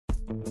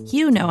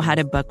You know how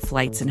to book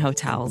flights and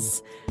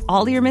hotels.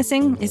 All you're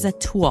missing is a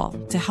tool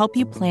to help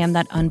you plan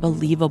that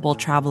unbelievable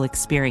travel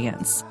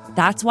experience.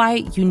 That's why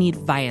you need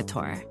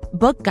Viator.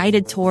 Book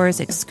guided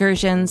tours,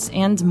 excursions,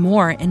 and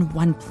more in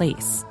one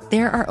place.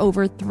 There are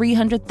over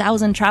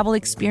 300,000 travel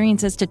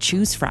experiences to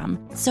choose from,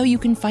 so you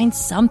can find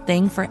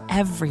something for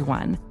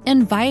everyone.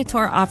 And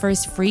Viator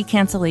offers free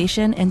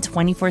cancellation and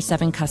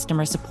 24/7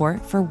 customer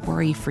support for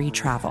worry-free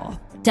travel.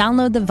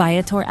 Download the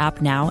Viator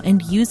app now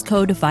and use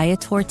code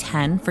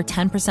Viator10 for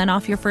 10%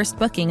 off your first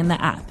booking in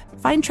the app.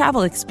 Find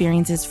travel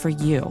experiences for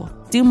you.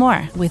 Do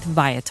more with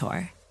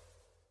Viator.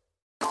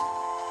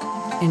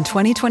 In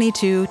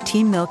 2022,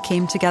 Team Milk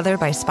came together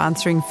by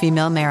sponsoring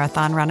female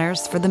marathon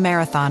runners for the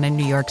marathon in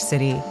New York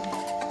City.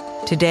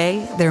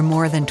 Today, they're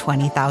more than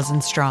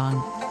 20,000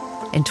 strong.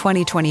 In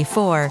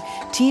 2024,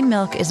 Team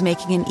Milk is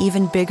making an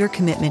even bigger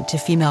commitment to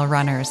female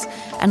runners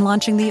and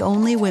launching the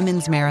only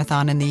women's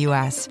marathon in the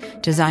U.S.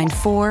 designed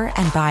for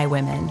and by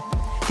women.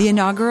 The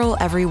inaugural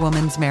Every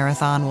Woman's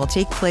Marathon will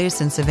take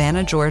place in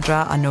Savannah,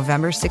 Georgia on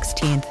November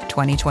 16th,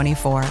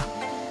 2024.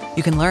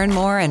 You can learn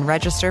more and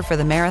register for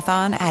the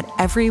marathon at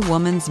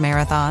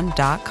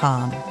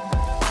everywomansmarathon.com.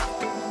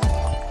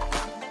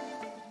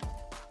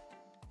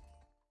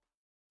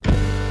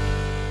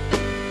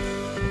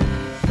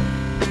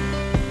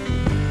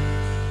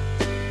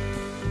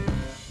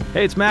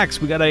 Hey, it's Max.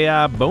 We got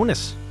a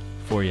bonus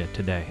for you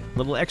today. A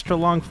little extra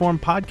long-form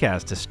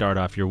podcast to start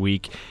off your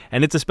week.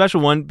 And it's a special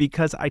one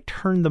because I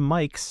turned the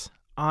mics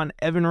on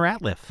Evan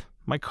Ratliff,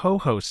 my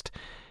co-host.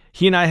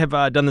 He and I have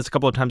done this a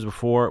couple of times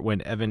before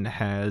when Evan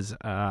has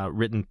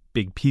written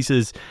big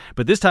pieces.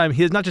 But this time,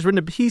 he has not just written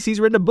a piece, he's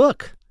written a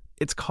book.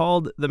 It's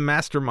called The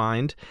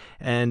Mastermind.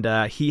 And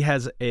he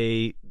has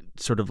a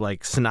sort of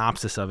like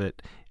synopsis of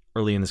it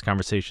early in this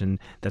conversation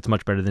that's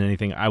much better than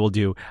anything I will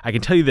do. I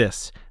can tell you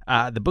this.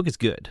 The book is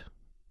good.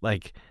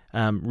 Like,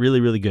 really,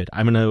 really good.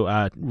 I'm going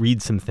to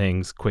read some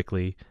things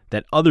quickly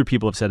that other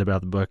people have said about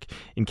the book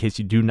in case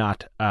you do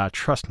not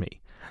trust me.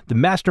 The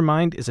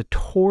Mastermind is a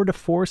tour de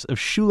force of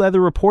shoe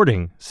leather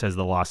reporting, says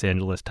the Los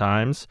Angeles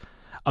Times.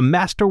 A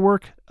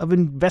masterwork of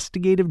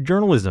investigative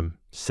journalism,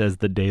 says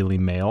the Daily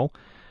Mail.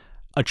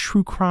 A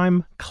true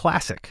crime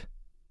classic,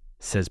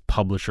 says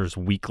Publishers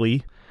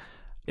Weekly.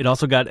 It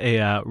also got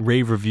a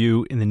rave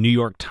review in the New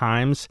York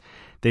Times.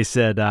 They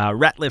said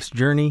Ratliff's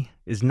journey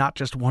is not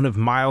just one of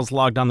miles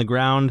logged on the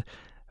ground,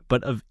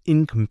 but of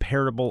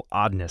incomparable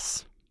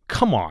oddness.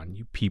 Come on,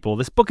 you people.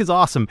 This book is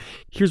awesome.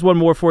 Here's one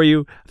more for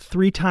you.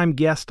 3-time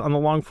guest on the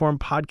long-form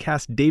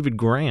podcast, David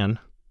Grann,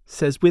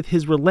 says with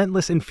his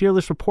relentless and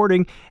fearless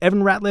reporting,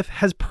 Evan Ratliff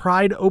has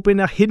pried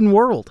open a hidden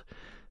world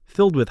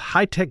filled with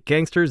high-tech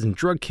gangsters and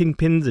drug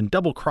kingpins and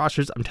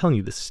double-crossers. I'm telling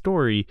you, this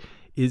story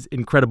is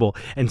incredible.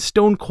 And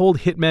Stone Cold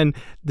Hitmen,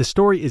 the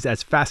story is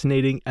as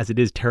fascinating as it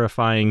is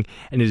terrifying,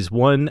 and it is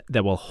one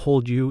that will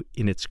hold you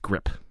in its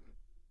grip.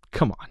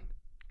 Come on.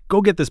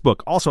 Go get this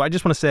book. Also, I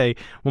just want to say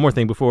one more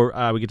thing before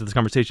we get to this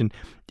conversation.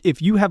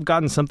 If you have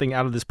gotten something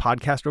out of this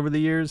podcast over the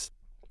years,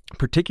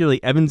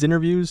 particularly Evan's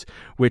interviews,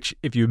 which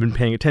if you've been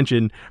paying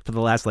attention for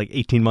the last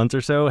 18 months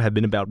or so, have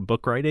been about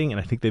book writing,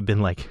 and I think they've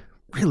been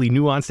really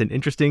nuanced and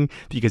interesting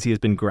because he has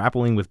been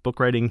grappling with book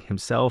writing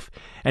himself.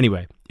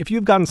 Anyway, if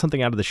you've gotten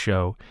something out of the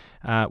show,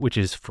 which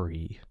is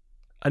free,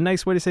 a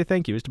nice way to say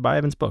thank you is to buy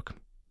Evan's book.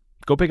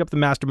 Go pick up The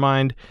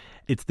Mastermind.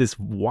 It's this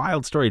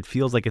wild story. It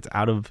feels like it's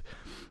out of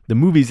the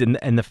movies, and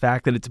the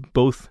fact that it's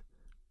both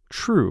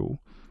true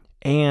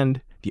and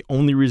the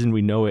only reason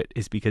we know it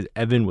is because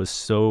Evan was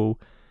so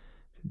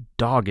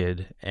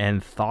dogged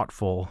and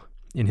thoughtful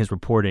in his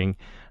reporting.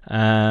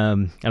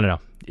 I don't know.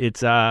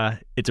 It's a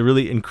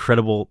really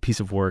incredible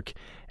piece of work,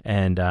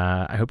 and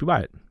I hope you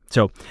buy it.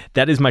 So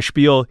that is my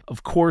spiel.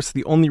 Of course,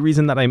 the only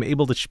reason that I'm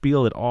able to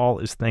spiel at all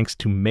is thanks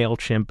to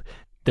MailChimp.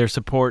 Their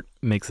support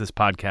makes this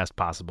podcast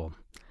possible.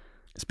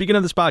 Speaking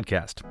of this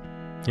podcast,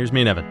 here's me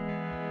and Evan.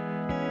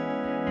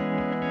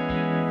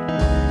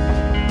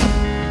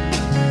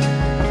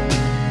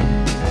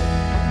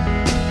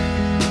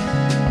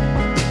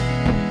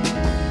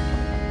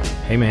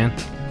 Hey, man.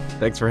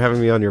 Thanks for having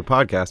me on your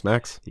podcast,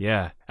 Max.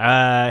 Yeah.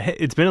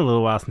 It's been a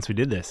little while since we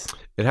did this.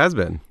 It has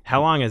been.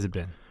 How long has it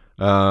been?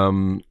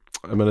 I'm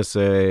going to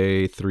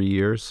say 3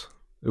 years.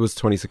 It was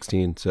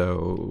 2016,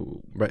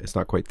 so it's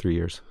not quite 3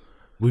 years.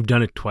 We've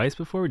done it twice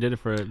before. We did it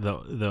for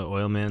the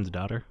Oil Man's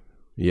Daughter.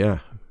 Yeah,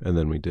 and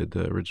then we did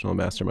the original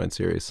Mastermind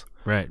series.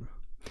 Right.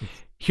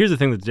 Here's the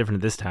thing that's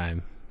different this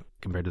time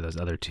compared to those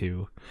other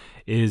two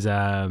is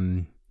I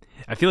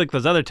feel like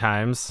those other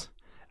times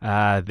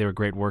they were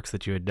great works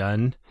that you had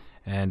done,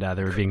 and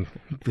they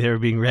were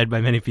being read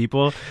by many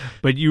people,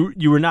 but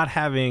you were not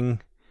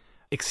having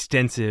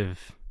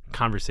extensive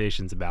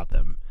conversations about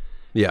them.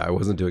 Yeah, I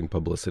wasn't doing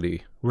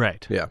publicity.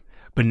 Right. Yeah.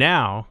 But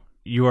now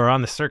you are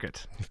on the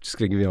circuit. I'm just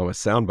going to give you all my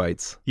sound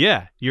bites.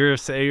 Yeah, you're a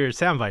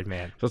soundbite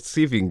man. Let's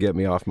see if you can get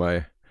me off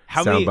my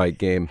soundbite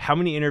game. How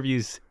many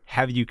interviews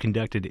have you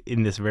conducted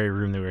in this very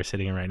room that we're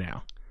sitting in right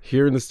now?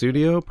 Here in the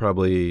studio,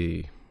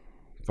 probably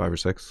 5 or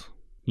 6.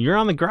 You're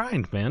on the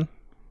grind, man.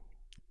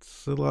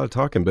 It's a lot of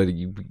talking, but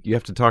you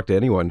have to talk to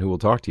anyone who will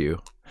talk to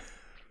you.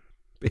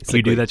 Basically.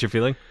 You do, that's your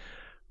feeling?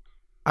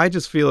 I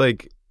just feel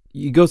like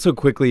you go so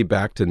quickly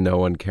back to no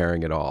one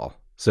caring at all.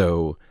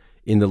 So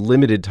in the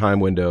limited time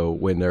window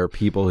when there are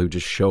people who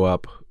just show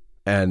up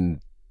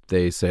and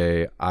they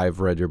say,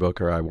 I've read your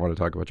book or I want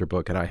to talk about your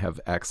book, and I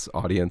have X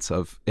audience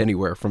of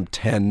anywhere from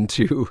 10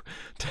 to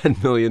 10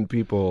 million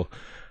people,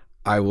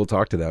 I will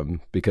talk to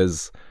them,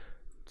 because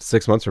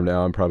 6 months from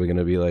now, I'm probably going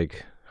to be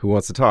like, who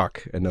wants to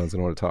talk? And no one's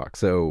going to want to talk.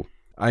 So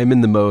I'm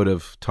in the mode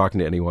of talking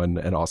to anyone,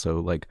 and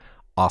also like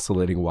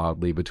oscillating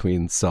wildly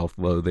between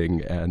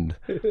self-loathing and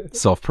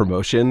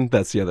self-promotion.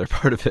 That's the other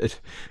part of it.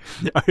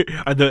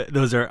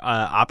 Those are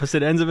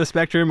opposite ends of a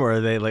spectrum, or are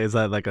they? Is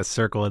that like a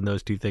circle and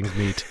those two things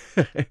meet?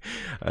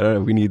 I don't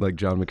know. We need like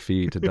John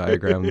McPhee to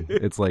diagram.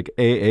 It's like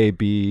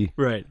AAB,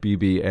 right?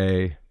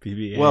 BBA.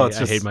 BBA. Well, it's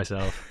just, I hate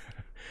myself.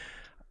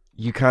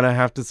 You kind of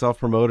have to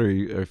self-promote,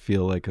 or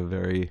feel like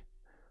an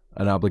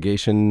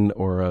obligation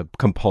or a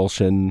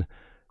compulsion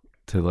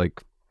to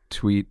like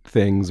tweet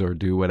things or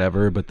do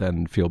whatever, but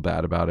then feel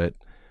bad about it,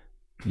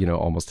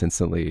 almost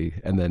instantly.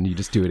 And then you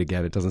just do it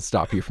again. It doesn't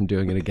stop you from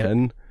doing it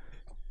again,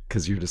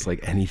 because you're just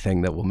like,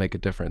 anything that will make a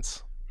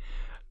difference.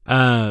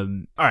 All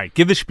right.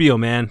 Give the spiel,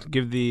 man.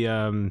 Give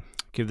the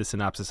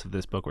synopsis of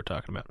this book we're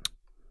talking about.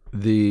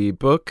 The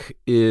book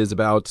is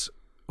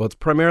it's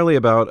primarily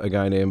about a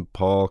guy named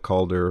Paul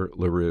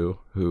Calder-LaRue,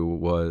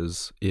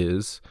 who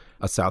is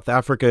a South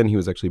African. He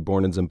was actually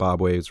born in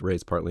Zimbabwe. He was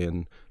raised partly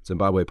in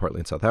Zimbabwe,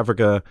 partly in South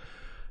Africa.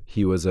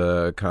 He was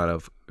a kind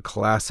of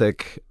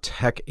classic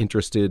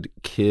tech-interested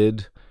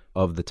kid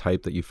of the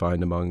type that you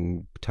find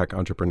among tech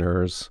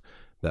entrepreneurs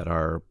that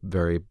are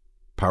very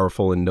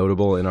powerful and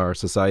notable in our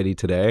society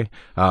today.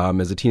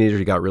 As a teenager,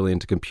 he got really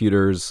into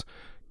computers,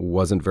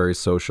 wasn't very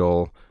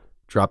social,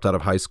 dropped out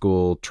of high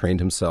school, trained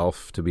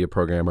himself to be a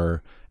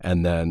programmer,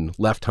 and then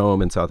left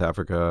home in South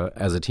Africa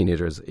as a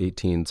teenager, as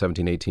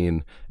 17,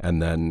 18,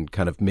 and then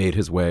kind of made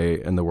his way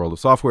in the world of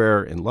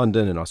software in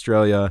London and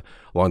Australia.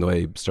 Along the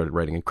way, started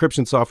writing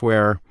encryption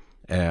software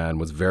and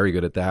was very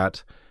good at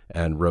that,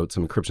 and wrote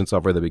some encryption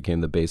software that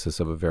became the basis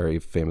of a very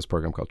famous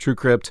program called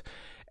TrueCrypt.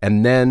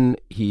 And then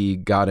he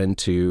got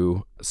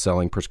into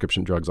selling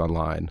prescription drugs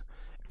online,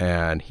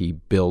 and he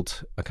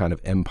built a kind of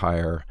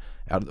empire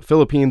out of the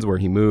Philippines, where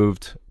he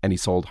moved, and he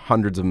sold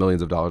hundreds of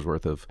millions of dollars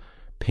worth of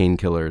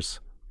painkillers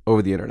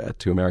over the internet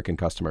to American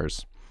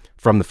customers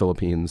from the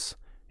Philippines.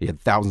 He had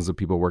thousands of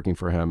people working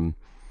for him.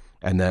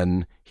 And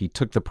then he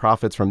took the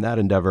profits from that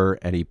endeavor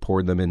and he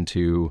poured them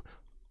into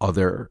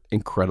other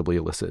incredibly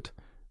illicit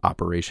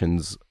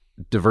operations,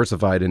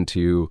 diversified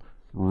into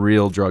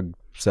real drug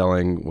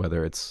selling,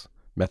 whether it's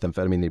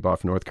methamphetamine they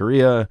bought from North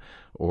Korea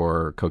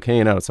or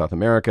cocaine out of South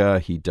America.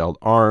 He dealt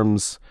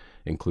arms,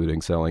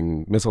 including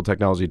selling missile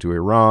technology to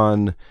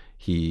Iran.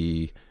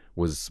 He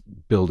was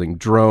building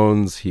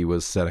drones. He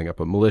was setting up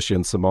a militia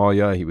in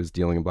Somalia. He was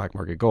dealing in black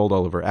market gold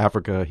all over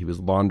Africa. He was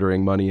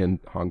laundering money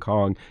in Hong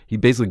Kong. He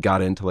basically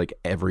got into like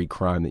every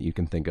crime that you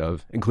can think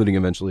of, including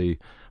eventually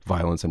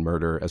violence and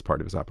murder as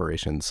part of his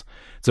operations.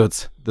 So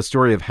it's the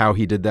story of how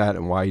he did that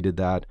and why he did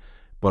that,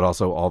 but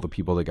also all the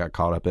people that got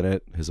caught up in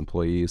it, his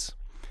employees,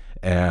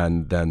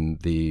 and then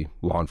the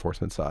law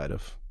enforcement side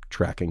of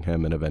tracking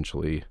him and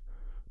eventually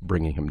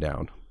bringing him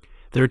down.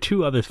 There are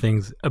two other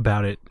things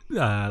about it,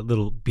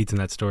 little beats in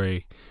that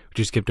story, which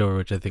you skipped over,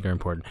 which I think are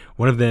important.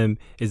 One of them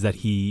is that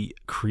he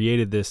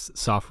created this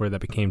software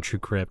that became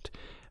TrueCrypt,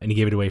 and he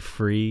gave it away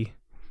free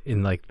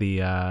in like the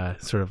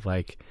sort of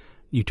like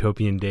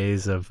utopian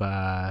days of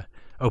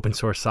open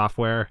source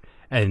software.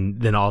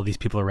 And then all these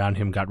people around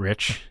him got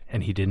rich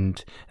and he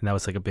didn't. And that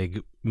was like a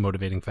big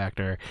motivating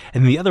factor.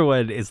 And the other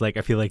one is like,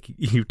 I feel like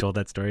you've told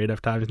that story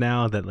enough times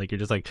now that like, you're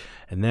just like,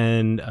 and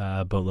then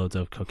boatloads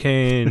of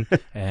cocaine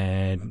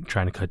and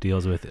trying to cut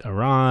deals with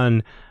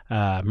Iran,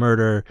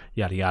 murder,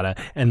 yada, yada.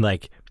 And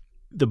like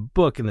the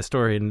book and the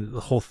story and the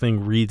whole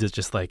thing reads as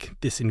just like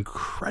this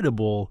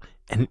incredible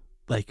and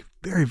like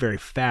very, very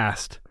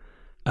fast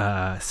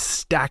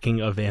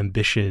stacking of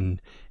ambition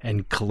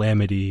and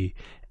calamity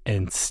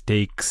and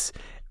stakes,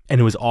 and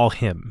it was all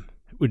him,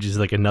 which is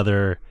like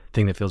another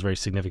thing that feels very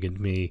significant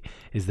to me,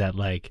 is that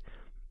like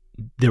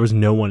there was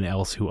no one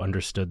else who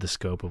understood the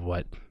scope of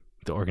what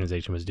the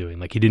organization was doing.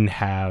 Like he didn't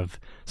have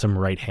some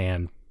right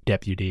hand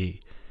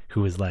deputy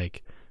who was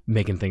like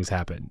making things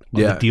happen.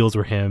 All the deals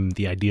were him,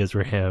 the ideas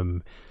were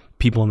him.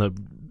 People in the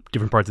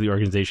different parts of the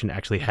organization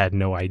actually had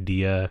no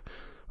idea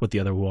what the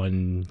other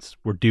ones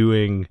were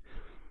doing.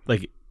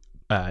 Like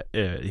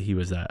he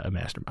was a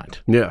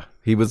mastermind. Yeah,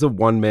 he was a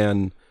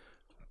one-man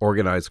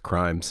organized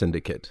crime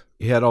syndicate.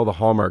 He had all the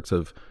hallmarks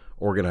of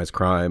organized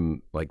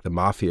crime, like the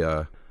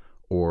mafia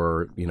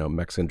or, you know,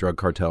 Mexican drug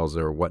cartels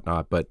or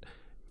whatnot, but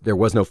there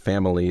was no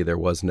family, there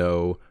was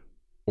no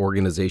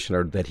organization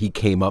or that he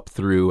came up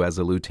through as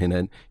a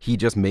lieutenant. He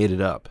just made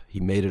it up. He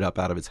made it up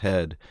out of his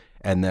head.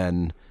 And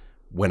then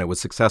when it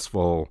was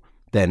successful,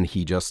 then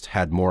he just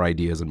had more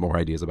ideas and more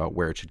ideas about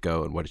where it should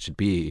go and what it should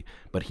be.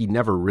 But he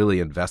never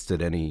really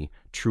invested any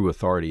true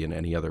authority in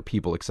any other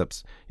people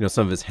except, you know,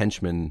 some of his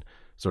henchmen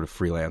sort of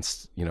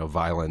freelance,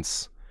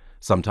 violence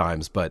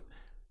sometimes, but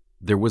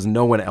there was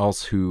no one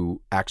else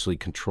who actually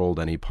controlled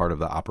any part of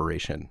the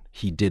operation.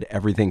 He did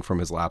everything from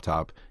his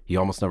laptop. He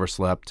almost never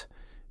slept,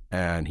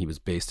 and he was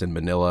based in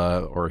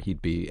Manila, or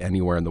he'd be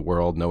anywhere in the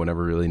world. No one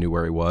ever really knew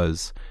where he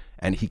was,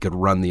 and he could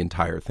run the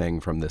entire thing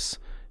from this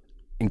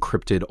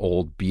encrypted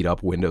old beat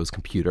up Windows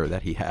computer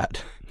that he had.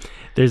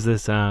 There's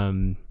this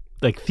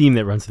theme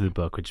that runs through the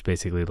book, which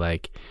basically I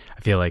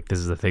feel like this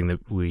is the thing that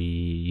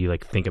you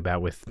think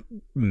about with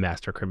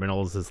master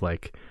criminals is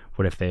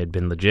what if they had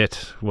been legit?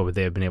 What would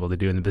they have been able to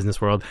do in the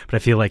business world? But I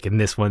feel like in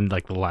this one,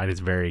 the line is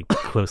very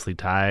closely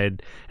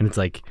tied, and it's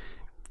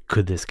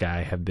could this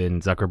guy have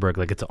been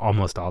Zuckerberg? It's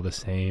almost all the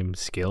same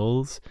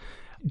skills.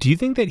 Do you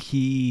think that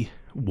he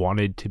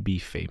wanted to be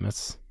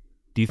famous?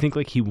 Do you think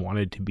he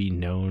wanted to be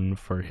known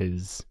for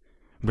his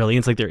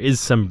brilliance? There is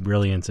some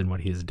brilliance in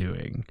what he's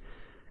doing.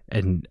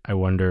 And I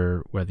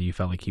wonder whether you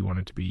felt like he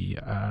wanted to be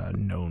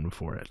known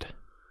for it.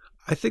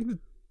 I think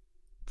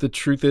the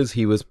truth is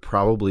he was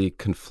probably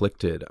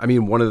conflicted. I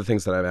mean, one of the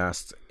things that I've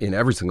asked in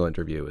every single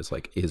interview is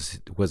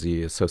was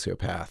he a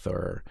sociopath,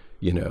 or,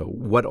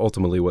 what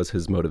ultimately was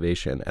his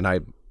motivation? And I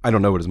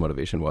don't know what his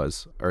motivation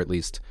was, or at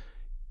least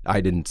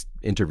I didn't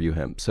interview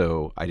him,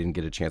 so I didn't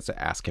get a chance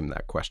to ask him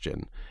that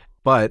question.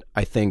 But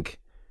I think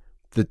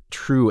the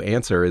true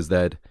answer is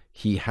that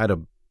he had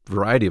a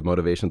variety of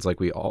motivations like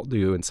we all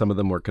do, and some of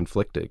them were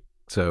conflicting.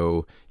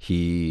 So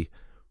he,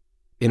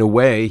 in a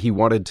way, he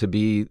wanted to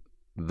be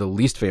the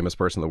least famous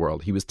person in the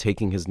world. He was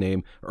taking his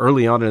name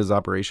early on in his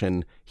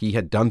operation. He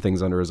had done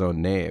things under his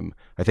own name,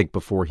 I think,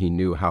 before he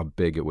knew how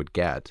big it would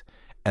get.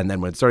 And then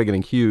when it started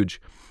getting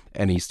huge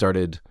and he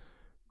started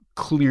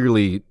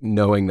clearly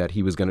knowing that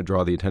he was going to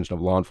draw the attention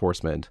of law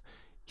enforcement,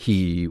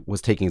 he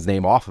was taking his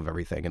name off of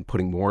everything and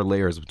putting more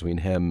layers between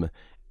him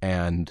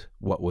and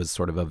what was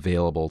sort of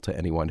available to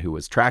anyone who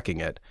was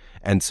tracking it.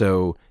 And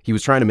so he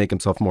was trying to make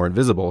himself more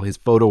invisible. His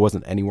photo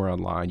wasn't anywhere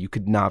online. You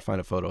could not find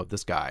a photo of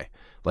this guy.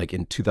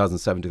 In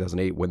 2007,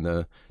 2008, when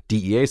the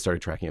DEA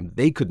started tracking him,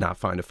 they could not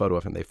find a photo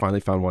of him. They finally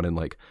found one in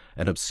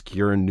an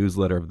obscure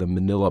newsletter of the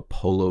Manila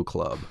Polo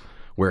Club,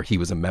 where he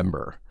was a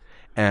member.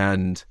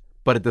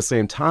 But at the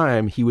same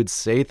time, he would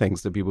say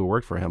things to people who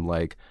worked for him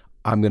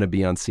I'm going to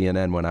be on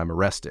CNN when I'm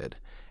arrested.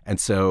 And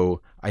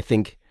so I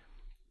think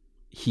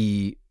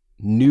he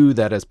knew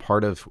that as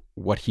part of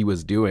what he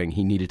was doing,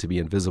 he needed to be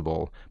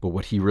invisible. But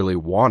what he really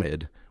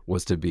wanted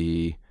was to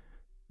be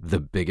the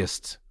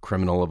biggest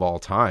criminal of all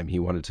time. He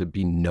wanted to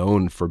be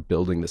known for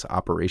building this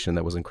operation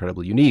that was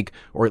incredibly unique,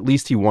 or at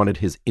least he wanted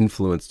his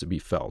influence to be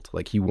felt.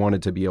 He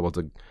wanted to be able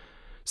to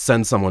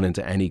send someone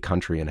into any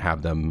country and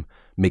have them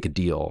make a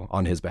deal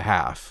on his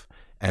behalf.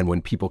 And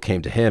when people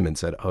came to him and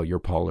said, "Oh, you're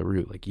Paul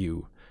LaRue,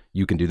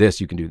 you can do this,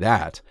 you can do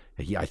that,"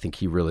 I think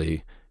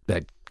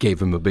that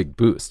gave him a big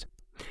boost.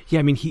 Yeah,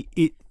 I mean,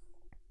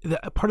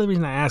 part of the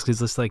reason I ask is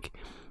this,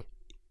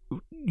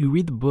 you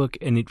read the book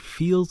and it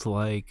feels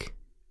like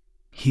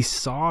he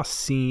saw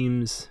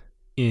seams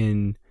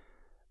in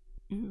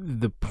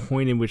the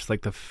point in which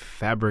the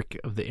fabric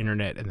of the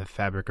internet and the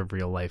fabric of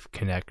real life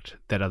connect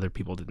that other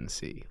people didn't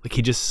see.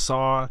 He just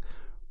saw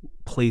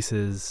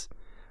places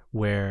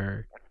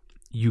where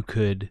you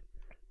could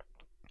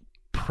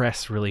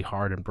press really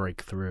hard and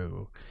break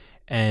through.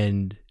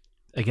 And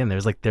again,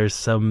 there's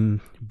some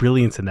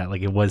brilliance in that.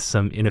 It was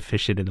some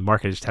inefficient in the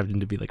market. It just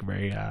happened to be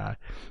very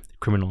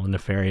criminal and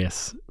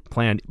nefarious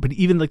plan. But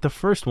even the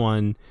first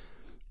one,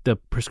 the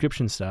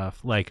prescription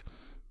stuff,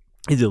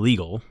 is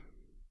illegal.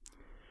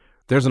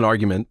 There's an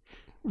argument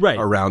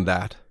around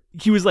that.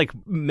 He was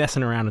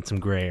messing around in some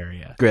gray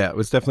area. Yeah, it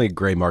was definitely a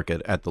gray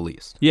market at the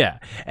least. Yeah.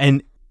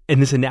 And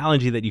this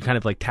analogy that you kind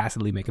of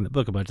tacitly make in the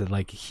book about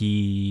that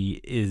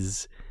he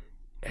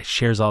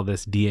shares all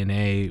this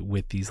DNA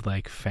with these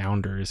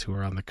founders who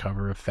are on the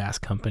cover of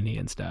Fast Company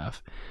and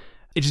stuff.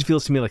 It just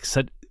feels to me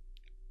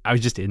I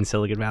was just in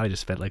Silicon Valley,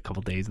 just spent a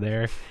couple days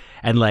there,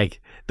 and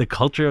the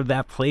culture of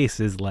that place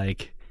is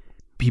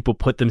people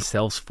put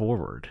themselves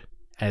forward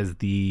as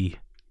the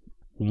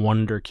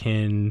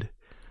wonderkind,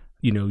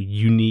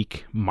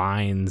 unique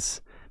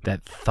minds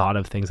that thought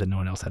of things that no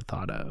one else had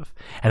thought of.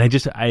 And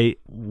I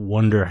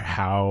wonder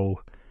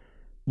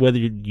whether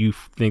you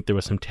think there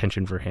was some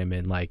tension for him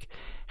in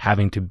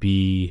having to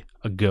be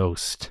a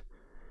ghost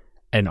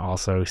and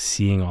also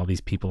seeing all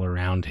these people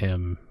around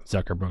him,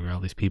 Zuckerberg, all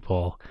these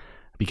people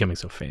becoming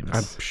so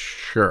famous.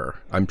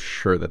 I'm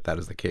sure that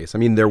is the case. I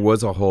mean, there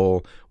was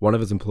one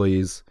of his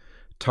employees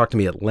talked to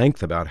me at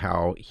length about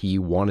how he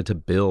wanted to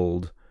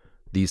build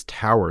these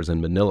towers in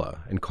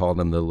Manila and call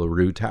them the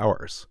LaRue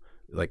Towers.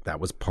 That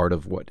was part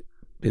of what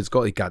his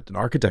goal. He got an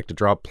architect to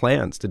draw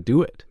plans to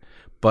do it.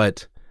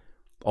 But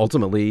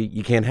ultimately,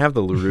 you can't have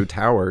the LaRue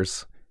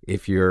Towers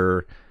if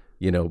you're,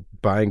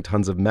 buying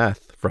tons of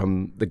meth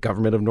from the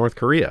government of North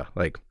Korea.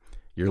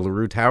 Your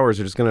LaRue Towers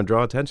are just going to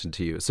draw attention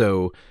to you.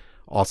 So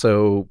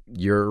also,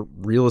 your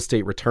real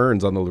estate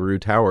returns on the LaRue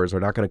Towers are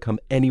not going to come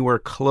anywhere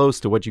close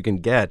to what you can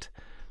get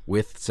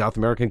with South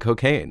American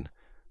cocaine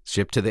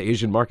shipped to the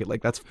Asian market.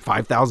 That's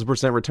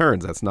 5,000%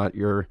 returns. That's not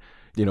your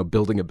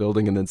building a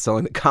building and then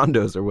selling the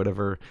condos or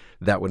whatever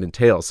that would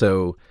entail.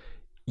 So,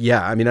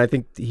 yeah, I mean, I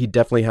think he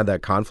definitely had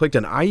that conflict.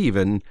 And I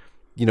even,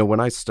 when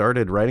I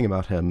started writing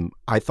about him,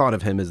 I thought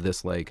of him as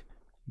this like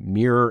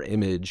mirror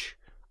image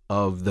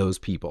of those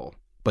people,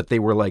 but they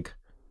were like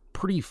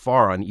pretty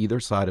far on either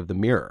side of the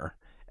mirror.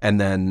 And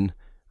then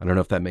I don't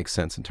know if that makes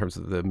sense in terms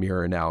of the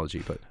mirror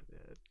analogy, but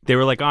they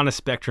were like on a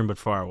spectrum, but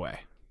far away.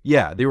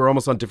 Yeah, they were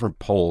almost on different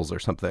poles or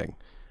something.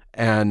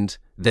 And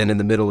then in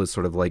the middle is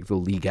sort of like the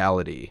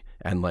legality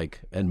and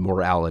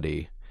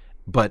morality.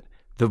 But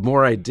the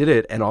more I did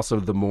it, and also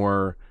the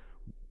more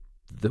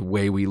the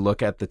way we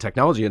look at the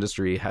technology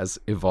industry has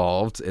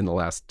evolved in the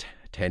last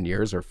 10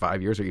 years or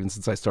 5 years, or even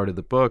since I started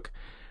the book,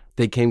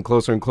 they came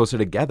closer and closer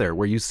together,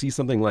 where you see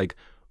something like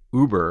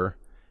Uber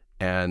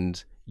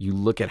and you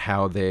look at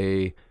how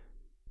they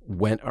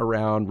went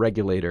around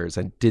regulators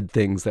and did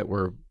things that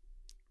were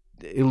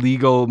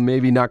illegal,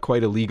 maybe not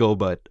quite illegal,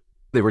 but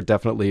they were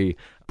definitely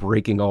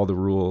breaking all the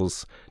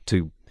rules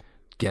to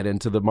get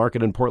into the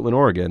market in Portland,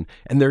 Oregon.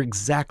 And they're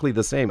exactly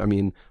the same. I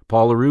mean,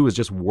 Paul LaRue was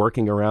just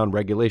working around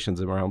regulations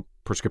around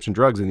prescription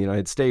drugs in the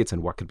United States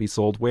and what could be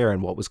sold where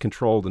and what was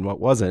controlled and what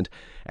wasn't,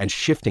 and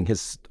shifting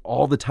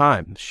all the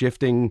time,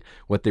 shifting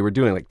what they were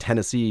doing. Like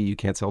Tennessee, you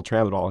can't sell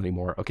tramadol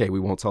anymore. Okay, we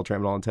won't sell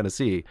tramadol in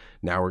Tennessee.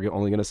 Now we're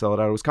only going to sell it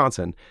out of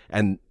Wisconsin.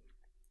 And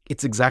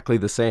it's exactly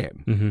the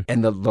same. Mm-hmm.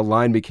 And the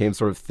line became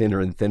sort of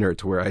thinner and thinner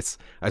to where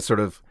I sort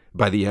of,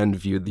 by the end,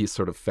 viewed these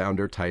sort of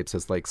founder types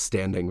as like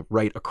standing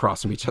right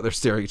across from each other,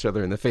 staring each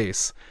other in the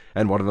face.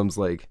 And one of them's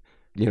like,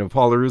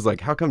 Paul LaRue's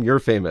like, how come you're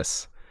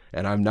famous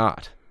and I'm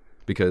not?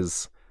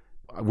 Because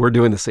we're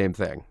doing the same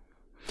thing.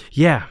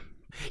 Yeah.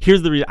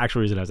 Here's the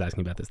actual reason I was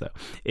asking about this, though,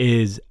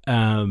 is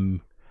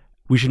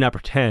we should not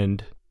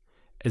pretend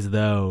as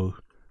though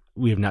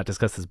we have not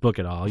discussed this book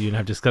at all. You and I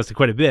have discussed it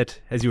quite a bit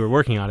as you were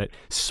working on it,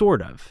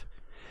 sort of.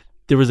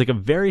 There was like a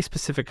very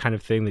specific kind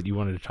of thing that you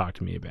wanted to talk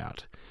to me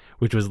about,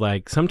 which was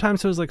like,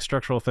 sometimes it was like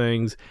structural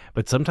things,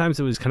 but sometimes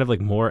it was kind of like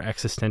more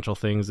existential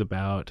things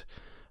about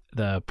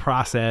the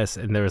process.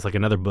 And there was like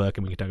another book,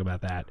 and we could talk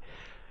about that.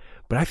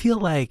 But I feel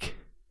like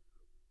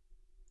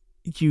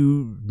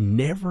you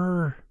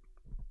never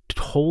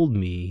told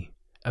me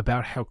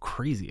about how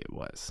crazy it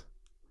was.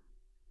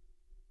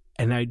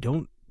 And I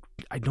don't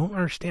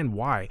understand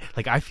why.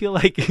 Like, I feel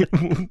like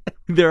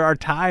there are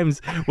times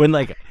when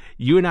like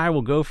you and I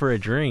will go for a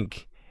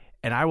drink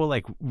and I will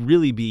like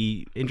really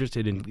be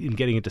interested in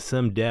getting into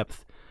some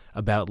depth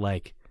about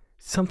like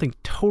something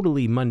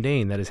totally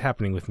mundane that is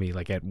happening with me,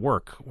 like at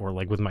work or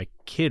like with my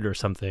kid or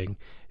something.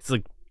 It's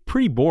like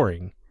pretty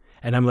boring.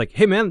 And I'm like,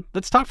 hey man,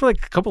 let's talk for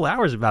like a couple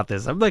hours about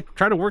this. I'm like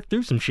trying to work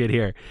through some shit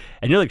here.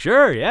 And you're like,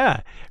 sure,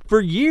 yeah.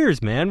 For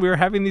years, man, we were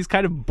having these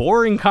kind of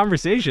boring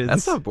conversations.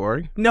 That's not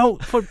boring. No,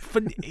 but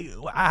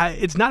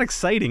it's not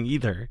exciting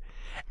either.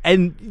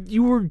 And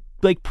you were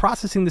like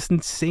processing this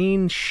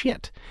insane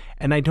shit.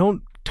 And I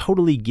don't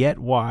totally get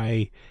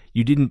why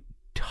you didn't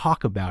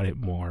talk about it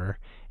more.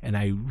 And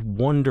I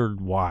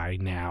wondered why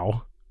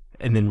now.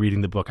 And then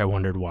reading the book, I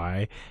wondered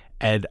why.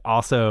 And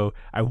also,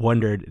 I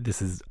wondered,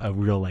 this is a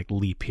real like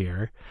leap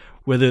here,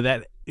 whether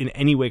that in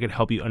any way could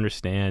help you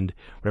understand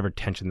whatever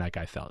tension that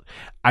guy felt.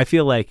 I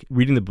feel like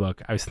reading the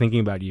book, I was thinking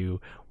about you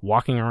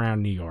walking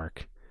around New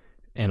York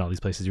and all these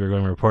places you were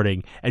going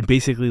reporting, and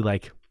basically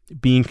like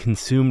being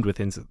consumed with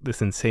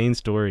this insane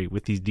story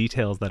with these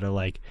details that are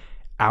like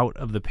out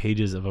of the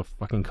pages of a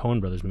fucking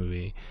Coen Brothers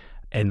movie,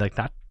 and like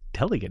not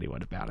telling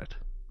anyone about it.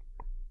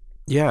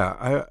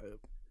 Yeah,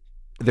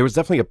 there was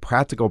definitely a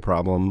practical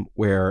problem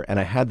where, and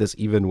I had this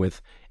even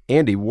with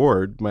Andy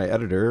Ward, my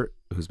editor,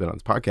 who's been on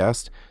this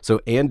podcast.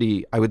 So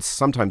Andy, I would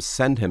sometimes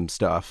send him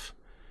stuff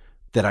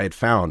that I had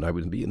found. I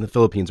would be in the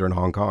Philippines or in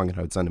Hong Kong, and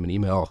I would send him an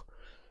email.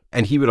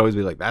 And he would always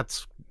be like,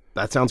 that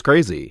sounds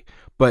crazy.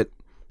 But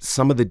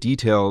some of the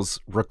details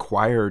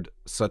required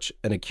such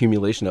an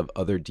accumulation of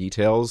other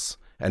details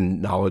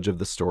and knowledge of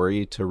the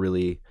story to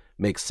really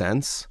make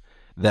sense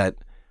that,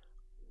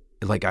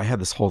 like, I had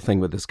this whole thing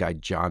with this guy,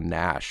 John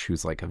Nash,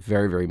 who's like a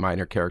very, very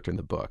minor character in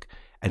the book.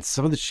 And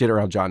some of the shit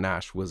around John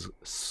Nash was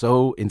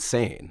so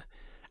insane.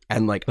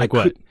 And like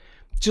what?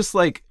 Just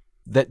like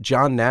that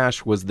John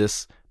Nash was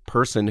this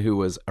person who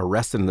was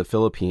arrested in the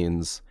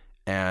Philippines.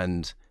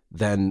 And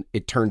then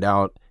it turned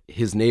out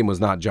his name was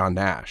not John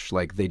Nash.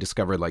 Like, they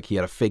discovered like he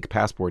had a fake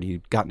passport.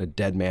 He'd gotten a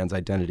dead man's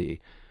identity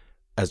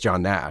as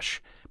John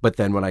Nash. But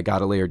then when I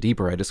got a layer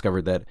deeper, I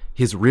discovered that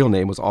his real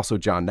name was also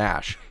John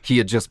Nash. He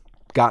had just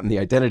gotten the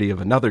identity of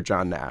another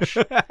John Nash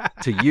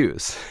to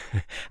use.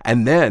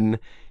 And then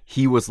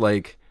he was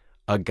like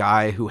a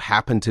guy who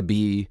happened to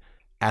be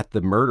at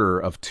the murder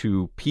of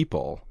two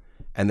people.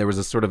 And there was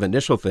a sort of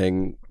initial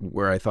thing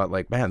where I thought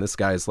like, man, this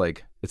guy's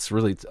like, it's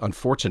really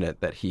unfortunate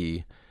that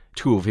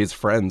two of his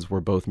friends were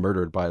both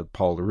murdered by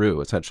Paul LaRue,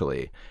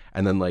 essentially.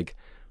 And then like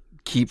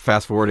keep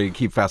fast forwarding.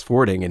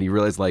 And he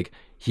realized like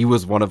he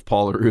was one of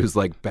Paul LaRue's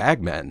like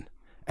bagmen.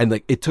 And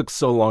like, it took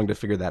so long to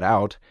figure that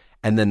out.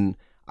 And then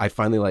I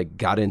finally like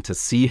got in to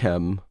see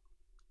him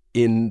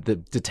in the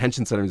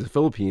detention centers of the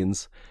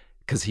Philippines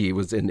because he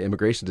was in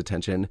immigration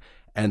detention.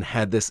 and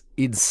had this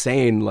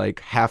insane like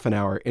half an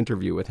hour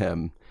interview with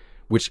him,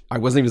 which I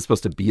wasn't even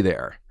supposed to be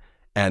there.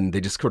 And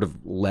they just sort of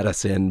let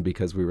us in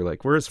because we were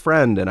like, we're his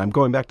friend and I'm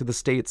going back to the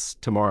States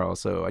tomorrow.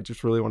 So I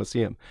just really want to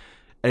see him.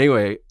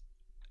 Anyway,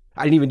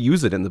 I didn't even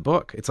use it in the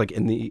book. It's like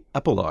in the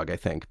epilogue, I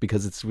think,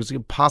 because it was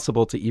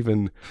impossible to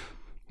even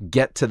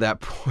get to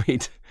that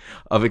point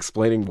of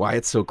explaining why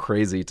it's so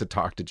crazy to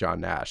talk to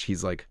John Nash.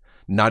 He's like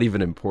not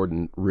even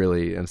important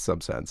really in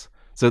some sense.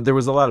 So there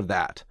was a lot of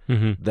that,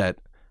 that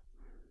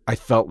I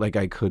felt like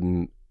I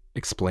couldn't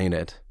explain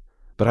it.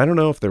 But I don't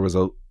know if there was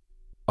a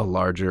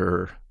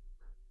larger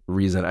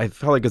reason. I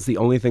felt like it's the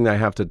only thing that I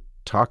have to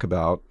talk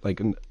about,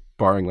 like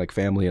barring like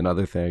family and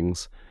other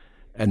things.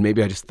 And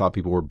maybe I just thought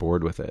people were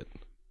bored with it.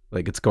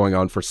 Like it's going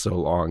on for so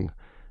long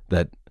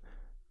that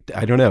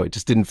I don't know. It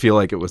just didn't feel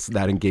like it was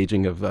that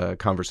engaging of a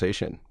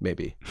conversation,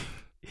 maybe.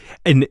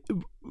 And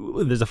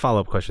there's a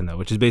follow-up question though,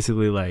 which is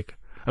basically like,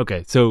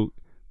 okay, so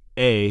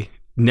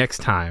next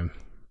time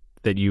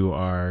that you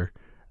are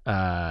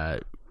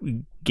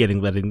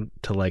getting let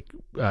into like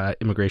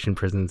immigration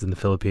prisons in the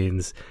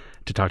Philippines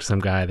to talk to some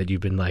guy that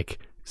you've been like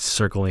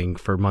circling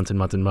for months and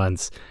months and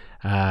months,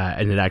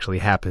 and it actually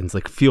happens,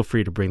 like feel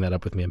free to bring that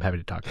up with me. I'm happy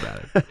to talk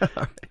about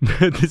it.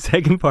 But the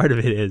second part of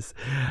it is,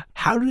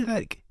 how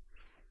did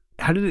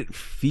it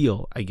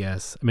feel, I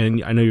guess? I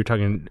mean, I know you're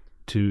talking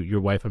to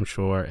your wife, I'm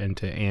sure, and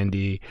to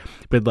Andy,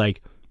 but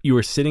like you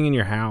were sitting in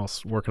your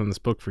house working on this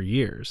book for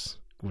years.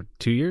 What,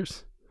 2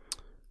 years?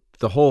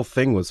 The whole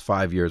thing was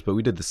 5 years, but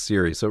we did the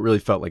series, so it really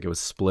felt like it was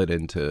split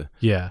into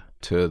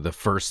to the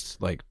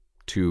first like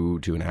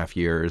 2.5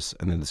 years,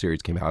 and then the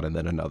series came out, and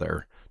then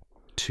another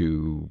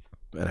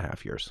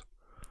 2.5 years.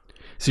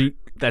 So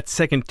that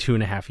second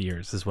 2.5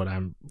 years is what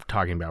I'm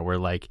talking about, where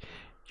like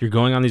you're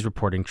going on these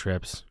reporting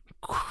trips,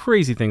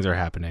 crazy things are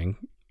happening.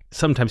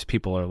 Sometimes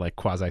people are like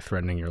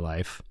quasi-threatening your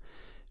life.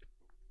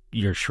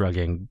 You're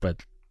shrugging,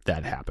 but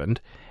that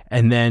happened.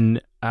 And then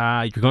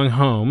you're going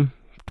home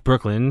to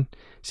Brooklyn,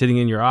 sitting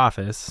in your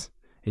office,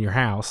 in your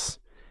house,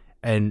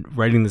 and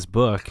writing this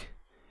book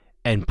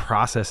and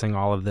processing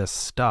all of this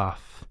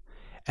stuff.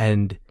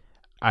 And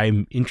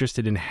I'm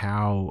interested in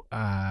how,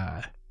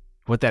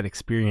 what that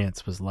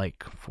experience was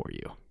like for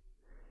you.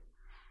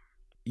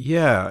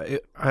 Yeah,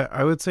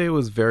 I would say it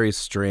was very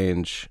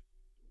strange.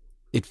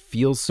 It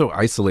feels so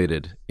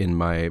isolated in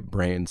my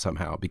brain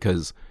somehow,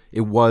 because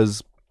it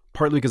was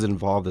partly because it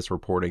involved this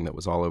reporting that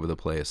was all over the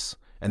place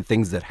and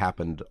things that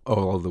happened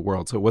all over the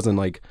world. So it wasn't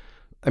like,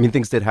 I mean,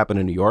 things did happen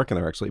in New York, and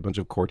there were actually a bunch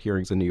of court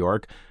hearings in New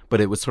York,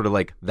 but it was sort of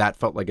like, that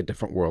felt like a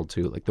different world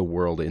too, like the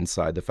world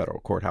inside the federal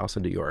courthouse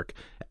in New York.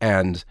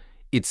 And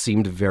it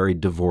seemed very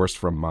divorced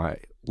from my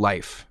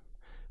life.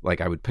 Like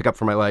I would pick up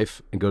from my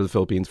life and go to the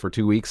Philippines for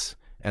 2 weeks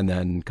and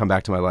then come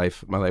back to my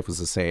life. My life was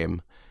the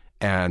same.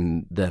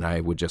 And then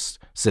I would just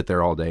sit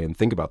there all day and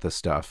think about this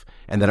stuff.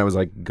 And then I was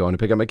like going to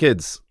pick up my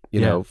kids,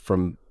 you know,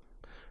 from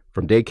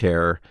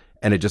daycare.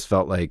 And it just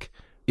felt like,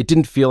 it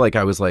didn't feel like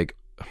I was like,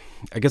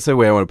 I guess the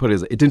way I want to put it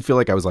is, it didn't feel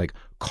like I was like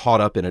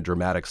caught up in a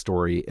dramatic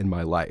story in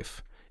my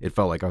life. It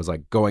felt like I was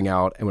like going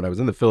out. And when I was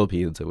in the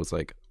Philippines, it was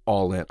like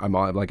all in, I'm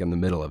like in the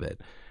middle of it.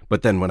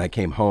 But then when I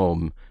came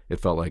home, it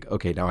felt like,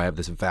 okay, now I have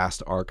this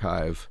vast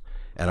archive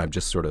and I'm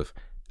just sort of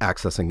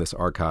accessing this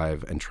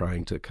archive and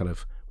trying to kind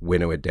of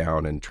winnow it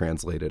down and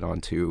translate it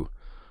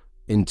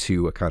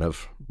into a kind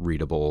of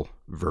readable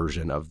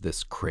version of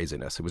this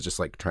craziness. It was just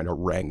like trying to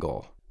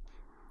wrangle.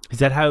 Is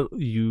that how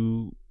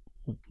you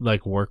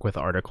like work with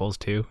articles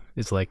too?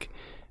 It's like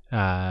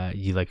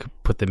you like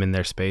put them in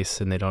their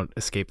space and they don't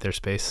escape their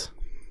space?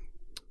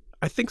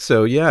 I think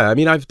so, yeah. I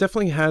mean, I've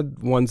definitely had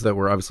ones that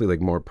were obviously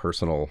like more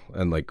personal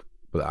and like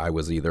I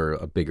was either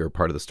a bigger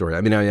part of the story.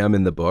 I mean, I am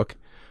in the book.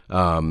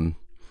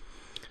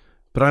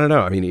 But I don't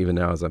know. I mean, even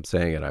now as I'm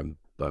saying it,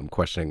 I'm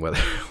questioning whether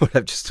what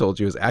I've just told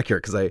you is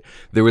accurate, because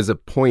there was a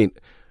point,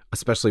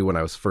 especially when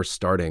I was first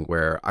starting,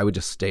 where I would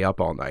just stay up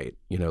all night,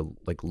 you know,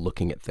 like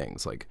looking at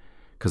things, like,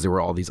 because there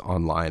were all these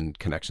online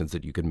connections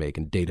that you could make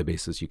and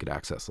databases you could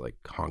access, like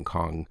Hong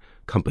Kong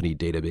company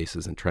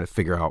databases, and trying to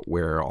figure out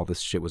where all this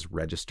shit was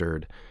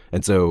registered.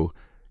 And so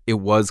it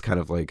was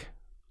kind of like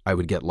I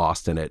would get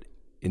lost in it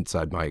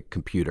inside my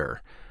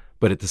computer.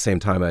 But at the same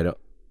time, I don't...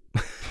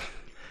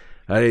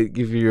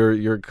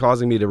 You're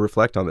causing me to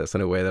reflect on this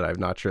in a way that I'm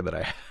not sure that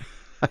I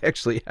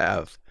actually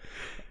have.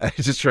 I'm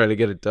just trying to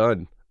get it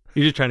done.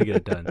 You're just trying to get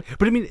it done.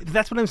 But I mean,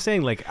 that's what I'm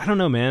saying. Like, I don't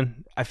know,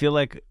 man. I feel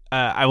like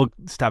I will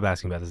stop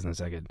asking about this in a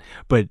second.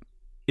 But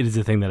it is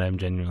a thing that I'm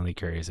genuinely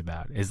curious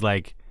about. Is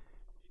like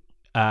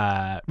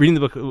reading the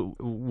book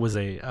was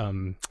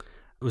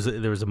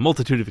there was a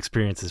multitude of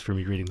experiences for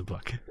me reading the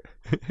book.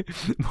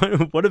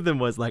 One of them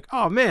was like,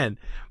 oh man,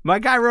 my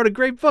guy wrote a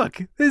great book.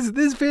 This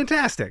is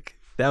fantastic.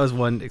 That was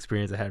one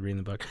experience I had reading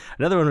the book.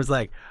 Another one was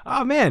like,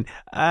 oh man,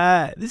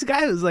 this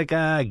guy was like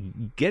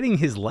getting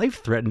his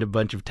life threatened a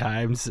bunch of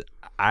times.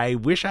 I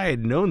wish I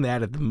had known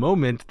that at the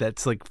moment.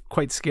 That's like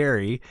quite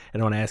scary.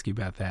 And I want to ask you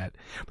about that.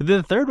 But then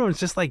the third one was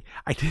just like,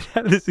 I did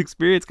have this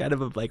experience kind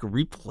of like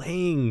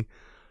replaying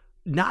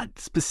not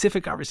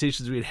specific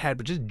conversations we had,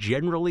 but just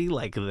generally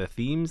like the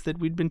themes that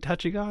we'd been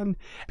touching on?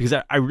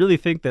 Because I really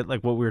think that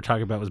like what we were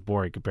talking about was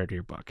boring compared to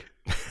your book.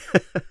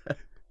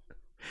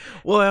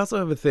 Well, I also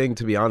have a thing,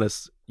 to be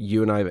honest,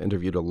 you and I have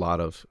interviewed a lot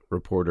of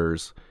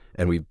reporters,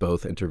 and we've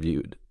both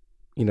interviewed,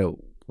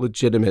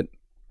 legitimate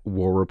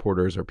war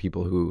reporters or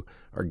people who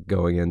are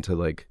going into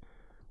like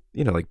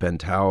Ben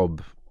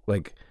Taub,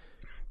 like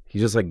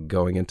he's just like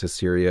going into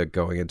Syria,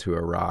 going into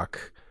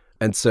Iraq.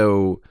 And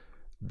so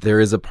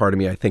there is a part of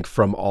me, I think,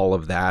 from all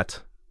of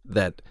that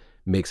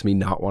makes me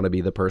not want to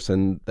be the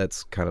person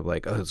that's kind of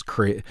like, oh, it's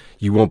crazy.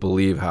 You won't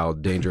believe how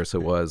dangerous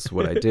it was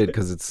what I did,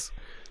 because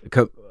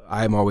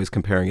I'm always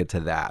comparing it to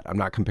that. I'm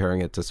not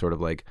comparing it to sort of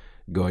like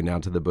going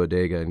down to the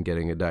bodega and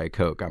getting a Diet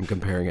Coke. I'm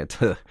comparing it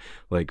to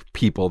like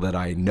people that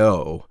I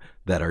know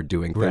that are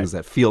doing things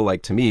that feel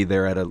like, to me,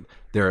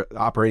 they're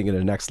operating at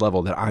a next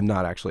level that I'm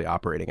not actually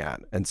operating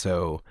at. And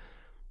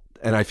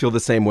I feel the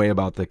same way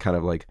about the kind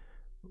of like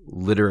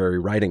literary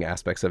writing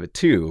aspects of it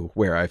too,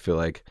 where I feel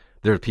like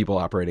there are people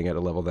operating at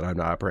a level that I'm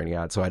not operating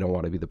at. So I don't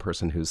want to be the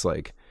person who's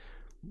like,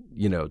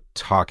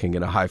 talking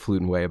in a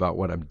highfalutin way about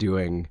what I'm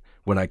doing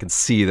when I can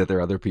see that there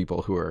are other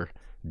people who are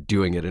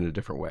doing it in a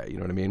different way. You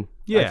know what I mean?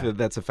 Yeah. I feel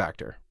that's a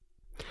factor.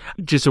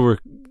 Just so we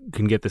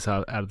can get this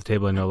out of the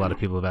table, I know a lot of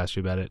people have asked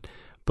you about it,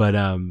 but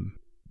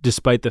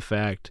despite the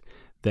fact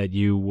that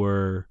you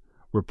were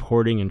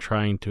reporting and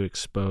trying to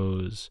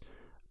expose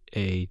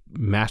a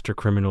master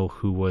criminal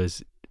who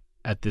was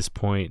at this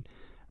point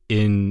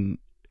in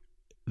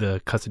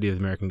the custody of the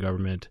American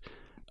government,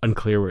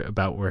 unclear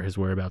about where his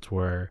whereabouts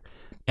were,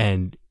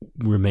 and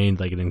remained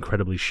like an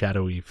incredibly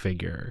shadowy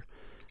figure,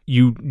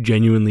 you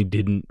genuinely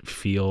didn't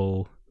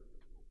feel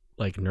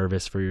like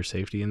nervous for your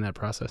safety in that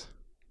process?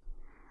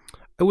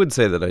 I would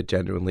say that I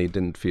genuinely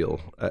didn't feel,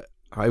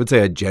 I would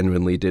say I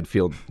genuinely did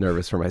feel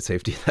nervous for my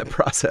safety in that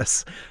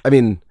process. I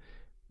mean,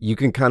 you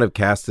can kind of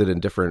cast it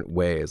in different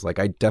ways. Like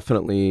I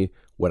definitely,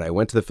 when I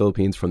went to the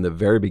Philippines from the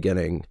very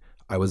beginning,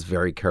 I was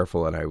very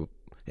careful, and I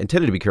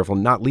intended to be careful,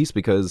 not least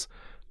because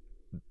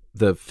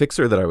the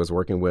fixer that I was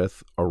working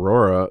with,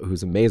 Aurora,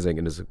 who's amazing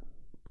and is an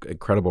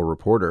incredible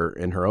reporter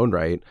in her own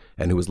right,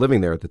 and who was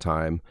living there at the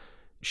time,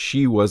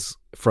 she was,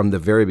 from the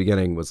very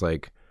beginning, was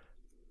like,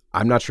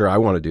 I'm not sure I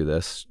want to do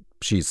this,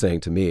 she's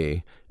saying to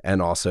me,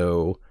 and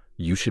also,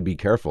 you should be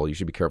careful. You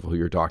should be careful who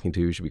you're talking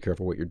to. You should be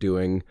careful what you're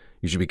doing.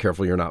 You should be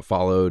careful you're not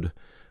followed.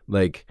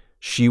 Like,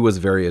 she was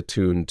very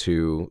attuned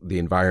to the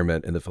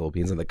environment in the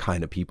Philippines and the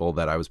kind of people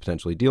that I was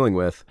potentially dealing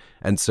with.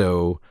 And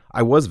so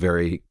I was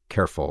very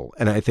careful.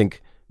 And I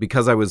think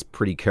because I was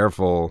pretty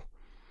careful,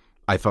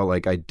 I felt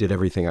like I did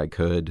everything I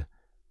could,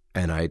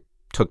 and I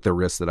took the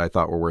risks that I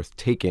thought were worth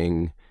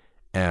taking.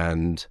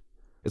 And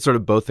it's sort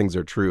of both things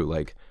are true.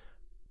 Like,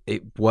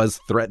 it was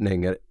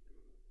threatening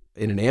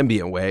in an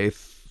ambient way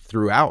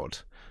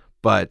throughout,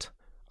 but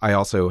I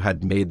also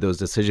had made those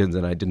decisions,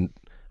 and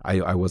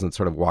I wasn't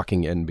sort of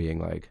walking in being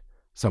like,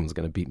 someone's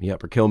going to beat me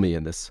up or kill me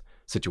in this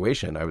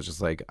situation. I was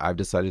just like, I've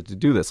decided to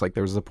do this. Like,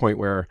 there was a point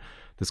where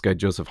this guy,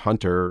 Joseph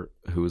Hunter,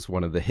 who was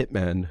one of the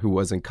hitmen who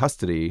was in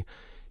custody,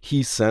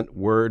 he sent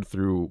word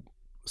through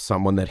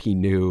someone that he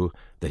knew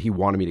that he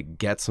wanted me to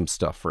get some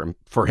stuff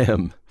for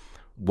him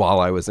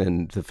while I was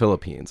in the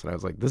Philippines. And I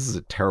was like, this is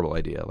a terrible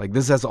idea. Like,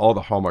 this has all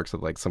the hallmarks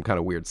of like some kind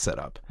of weird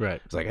setup. Right.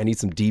 It's like, I need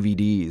some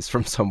DVDs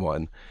from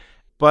someone.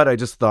 But I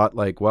just thought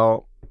like,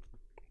 well,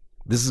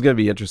 this is going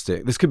to be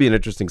interesting. This could be an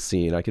interesting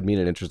scene. I could meet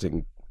an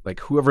interesting,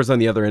 like, whoever's on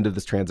the other end of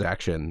this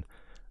transaction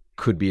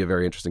could be a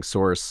very interesting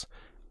source.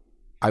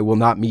 I will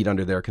not meet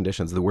under their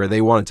conditions. Where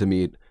they wanted to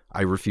meet,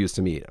 I refused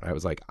to meet. I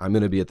was like, I'm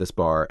going to be at this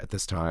bar at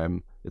this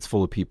time. It's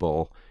full of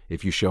people.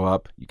 If you show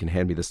up, you can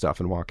hand me the stuff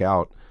and walk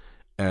out.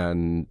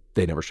 And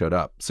they never showed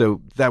up.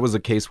 So that was a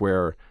case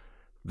where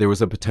there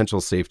was a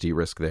potential safety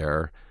risk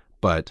there,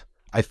 but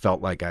I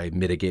felt like I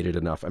mitigated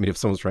enough. I mean, if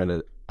someone's trying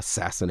to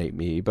assassinate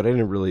me, but I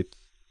didn't really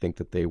think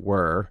that they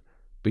were,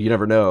 but you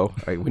never know.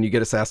 When you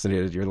get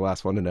assassinated, you're the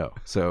last one to know.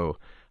 So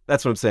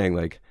that's what I'm saying.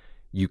 Like,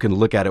 you can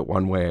look at it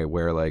one way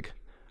where like,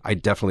 I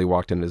definitely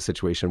walked into a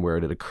situation where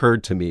it had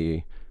occurred to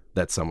me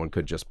that someone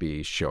could just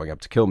be showing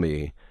up to kill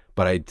me,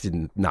 but I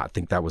did not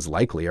think that was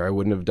likely, or I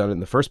wouldn't have done it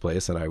in the first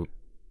place. And I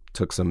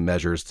took some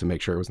measures to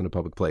make sure it was in a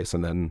public place,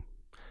 and then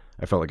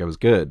I felt like I was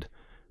good,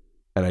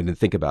 and I didn't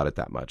think about it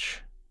that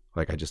much.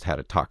 Like, I just had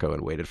a taco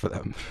and waited for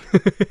them.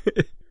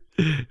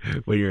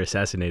 When you're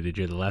assassinated,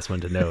 you're the last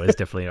one to know is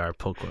definitely our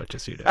Pulquo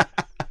Chasuda.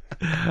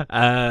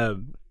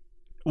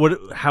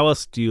 How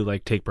else do you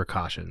like take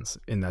precautions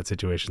in that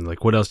situation?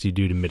 Like, what else do you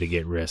do to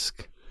mitigate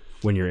risk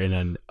when you're in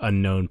an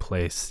unknown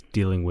place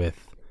dealing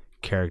with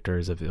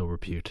characters of ill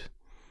repute?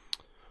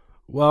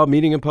 Well,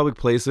 meeting in public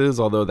places,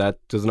 although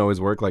that doesn't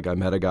always work. Like, I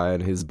met a guy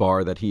in his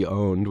bar that he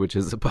owned, which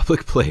is a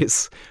public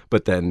place.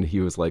 But then he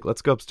was like,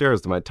 let's go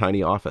upstairs to my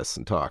tiny office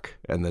and talk.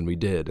 And then we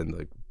did. And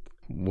like,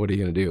 what are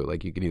you going to do?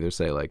 Like, you can either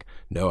say like,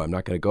 no, I'm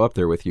not going to go up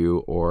there with you,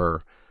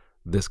 or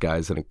this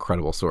guy's an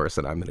incredible source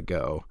and I'm going to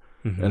go.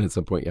 Mm-hmm. And at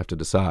some point you have to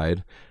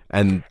decide.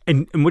 And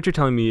what you're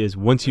telling me is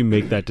once you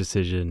make that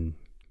decision,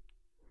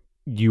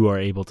 you are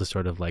able to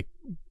sort of like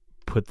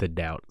put the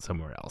doubt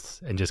somewhere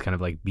else and just kind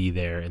of like be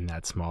there in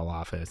that small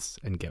office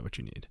and get what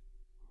you need?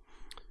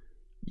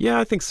 Yeah,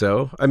 I think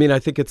so. I mean, I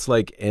think it's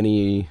like I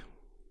don't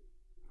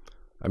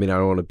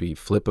want to be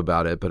flip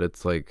about it, but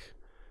it's like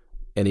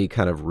any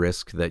kind of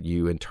risk that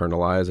you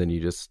internalize and you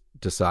just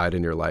decide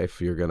in your life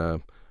you're going to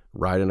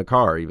ride in a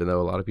car, even though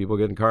a lot of people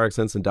get in car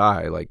accidents and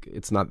die. Like,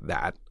 it's not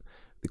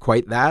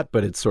quite that,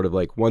 but it's sort of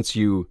like once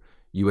you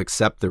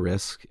accept the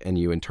risk and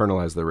you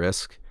internalize the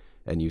risk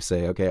and you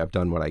say, okay, I've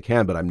done what I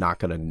can, but I'm not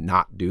going to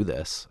not do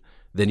this,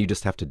 then you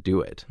just have to do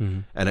it.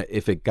 Mm-hmm. And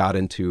if it got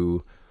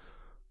into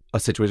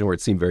a situation where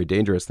it seemed very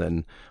dangerous,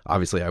 then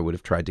obviously I would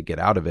have tried to get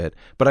out of it.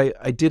 But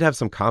I did have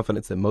some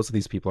confidence that most of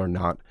these people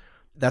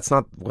that's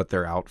not what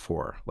they're out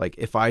for. Like,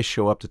 if I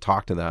show up to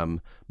talk to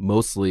them,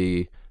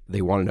 mostly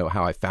they want to know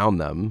how I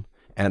found them.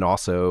 And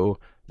also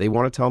they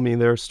want to tell me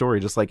their story,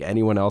 just like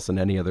anyone else in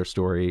any other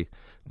story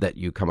that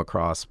you come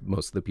across.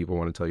 Most of the people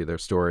want to tell you their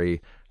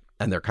story,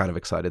 and they're kind of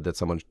excited that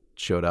someone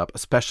showed up,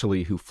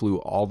 especially who flew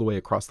all the way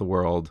across the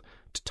world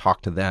to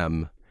talk to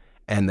them.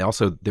 And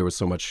there was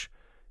so much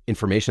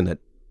information that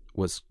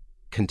was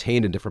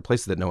contained in different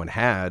places that no one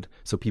had,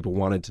 so people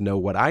wanted to know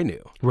what I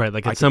knew. Right,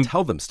 like I could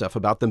tell them stuff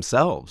about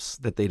themselves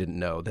that they didn't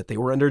know, that they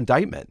were under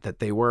indictment, that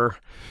they were,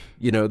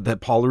 that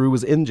Paul LaRue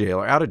was in jail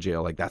or out of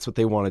jail. Like, that's what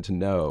they wanted to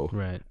know.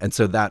 Right. And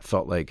so that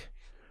felt like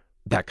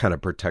that kind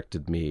of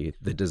protected me,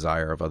 the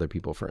desire of other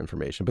people for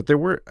information. But there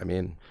were,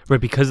 right,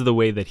 because of the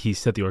way that he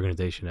set the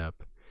organization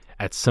up,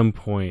 at some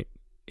point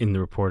in the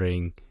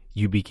reporting,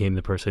 you became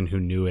the person who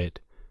knew it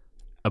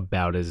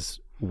about as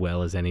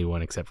well as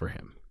anyone except for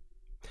him.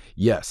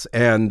 Yes,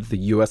 and the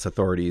U.S.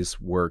 authorities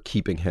were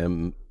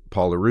keeping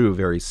Paul LaRue,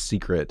 very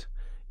secret.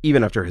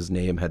 Even after his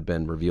name had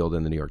been revealed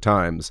in the New York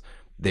Times,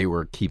 they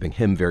were keeping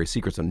him very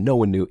secret, so no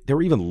one knew. There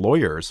were even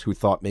lawyers who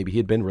thought maybe he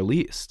had been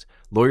released,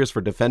 lawyers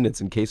for defendants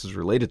in cases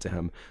related to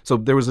him. So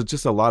there was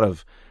just a lot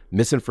of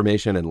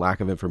misinformation and lack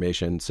of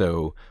information.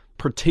 So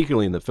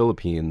particularly in the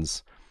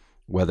Philippines,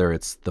 whether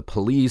it's the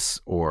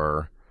police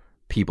or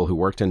people who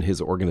worked in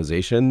his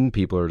organization,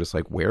 people are just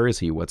like, where is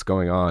he? What's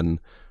going on?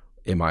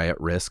 Am I at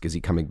risk? Is he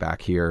coming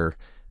back here?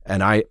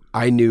 And I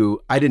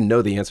didn't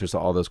know the answers to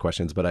all those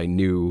questions, but I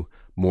knew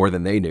more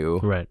than they knew.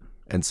 Right.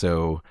 And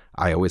so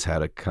I always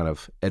had a kind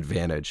of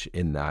advantage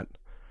in that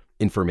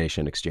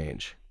information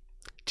exchange.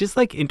 Just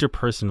like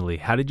interpersonally,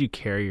 how did you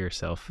carry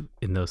yourself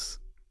in those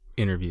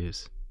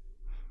interviews?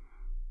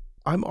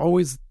 I'm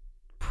always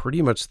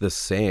pretty much the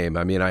same.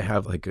 I mean, I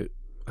have like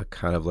a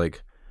kind of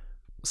like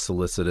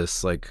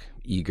solicitous, like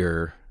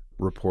eager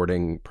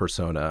reporting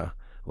persona,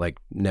 like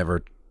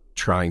never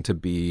trying to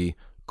be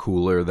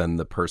cooler than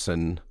the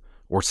person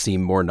or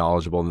seem more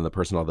knowledgeable than the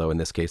person, although in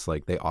this case,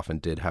 like, they often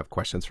did have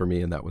questions for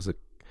me, and that was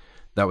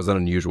an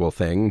unusual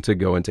thing to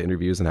go into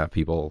interviews and have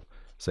people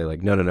say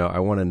like, no, I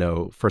want to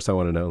know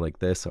like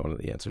this, I want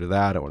the answer to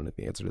that, I want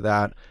the answer to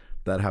that.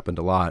 That happened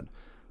a lot.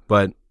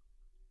 But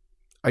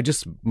I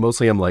just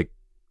mostly am like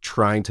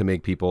trying to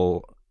make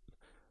people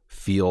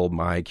feel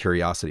my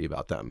curiosity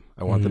about them.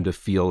 I want them to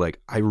feel like,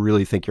 I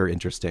really think you're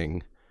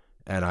interesting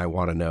and I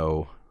want to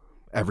know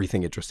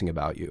everything interesting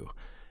about you.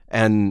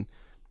 And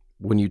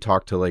when you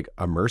talk to like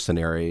a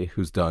mercenary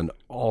who's done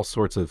all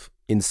sorts of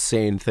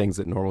insane things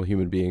that normal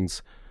human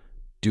beings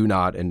do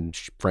not and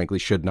frankly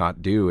should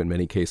not do in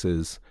many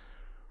cases,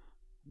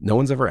 no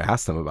one's ever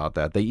asked them about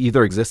that. They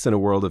either exist in a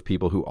world of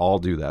people who all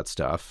do that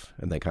stuff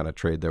and they kind of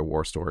trade their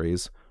war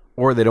stories,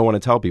 or they don't want to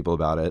tell people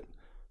about it,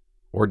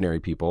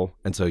 ordinary people.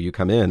 And so you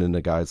come in and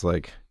the guy's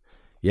like,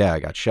 yeah, I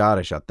got shot,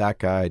 I shot that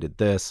guy, I did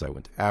this, I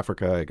went to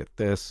Africa, I got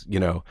this,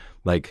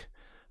 like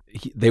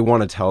they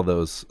want to tell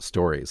those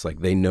stories. Like,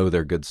 they know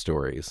they're good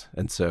stories.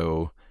 And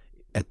so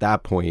at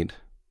that point,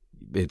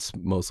 it's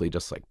mostly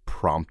just like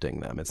prompting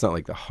them. It's not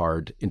like the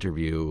hard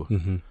interview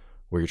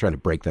where you're trying to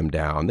break them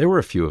down. There were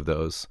a few of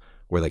those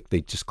where like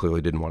they just clearly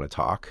didn't want to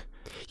talk.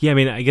 Yeah, I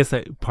mean, I guess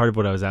that part of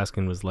what I was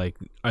asking was like,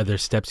 are there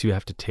steps you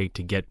have to take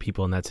to get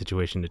people in that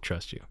situation to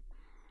trust you?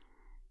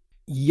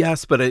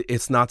 Yes, but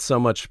it's not so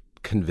much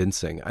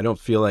convincing. I don't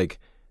feel like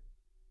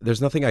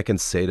there's nothing I can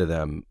say to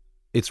them.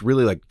 It's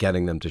really like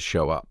getting them to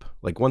show up.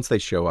 Like, once they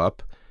show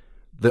up,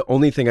 the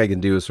only thing I can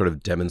do is sort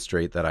of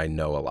demonstrate that I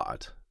know a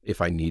lot if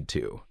I need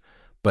to.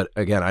 But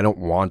again, I don't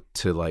want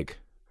to like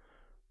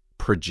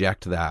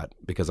project that,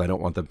 because I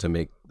don't want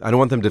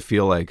them to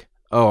feel like,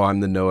 oh, I'm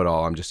the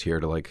know-it-all. I'm just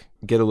here to like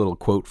get a little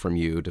quote from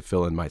you to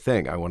fill in my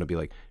thing. I want to be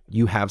like,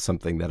 you have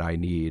something that I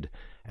need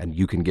and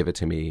you can give it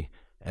to me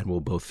and we'll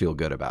both feel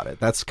good about it.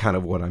 That's kind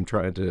of what I'm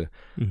trying to,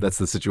 that's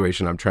the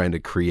situation I'm trying to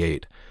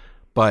create.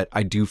 But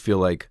I do feel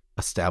like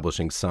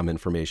establishing some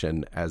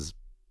information as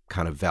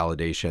kind of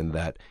validation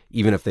that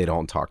even if they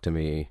don't talk to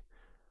me,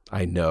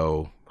 I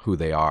know who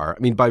they are.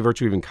 I mean, by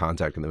virtue of even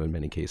contacting them in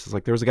many cases.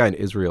 Like, there was a guy in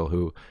Israel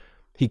who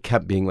he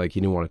kept being like, he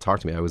didn't want to talk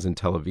to me. I was in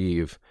Tel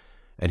Aviv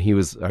and I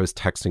was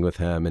texting with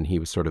him and he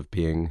was sort of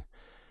being,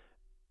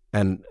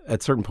 and at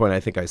a certain point I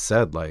think I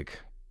said like,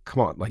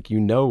 come on, like,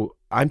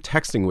 I'm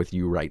texting with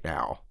you right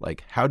now.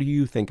 Like, how do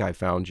you think I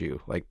found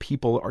you? Like,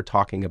 people are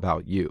talking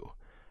about you.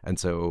 And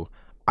so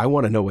I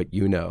want to know what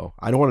you know.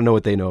 I don't want to know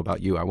what they know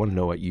about you. I want to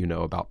know what you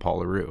know about Paul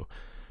LaRue.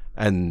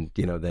 And,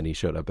 then he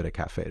showed up at a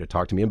cafe to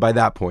talk to me. And by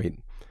that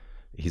point,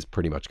 he's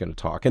pretty much going to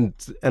talk. And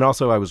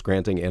also I was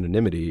granting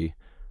anonymity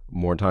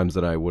more times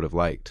than I would have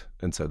liked.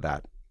 And so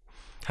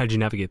how did you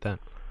navigate that?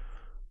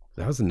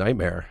 That was a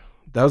nightmare.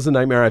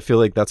 I feel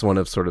like that's one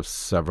of sort of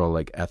several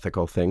like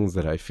ethical things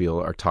that I feel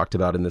are talked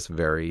about in this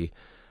very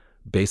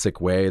basic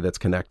way that's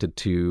connected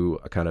to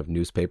a kind of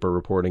newspaper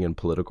reporting and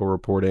political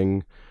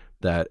reporting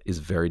that is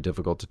very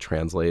difficult to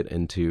translate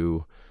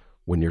into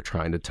when you're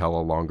trying to tell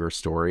a longer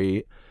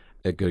story.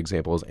 A good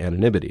example is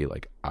anonymity.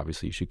 Like,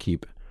 obviously you should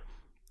keep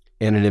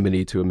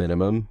anonymity to a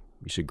minimum.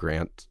 You should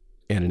grant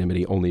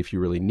anonymity only if you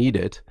really need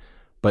it.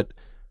 But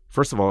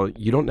first of all,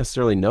 you don't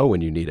necessarily know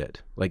when you need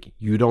it. Like,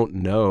 you don't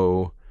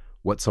know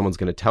what someone's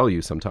going to tell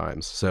you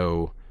sometimes.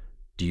 So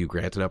do you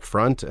grant it up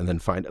front and then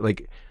find,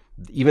 like,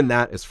 even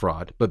that is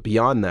fraud. But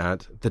beyond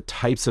that, the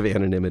types of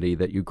anonymity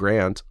that you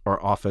grant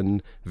are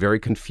often very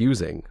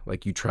confusing.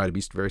 Like, you try to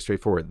be very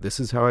straightforward. This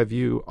is how I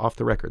view off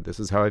the record. This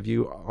is how I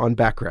view on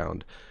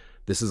background.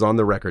 This is on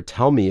the record.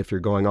 Tell me if you're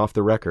going off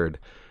the record,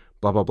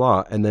 blah, blah,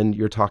 blah. And then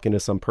you're talking to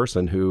some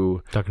person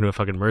talking to a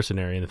fucking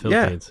mercenary in the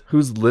Philippines. Yeah,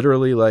 who's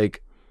literally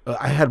like,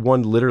 I had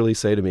one literally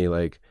say to me,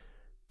 like,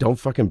 don't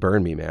fucking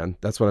burn me, man.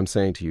 That's what I'm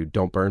saying to you.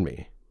 Don't burn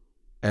me.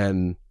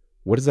 And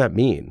what does that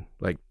mean?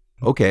 Like,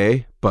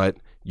 okay, but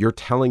you're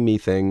telling me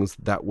things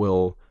that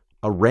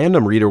a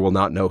random reader will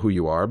not know who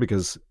you are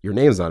because your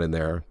name's not in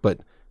there.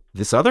 But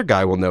this other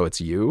guy will know it's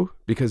you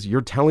because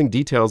you're telling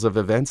details of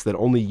events that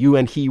only you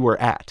and he were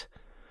at.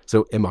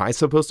 So am I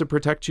supposed to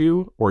protect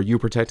you, or are you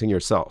protecting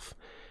yourself?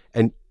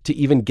 And to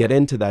even get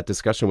into that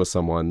discussion with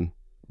someone,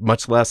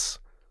 much less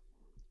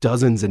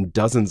dozens and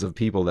dozens of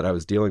people that I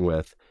was dealing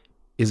with,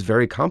 is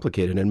very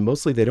complicated. And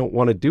mostly they don't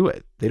want to do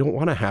it. They don't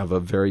want to have a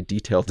very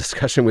detailed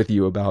discussion with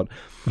you about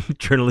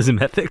journalism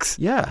ethics.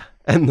 Yeah.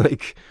 And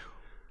like,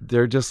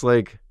 they're just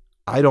like,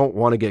 I don't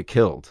want to get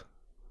killed.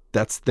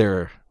 That's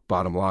their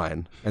bottom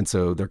line. And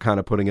so they're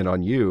kind of putting it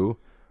on you,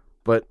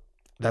 but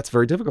that's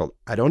very difficult.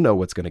 I don't know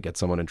what's going to get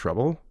someone in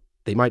trouble.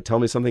 They might tell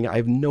me something. I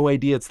have no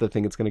idea it's the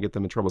thing that's going to get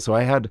them in trouble. So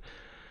I had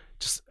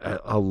just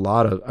a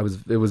lot of,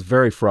 it was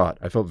very fraught.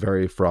 I felt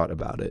very fraught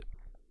about it.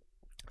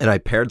 And I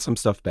pared some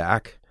stuff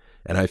back,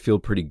 and I feel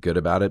pretty good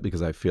about it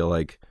because I feel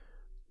like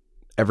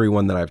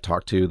everyone that I've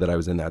talked to that I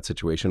was in that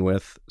situation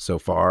with so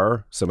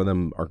far, some of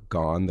them are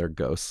gone. They're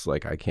ghosts.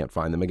 Like, I can't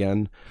find them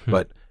again.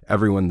 But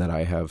everyone that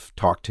I have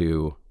talked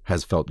to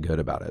has felt good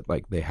about it.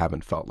 Like, they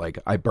haven't felt like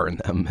I burned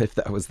them, if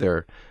that was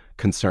their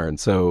concern.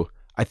 So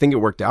I think it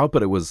worked out,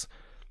 but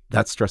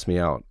that stressed me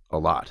out a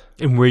lot.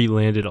 And where you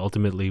landed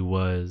ultimately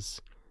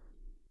was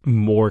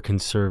more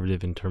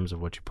conservative in terms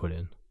of what you put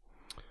in.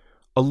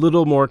 A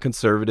little more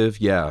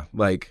conservative, yeah.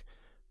 Like,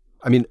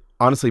 I mean,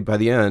 honestly, by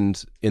the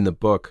end in the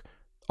book,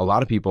 a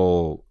lot of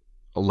people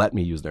let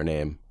me use their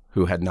name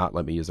who had not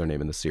let me use their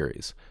name in the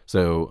series.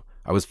 So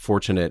I was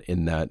fortunate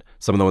in that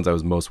some of the ones I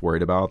was most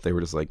worried about, they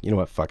were just like, you know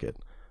what, fuck it.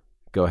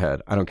 Go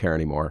ahead. I don't care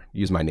anymore.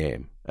 Use my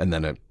name. And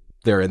then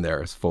they're in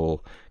there as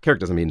full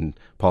characters. I mean,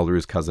 Paul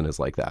LaRue's cousin is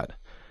like that.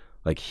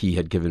 Like, he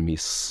had given me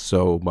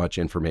so much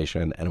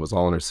information, and it was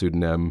all under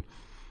pseudonym.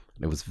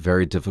 It was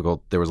very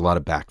difficult. There was a lot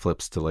of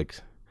backflips to like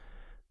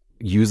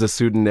use a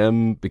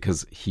pseudonym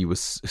because he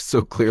was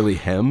so clearly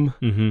him.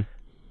 Mm-hmm.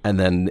 And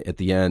then at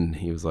the end,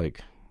 he was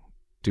like,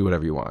 do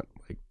whatever you want.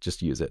 Like,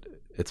 just use it.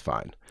 It's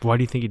fine. Why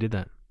do you think he did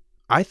that?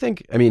 I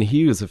mean,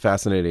 he was a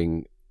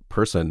fascinating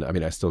person. I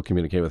mean, I still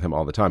communicate with him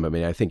all the time. I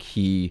mean, I think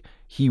he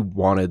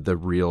wanted the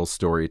real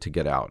story to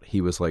get out. He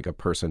was like a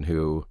person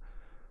who,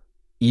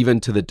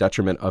 even to the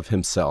detriment of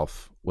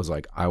himself, was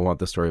like, I want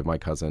the story of my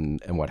cousin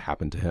and what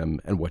happened to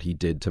him and what he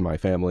did to my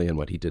family and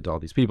what he did to all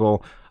these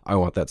people. I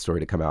want that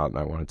story to come out, and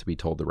I want it to be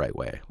told the right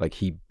way. Like,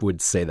 he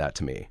would say that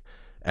to me.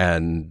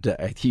 And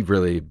he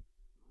really,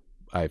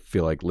 I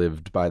feel like,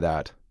 lived by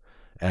that.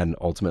 And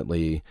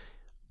ultimately,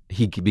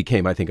 he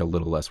became, I think, a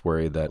little less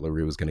worried that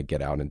LaRue was going to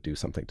get out and do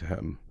something to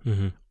him.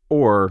 Mm-hmm.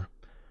 Or,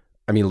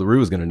 I mean, LaRue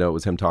was going to know it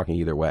was him talking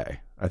either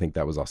way. I think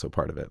that was also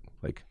part of it.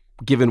 Like,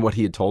 given what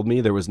he had told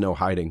me, there was no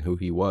hiding who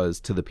he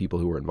was to the people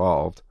who were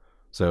involved.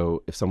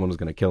 So if someone was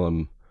going to kill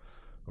him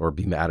or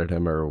be mad at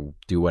him or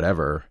do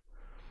whatever,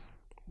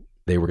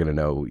 they were going to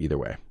know either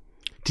way.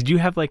 Did you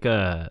have like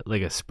a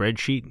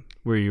spreadsheet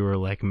where you were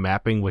like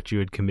mapping what you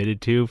had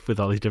committed to with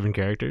all these different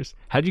characters?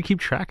 How did you keep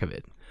track of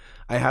it?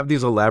 I have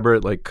these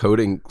elaborate like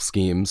coding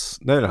schemes.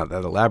 They're not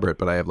that elaborate,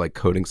 but I have like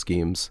coding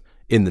schemes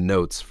in the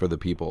notes for the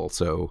people.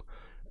 So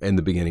in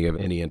the beginning of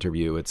any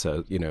interview, it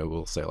says,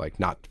 we'll say like,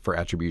 not for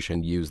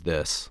attribution, use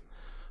this.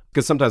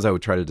 Because sometimes I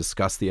would try to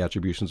discuss the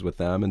attributions with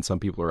them, and some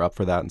people are up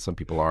for that and some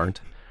people aren't.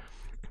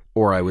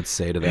 Or I would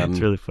say to them... It's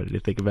really funny to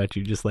think about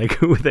you just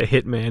like with a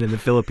hitman in the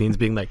Philippines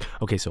being like,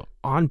 okay, so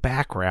on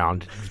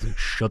background,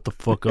 shut the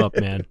fuck up,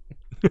 man.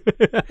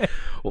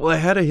 Well, I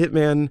had a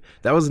hitman.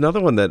 That was another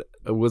one that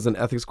was an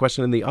ethics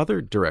question in the other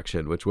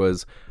direction, which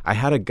was I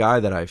had a guy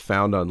that I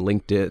found on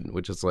LinkedIn,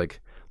 which is like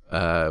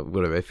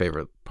one of my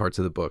favorite parts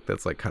of the book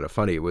that's like kind of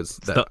funny was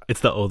that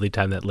it's the only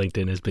time that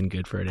LinkedIn has been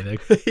good for anything.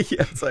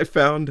 yes, I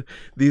found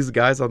these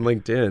guys on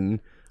LinkedIn,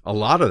 a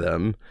lot of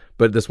them,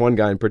 but this one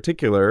guy in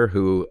particular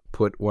who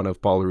put one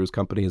of Paul LaRue's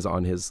companies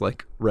on his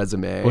like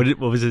resume. What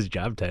was his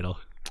job title?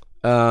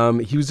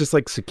 He was just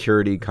like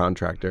security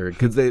contractor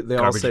because they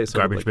all say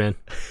garbage man.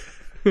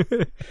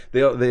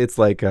 It's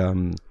like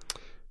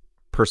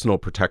personal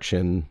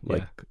protection,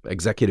 like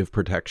executive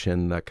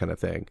protection, that kind of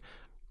thing,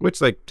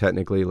 which like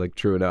technically like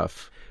true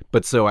enough.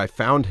 But so I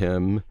found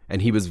him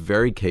and he was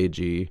very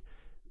cagey,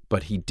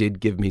 but he did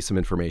give me some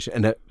information.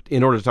 And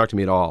in order to talk to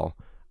me at all,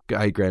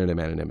 I granted him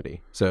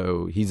anonymity.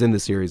 So he's in the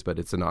series, but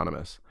it's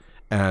anonymous,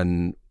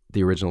 and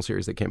the original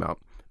series that came out.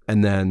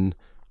 And then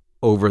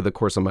over the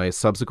course of my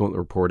subsequent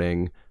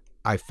reporting,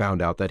 I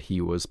found out that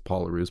he was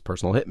Paul LaRue's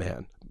personal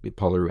hitman.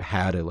 Paul LaRue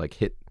had a like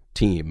hit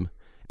team,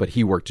 but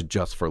he worked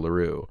just for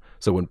LaRue.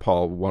 So when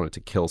Paul wanted to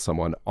kill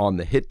someone on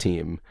the hit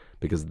team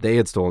because they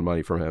had stolen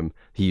money from him,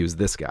 he used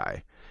this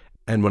guy.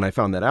 And when I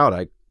found that out,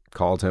 I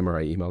called him or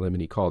I emailed him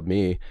and he called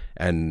me,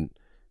 and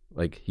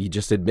like he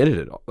just admitted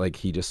it. Like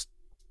he just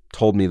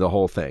told me the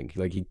whole thing.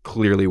 Like he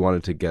clearly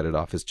wanted to get it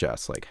off his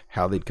chest, like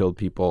how they'd killed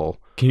people.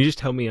 Can you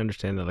just help me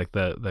understand that, like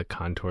the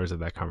contours of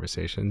that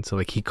conversation? So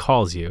like he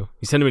calls you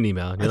send him an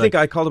email. I think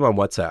I called him on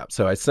WhatsApp.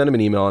 So I sent him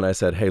an email and I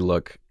said, hey,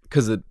 look,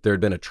 because there had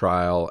been a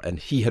trial and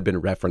he had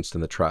been referenced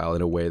in the trial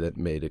in a way that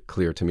made it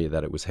clear to me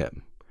that it was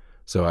him.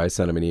 So I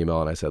sent him an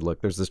email and I said, look,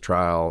 there's this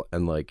trial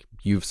and like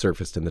you've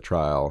surfaced in the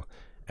trial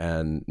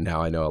and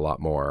now I know a lot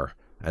more.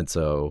 And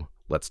so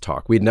let's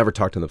talk. We'd never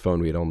talked on the phone.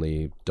 We had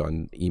only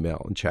done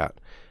email and chat.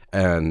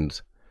 And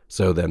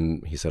so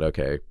then he said,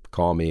 okay,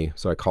 call me.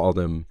 So I called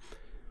him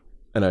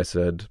and I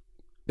said,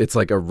 it's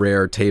like a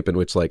rare tape in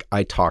which like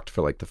I talked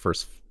for like the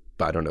first,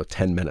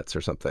 10 minutes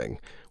or something,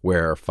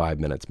 where 5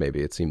 minutes,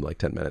 maybe it seemed like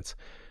 10 minutes,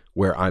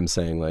 where I'm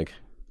saying like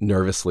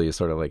nervously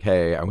sort of like,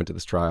 hey, I went to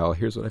this trial.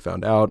 Here's what I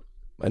found out.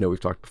 I know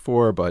we've talked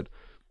before, but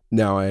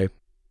now I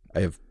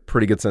have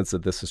pretty good sense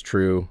that this is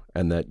true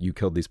and that you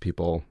killed these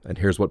people. And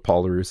here's what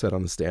Paul LaRue said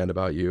on the stand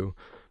about you.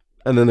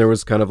 And then there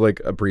was kind of like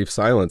a brief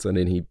silence. And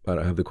then I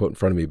don't have the quote in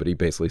front of me, but he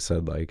basically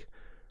said like,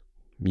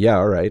 yeah,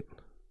 all right.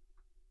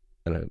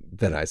 And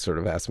then I sort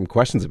of asked him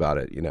questions about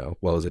it.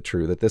 Well, is it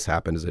true that this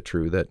happened? Is it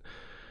true that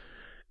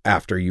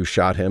after you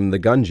shot him, the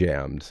gun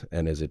jammed?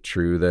 And is it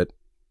true that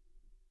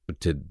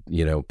did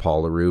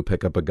Paul LaRue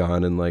pick up a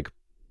gun and like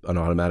an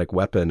automatic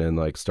weapon and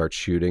like start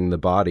shooting the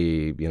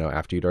body,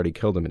 after you'd already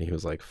killed him? And he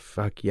was like,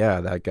 fuck yeah,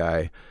 that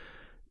guy,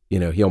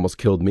 he almost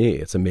killed me.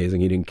 It's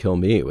amazing he didn't kill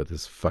me with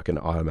his fucking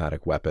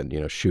automatic weapon,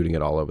 shooting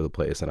it all over the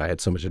place. And I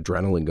had so much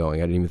adrenaline going,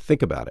 I didn't even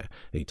think about it.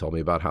 And he told me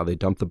about how they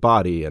dumped the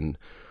body. And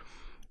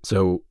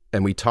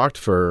we talked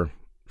for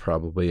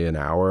probably an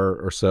hour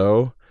or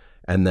so.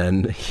 And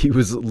then he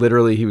was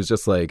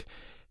just like,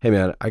 hey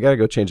man, I got to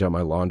go change out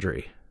my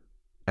laundry.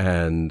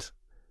 And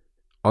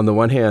on the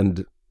one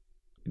hand,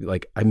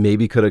 like I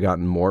maybe could have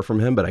gotten more from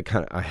him, but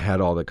I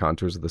had all the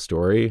contours of the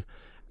story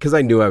because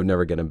I knew I would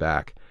never get him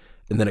back.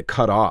 And then it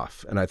cut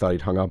off and I thought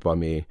he'd hung up on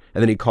me.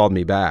 And then he called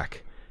me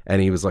back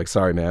and he was like,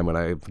 sorry, man, when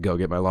I go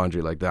get my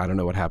laundry, like I don't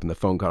know what happened. The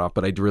phone cut off,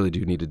 but I really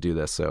do need to do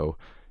this. So,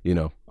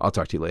 I'll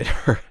talk to you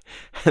later.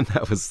 And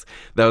that was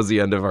the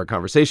end of our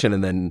conversation.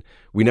 And then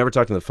we never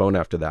talked on the phone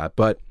after that.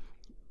 But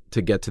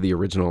to get to the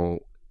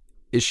original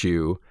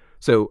issue,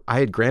 so I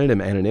had granted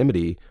him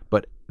anonymity,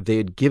 but they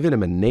had given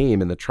him a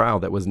name in the trial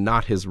that was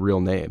not his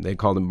real name. They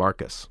called him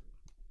Marcus.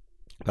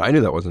 But I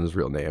knew that wasn't his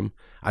real name.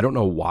 I don't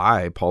know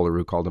why Paul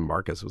LaRue called him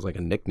Marcus. It was like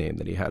a nickname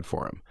that he had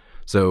for him.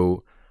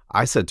 So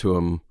I said to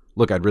him,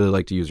 look, I'd really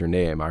like to use your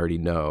name. I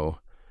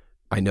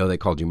know they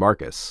called you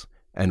Marcus.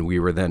 And we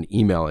were then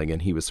emailing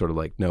and he was sort of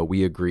like, no,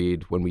 we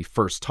agreed when we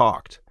first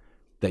talked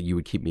that you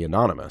would keep me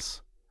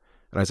anonymous.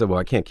 And I said, well,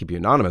 I can't keep you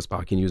anonymous,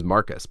 but I can use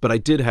Marcus. But I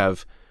did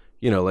have,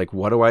 like,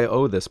 what do I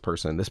owe this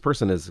person? This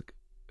person is a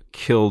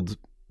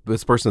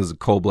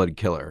cold-blooded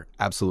killer.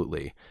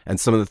 Absolutely. And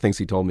some of the things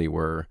he told me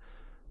were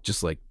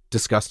just like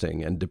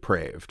disgusting and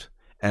depraved.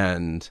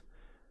 And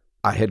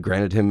I had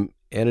granted him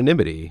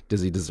anonymity.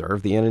 Does he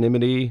deserve the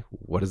anonymity?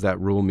 What does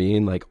that rule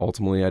mean? Like,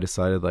 ultimately I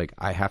decided like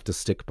I have to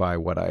stick by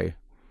what I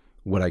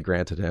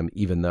granted him,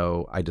 even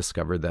though I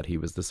discovered that he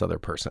was this other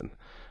person.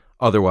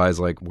 Otherwise,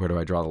 like, where do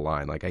I draw the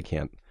line? Like, I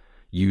can't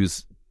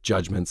use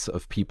judgments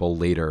of people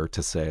later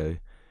to say,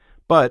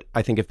 but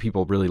I think if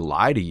people really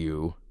lie to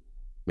you,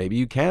 maybe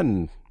you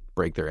can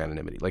break their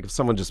anonymity. Like if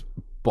someone just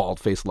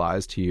bald-faced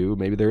lies to you,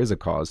 maybe there is a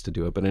cause to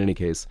do it. But in any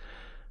case,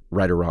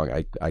 right or wrong,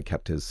 I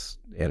kept his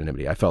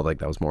anonymity. I felt like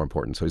that was more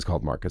important. So he's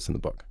called Marcus in the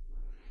book.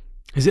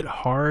 Is it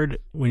hard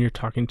when you're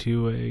talking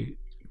to a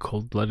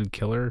cold-blooded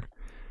killer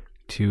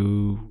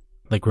to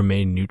like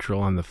remain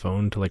neutral on the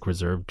phone, to like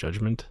reserve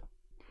judgment?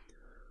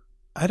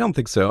 I don't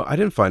think so. I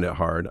didn't find it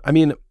hard. I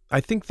mean,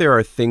 I think there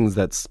are things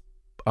that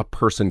a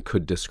person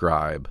could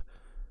describe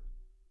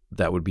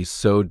that would be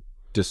so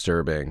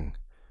disturbing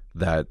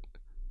that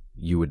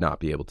you would not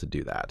be able to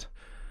do that.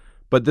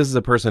 But this is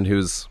a person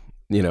who's,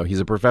 he's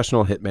a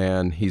professional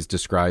hitman. He's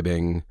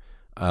describing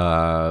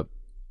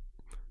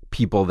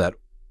people that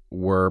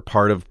were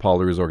part of Paul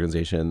LaRue's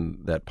organization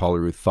that Paul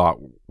LaRue thought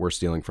were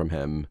stealing from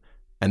him.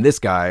 And this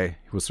guy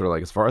was sort of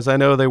like, as far as I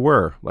know, they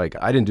were. Like,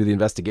 I didn't do the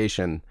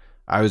investigation.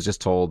 I was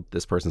just told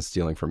this person's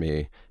stealing from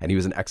me. And he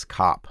was an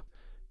ex-cop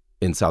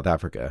in South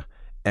Africa.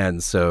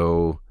 And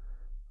so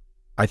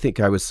I think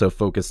I was so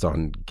focused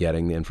on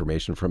getting the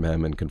information from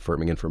him and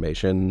confirming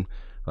information.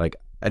 Like,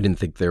 I didn't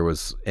think there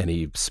was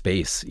any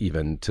space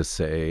even to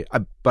say,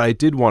 but I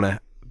did want to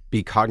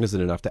be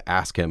cognizant enough to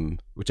ask him,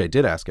 which I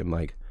did ask him,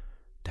 like,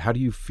 how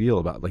do you feel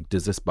about, like,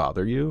 does this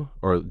bother you?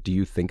 Or do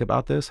you think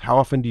about this? How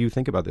often do you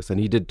think about this? And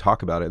he did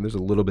talk about it. And there's a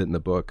little bit in the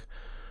book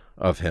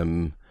of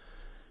him.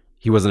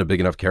 He wasn't a big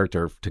enough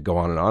character to go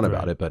on and on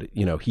about it, but,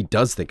 you know, he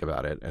does think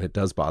about it and it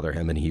does bother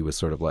him. And he was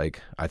sort of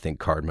like, I think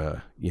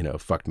karma, you know,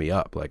 fucked me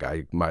up. Like,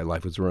 my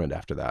life was ruined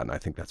after that. And I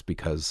think that's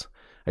because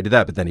I did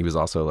that. But then he was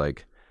also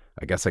like,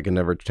 I guess I can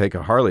never take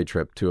a Harley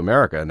trip to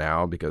America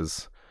now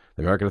because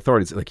the American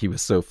authorities, like, he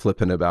was so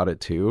flippant about it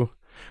too.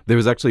 There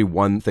was actually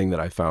one thing that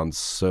I found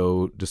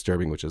so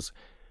disturbing, which is,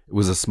 it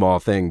was a small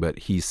thing, but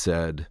he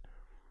said,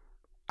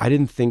 I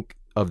didn't think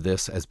of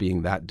this as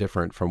being that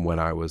different from when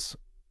I was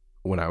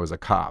a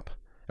cop.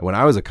 And when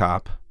I was a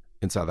cop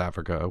in South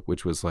Africa,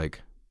 which was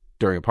like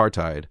during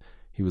apartheid,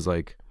 he was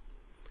like,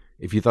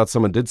 if you thought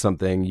someone did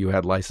something, you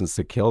had license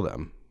to kill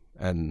them.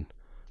 And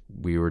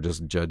we were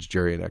just judge,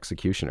 jury, and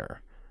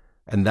executioner.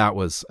 And that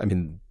was, I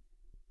mean,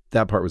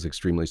 that part was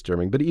extremely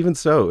disturbing. But even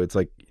so, it's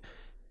like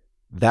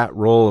that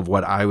role of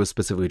what I was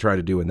specifically trying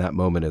to do in that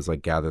moment is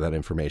like gather that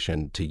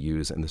information to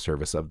use in the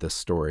service of this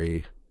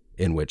story,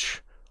 in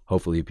which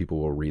hopefully people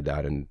will read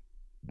that and,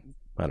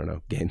 I don't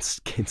know, gain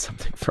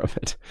something from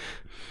it.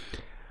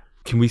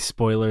 Can we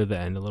spoiler the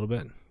end a little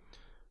bit?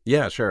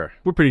 Yeah, sure.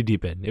 We're pretty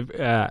deep in.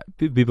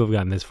 If people have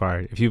gotten this far,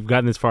 if you've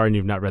gotten this far and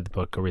you've not read the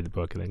book, go read the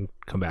book and then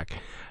come back.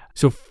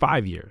 So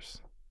 5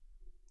 years.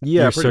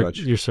 Yeah, pretty much.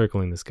 You're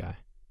circling this guy.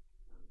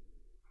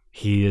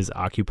 He is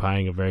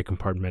occupying a very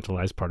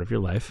compartmentalized part of your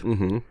life.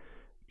 Mm-hmm.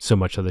 So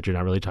much so that you're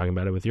not really talking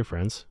about it with your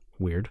friends.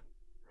 Weird.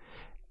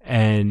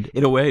 And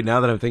in a way, now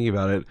that I'm thinking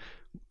about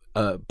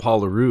it,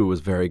 Paul LaRue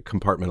was very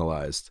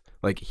compartmentalized.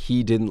 Like,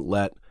 he didn't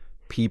let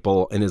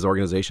people in his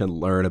organization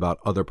learn about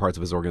other parts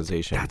of his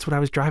organization. That's what I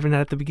was driving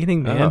at the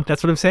beginning, man.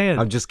 That's what I'm saying.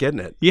 I'm just getting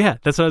it. Yeah,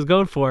 that's what I was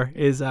going for,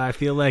 is I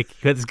feel like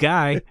this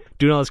guy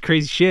doing all this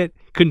crazy shit,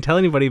 couldn't tell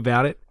anybody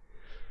about it,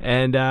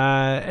 and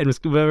was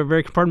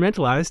very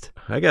compartmentalized.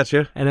 I got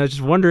you. And I was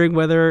just wondering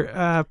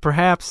whether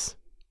perhaps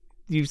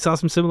you saw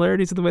some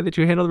similarities in the way that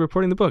you handled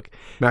reporting the book.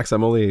 Max,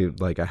 I'm only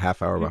like a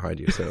half hour behind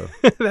you, so.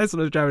 That's what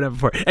I was driving at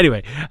before.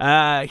 Anyway,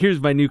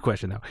 here's my new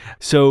question, though.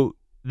 So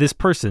this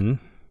person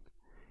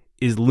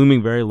is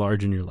looming very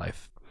large in your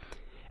life.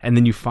 And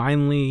then you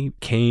finally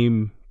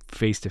came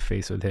face to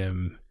face with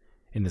him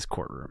in this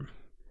courtroom.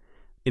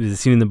 It is a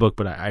scene in the book,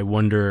 but I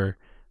wonder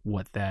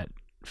what that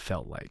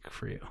felt like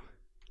for you.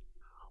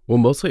 Well,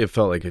 mostly it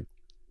felt like a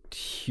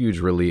huge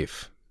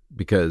relief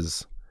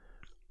because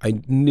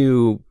I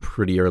knew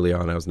pretty early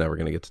on I was never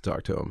going to get to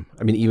talk to him.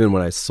 I mean, even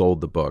when I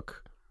sold the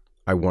book,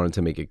 I wanted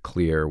to make it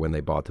clear when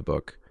they bought the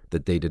book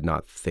that they did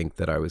not think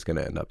that I was going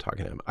to end up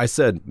talking to him. I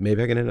said,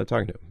 maybe I can end up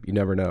talking to him. You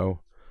never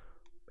know.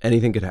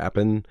 Anything could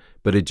happen,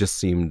 but it just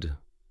seemed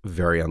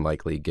very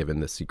unlikely given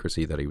the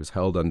secrecy that he was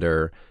held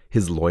under.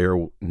 His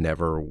lawyer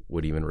never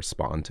would even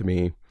respond to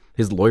me.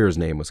 His lawyer's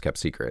name was kept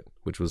secret,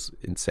 which was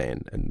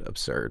insane and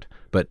absurd.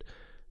 But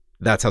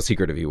that's how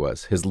secretive he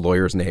was. His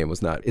lawyer's name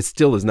was not, it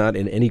still is not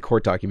in any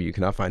court document. You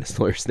cannot find his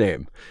lawyer's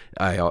name.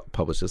 I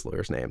published his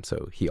lawyer's name,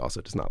 so he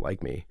also does not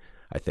like me,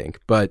 I think.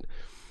 But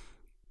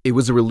it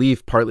was a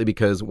relief partly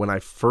because when I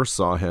first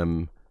saw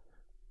him,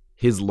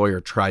 his lawyer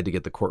tried to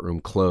get the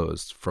courtroom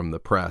closed from the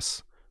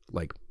press,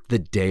 like the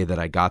day that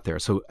I got there.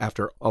 So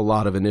after a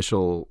lot of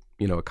initial,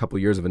 a couple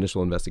of years of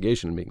initial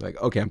investigation, being like,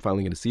 okay, I'm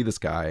finally going to see this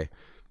guy.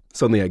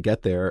 Suddenly I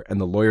get there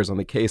and the lawyers on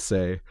the case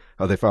say,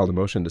 oh, they filed a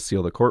motion to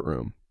seal the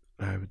courtroom.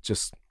 I would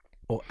just,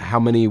 how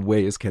many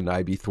ways can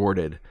I be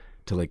thwarted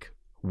to like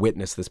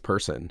witness this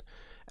person?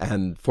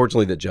 And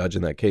fortunately the judge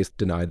in that case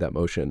denied that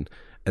motion.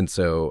 And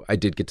so I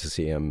did get to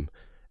see him.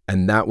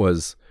 And it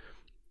was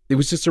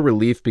just a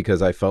relief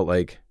because I felt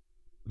like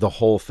the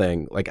whole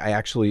thing, like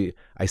I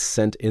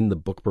sent in the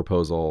book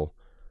proposal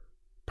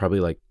probably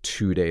like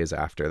 2 days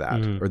after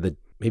that, or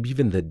maybe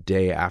even the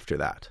day after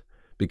that,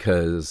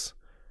 because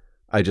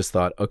I just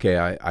thought,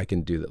 okay, I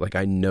can do that. Like,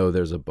 I know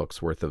there was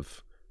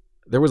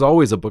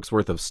always a book's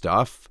worth of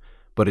stuff,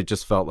 but it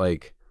just felt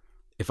like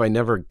if I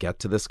never get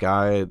to this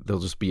guy,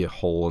 there'll just be a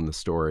hole in the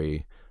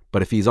story.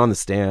 But if he's on the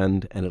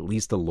stand and at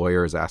least a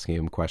lawyer is asking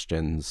him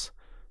questions,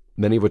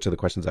 many of which are the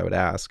questions I would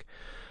ask,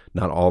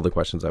 not all the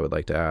questions I would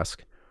like to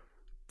ask,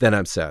 then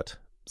I'm set.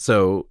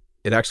 So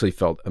it actually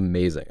felt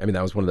amazing. I mean,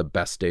 that was one of the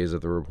best days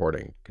of the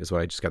reporting, is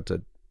when I just got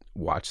to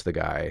watch the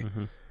guy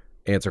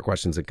answer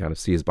questions and kind of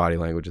see his body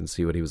language and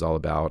see what he was all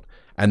about.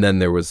 And then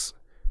there was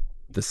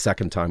the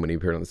second time when he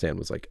appeared on the stand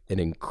was like an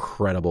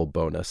incredible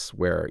bonus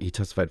where he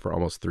testified for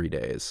almost 3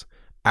 days,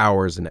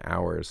 hours and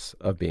hours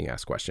of being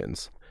asked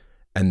questions.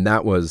 And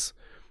that was,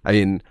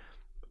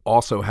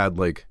 also had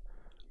like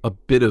a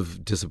bit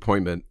of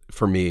disappointment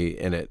for me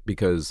in it,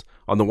 because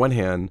on the one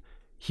hand,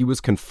 he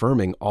was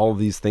confirming all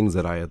these things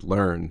that I had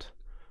learned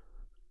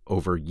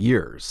over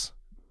years,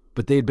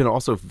 but they had been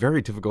also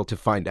very difficult to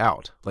find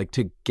out. Like,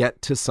 to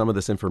get to some of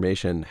this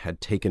information had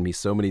taken me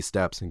so many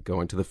steps, and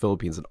going to the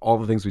Philippines and all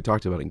the things we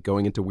talked about, and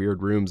going into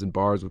weird rooms and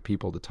bars with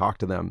people to talk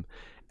to them.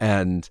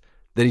 And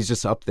then he's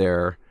just up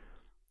there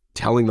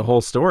telling the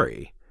whole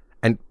story.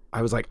 And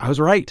I was like, I was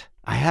right.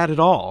 I had it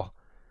all.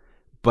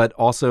 But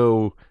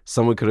also,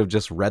 someone could have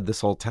just read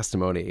this whole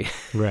testimony,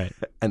 right?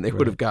 And they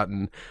would have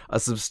gotten a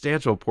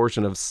substantial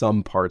portion of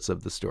some parts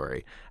of the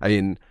story. I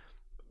mean,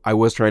 I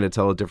was trying to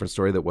tell a different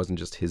story that wasn't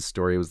just his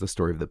story. It was the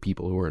story of the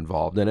people who were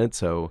involved in it.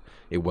 So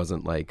it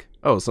wasn't like,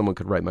 oh, someone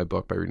could write my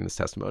book by reading this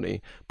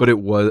testimony. But it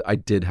was, I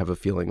did have a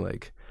feeling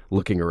like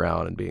looking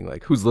around and being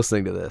like, who's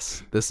listening to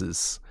this? This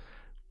is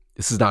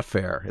not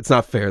fair. It's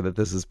not fair that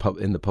this is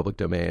in the public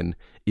domain,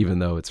 even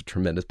though it's a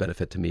tremendous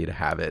benefit to me to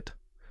have it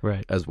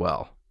as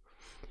well.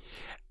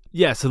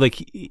 Yeah, so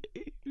like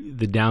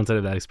the downside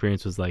of that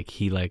experience was like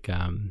he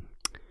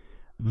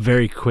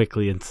very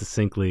quickly and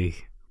succinctly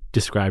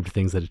described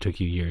things that it took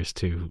you years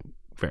to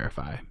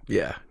verify.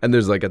 Yeah, and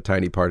there's like a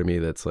tiny part of me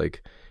that's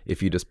like,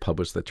 if you just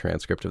publish the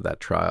transcript of that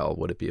trial,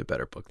 would it be a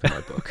better book than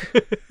my book?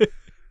 The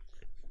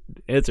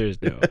answer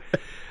is no.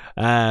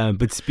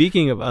 But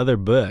speaking of other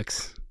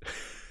books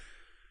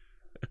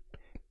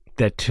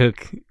that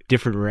took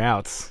different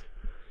routes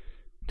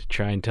to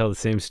try and tell the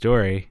same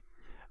story,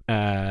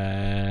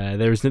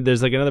 there's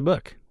like another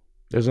book.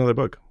 There's another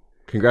book.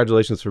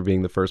 Congratulations for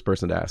being the first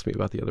person to ask me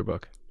about the other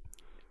book.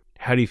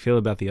 How do you feel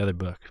about the other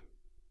book?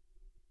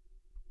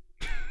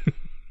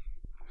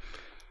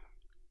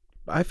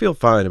 I feel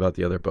fine about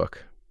the other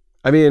book.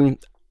 I mean,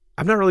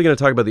 I'm not really going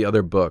to talk about the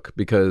other book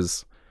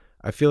because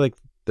I feel like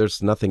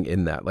there's nothing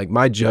in that. Like,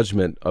 my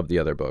judgment of the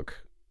other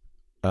book,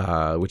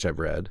 which I've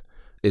read,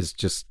 is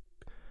just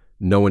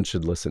no one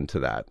should listen to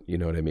that. You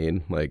know what I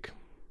mean? Like,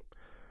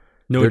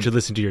 no one should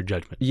listen to your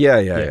judgment.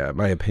 Yeah.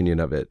 My opinion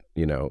of it,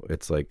 you know,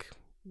 it's like,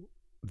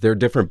 they're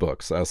different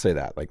books. I'll say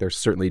that. Like, there's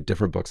certainly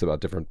different books about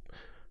different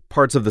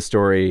parts of the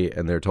story,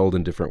 and they're told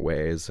in different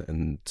ways.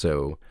 And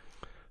so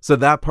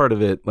that part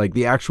of it, like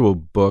the actual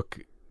book,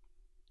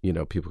 you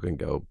know, people can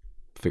go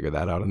figure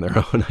that out on their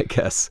own, I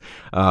guess.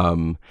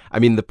 I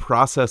mean, the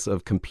process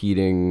of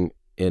competing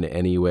in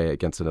any way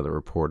against another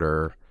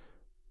reporter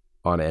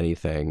on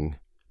anything,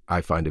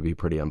 I find to be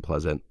pretty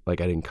unpleasant.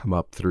 Like, I didn't come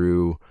up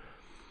through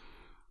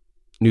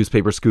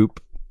newspaper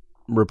scoop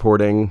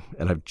reporting,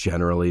 and I've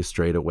generally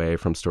strayed away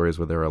from stories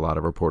where there are a lot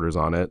of reporters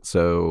on it.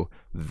 So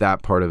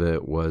that part of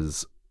it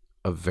was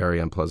a very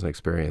unpleasant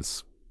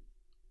experience,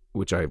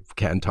 which I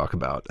can talk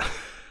about.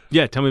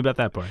 Yeah, tell me about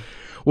that part.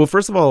 Well,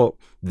 first of all,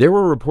 there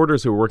were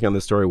reporters who were working on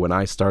this story when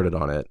I started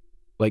on it.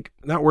 Like,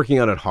 not working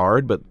on it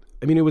hard, but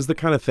I mean, it was the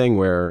kind of thing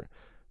where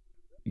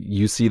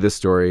you see this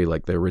story,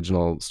 like the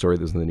original story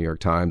that was in the New York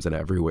Times and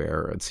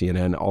everywhere, at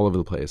CNN, all over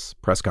the place.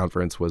 Press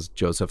conference was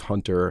Joseph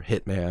Hunter,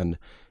 hitman,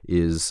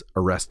 is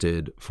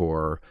arrested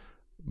for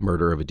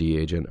murder of a DEA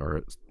agent,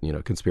 or, you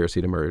know,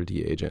 conspiracy to murder a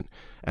DEA agent.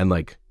 And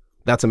like,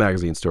 that's a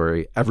magazine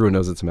story. Everyone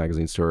knows it's a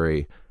magazine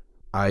story.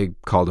 I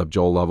called up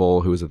Joel Lovell,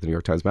 who was at the New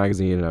York Times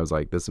Magazine, and I was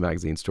like, this is a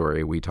magazine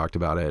story. We talked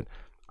about it.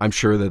 I'm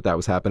sure that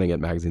was happening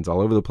at magazines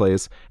all over the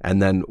place. And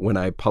then when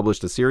I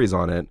published a series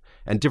on it,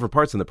 and different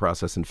parts in the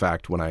process, in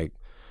fact, when I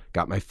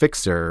got my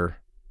fixer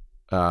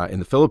in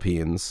the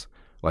Philippines,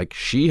 like,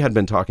 she had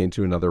been talking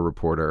to another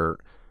reporter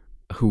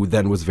who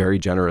then was very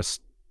generous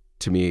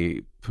to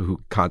me, who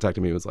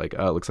contacted me and was like,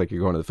 oh, it looks like you're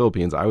going to the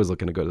Philippines. I was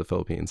looking to go to the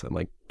Philippines, and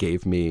like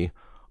gave me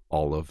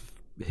all of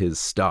his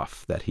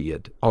stuff that he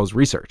had, all his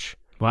research.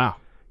 Wow.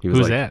 He was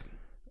Who's like,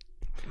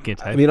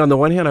 that? I mean, on the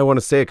one hand, I want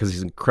to say it because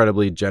he's an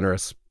incredibly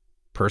generous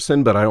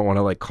person, but I don't want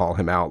to like call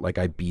him out like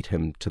I beat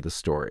him to the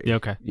story. Yeah,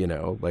 okay. You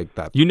know, like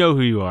that. You know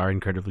who you are,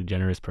 incredibly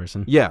generous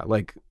person. Yeah,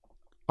 like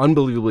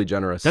unbelievably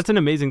generous. That's an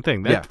amazing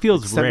thing. That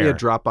feels sent rare. Me a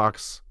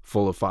Dropbox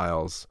full of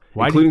files,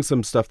 including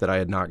some stuff that I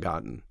had not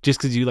gotten. Just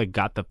because you like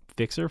got the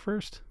fixer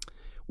first?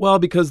 Well,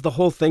 because the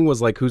whole thing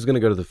was like, who's going to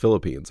go to the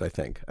Philippines, I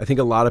think. I think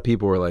a lot of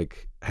people were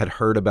like, had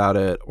heard about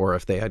it, or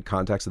if they had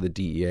contacts with the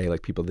DEA,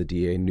 like people at the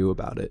DEA knew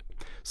about it.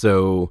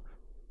 So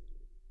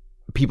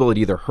people had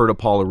either heard of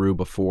Paul LaRue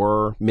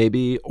before,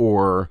 maybe,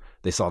 or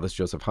they saw this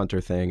Joseph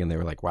Hunter thing and they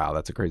were like, wow,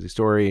 that's a crazy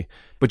story.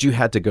 But you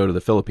had to go to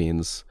the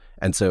Philippines.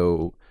 And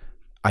so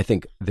I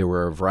think there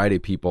were a variety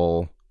of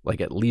people,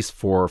 like at least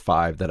 4 or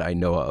 5 that I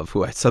know of,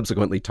 who I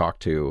subsequently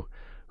talked to,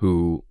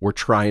 who were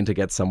trying to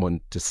get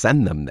someone to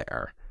send them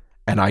there.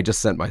 And I just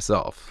sent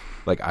myself.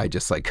 Like, I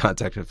just like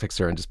contacted a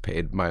fixer and just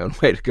paid my own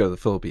way to go to the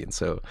Philippines.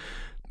 So,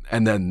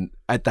 and then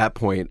at that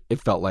point,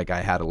 it felt like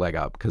I had a leg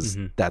up because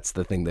that's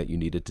the thing that you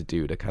needed to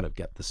do to kind of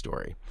get the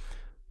story.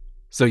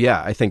 So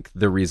yeah, I think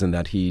the reason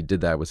that he did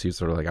that was he was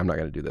sort of like, I'm not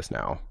going to do this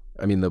now.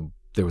 I mean,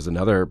 there was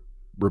another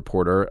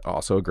reporter,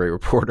 also a great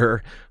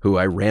reporter, who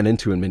I ran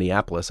into in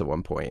Minneapolis at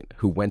one point,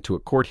 who went to a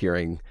court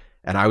hearing,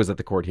 and I was at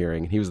the court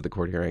hearing and he was at the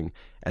court hearing.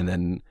 And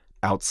then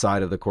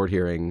outside of the court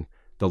hearing,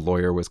 the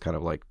lawyer was kind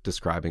of like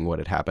describing what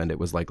had happened. It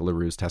was like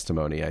LaRue's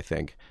testimony, I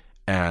think.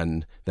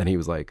 And then he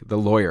was like, the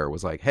lawyer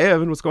was like, hey,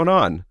 Evan, what's going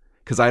on?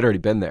 Because I'd already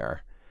been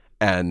there.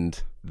 And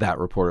that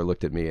reporter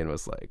looked at me and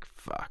was like,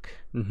 fuck.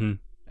 Mm-hmm.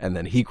 And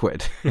then he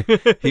quit.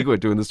 He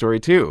quit doing the story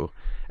too.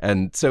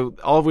 And so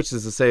all of which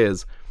is to say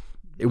is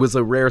it was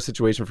a rare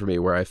situation for me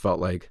where I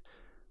felt like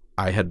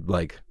I had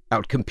like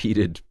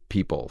outcompeted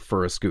people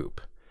for a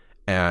scoop.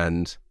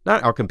 And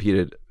not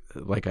outcompeted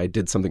like I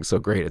did something so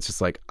great. It's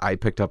just like I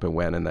picked up and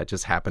went, and that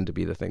just happened to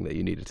be the thing that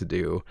you needed to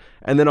do.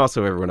 And then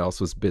also everyone else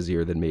was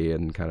busier than me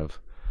and kind of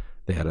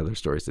they had other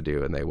stories to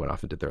do and they went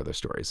off and did their other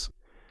stories.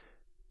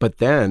 But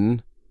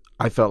then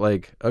I felt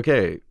like,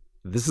 okay,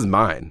 this is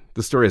mine.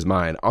 The story is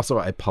mine. Also,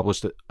 I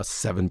published a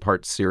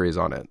 7-part series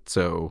on it.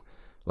 So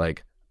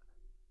like,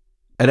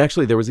 and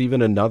actually there was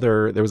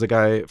a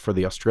guy for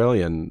the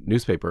Australian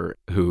newspaper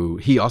who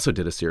he also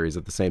did a series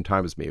at the same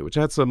time as me, which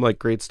had some like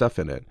great stuff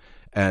in it.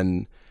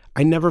 And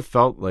I never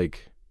felt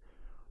like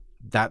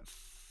that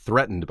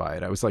threatened by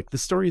it. I was like,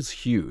 this story is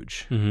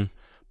huge. Mm-hmm.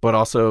 But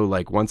also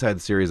like once I had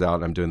the series out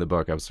and I'm doing the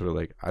book, I was sort of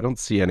like, I don't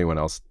see anyone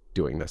else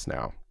doing this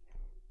now.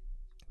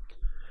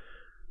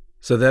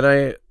 So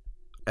then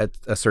at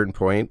a certain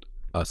point,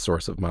 a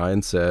source of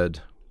mine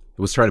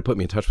was trying to put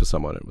me in touch with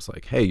someone and was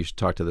like, hey, you should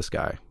talk to this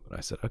guy. And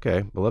I said, okay,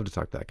 I'd love to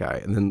talk to that guy.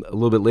 And then a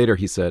little bit later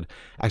he said,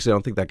 actually, I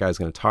don't think that guy's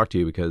going to talk to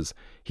you because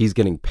he's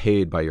getting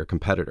paid by your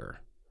competitor.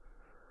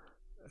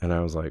 And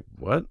I was like,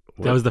 what?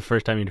 That was the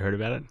first time you'd heard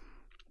about it?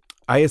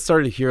 I had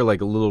started to hear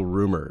like little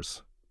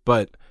rumors,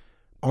 but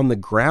on the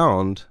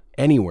ground,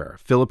 anywhere,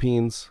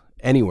 Philippines,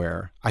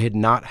 anywhere, I had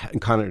not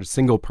encountered a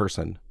single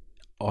person.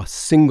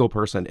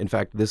 In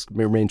fact, this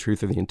remained true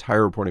through the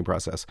entire reporting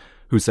process,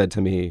 who said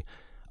to me,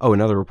 oh,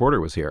 another reporter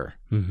was here.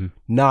 Mm-hmm.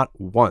 Not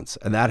once.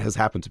 And that has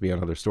happened to me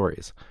on other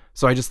stories.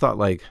 So I just thought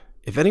like,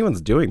 if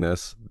anyone's doing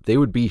this, they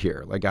would be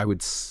here. Like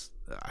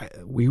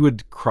we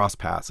would cross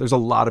paths. There's a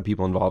lot of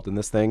people involved in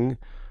this thing.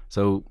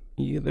 So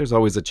there's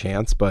always a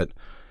chance, but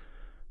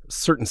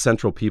certain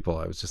central people,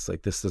 I was just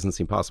like, this doesn't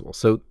seem possible.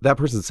 So that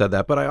person said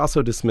that, but I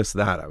also dismissed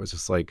that. I was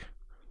just like,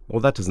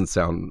 well, that doesn't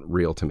sound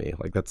real to me.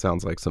 Like that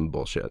sounds like some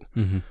bullshit.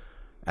 Mm-hmm.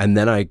 And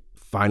then I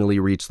finally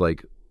reached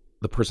like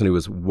the person who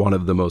was one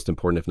of the most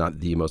important, if not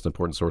the most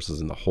important sources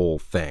in the whole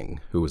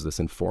thing, who was this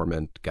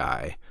informant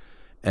guy.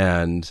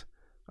 And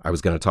I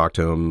was going to talk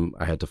to him.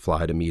 I had to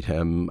fly to meet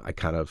him. I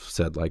kind of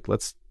said like,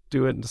 let's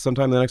do it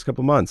sometime in the next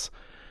couple months.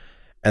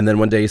 And then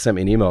one day he sent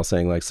me an email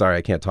saying like, sorry,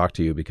 I can't talk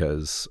to you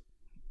because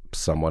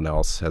someone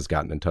else has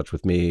gotten in touch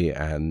with me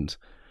and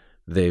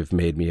they've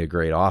made me a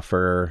great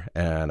offer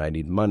and I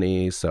need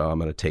money, so I'm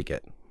going to take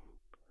it.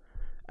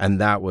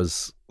 And that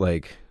was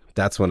like,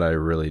 that's when I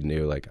really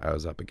knew like I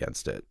was up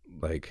against it.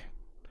 Like,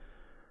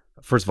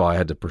 first of all, I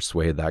had to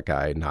persuade that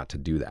guy not to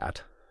do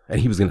that.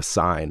 And he was going to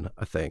sign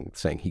a thing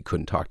saying he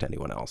couldn't talk to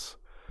anyone else.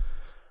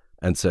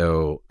 And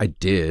so I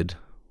did.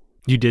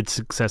 You did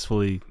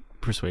successfully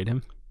persuade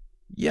him?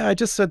 Yeah, I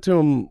just said to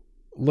him,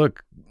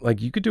 look,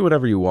 like you could do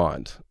whatever you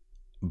want,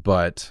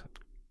 but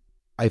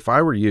if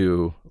I were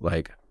you,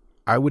 like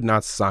I would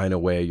not sign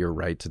away your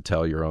right to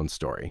tell your own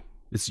story.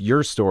 It's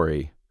your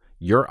story.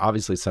 You're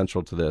obviously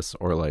central to this,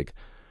 or like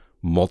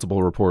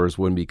multiple reporters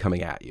wouldn't be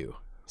coming at you.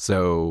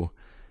 So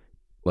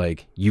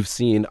like you've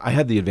seen, I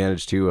had the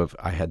advantage too of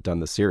I had done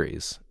the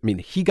series. I mean,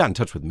 he got in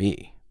touch with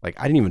me. Like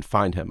I didn't even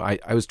find him. I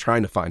was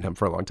trying to find him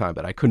for a long time,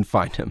 but I couldn't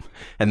find him.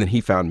 And then he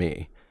found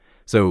me.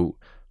 So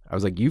I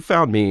was like, you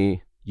found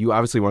me. You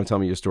obviously want to tell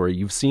me your story.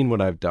 You've seen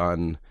what I've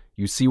done.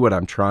 You see what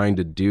I'm trying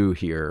to do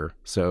here.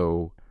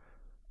 So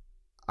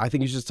I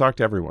think you should talk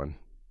to everyone.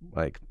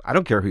 Like, I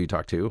don't care who you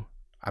talk to.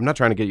 I'm not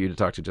trying to get you to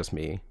talk to just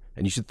me.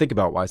 And you should think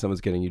about why someone's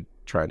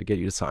trying to get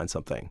you to sign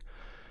something.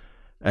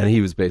 And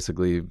he was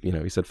basically,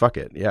 he said, fuck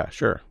it. Yeah,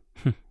 sure.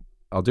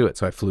 I'll do it.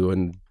 So I flew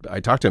and I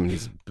talked to him. And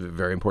he's a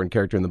very important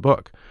character in the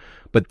book.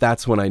 But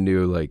that's when I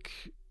knew, like,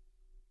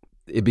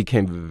 it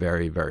became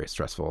very, very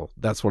stressful.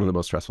 That's one of the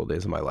most stressful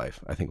days of my life,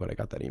 I think, when I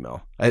got that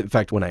email. In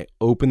fact, when I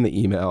opened the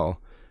email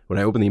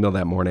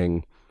that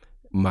morning,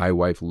 my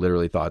wife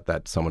literally thought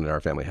that someone in our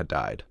family had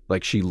died.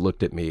 Like, she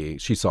looked at me,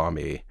 she saw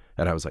me,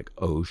 and I was like,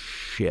 oh,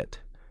 shit.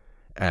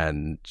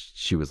 And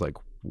she was like,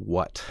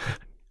 what?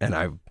 And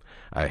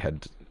I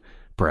had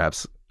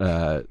perhaps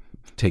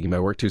taking my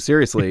work too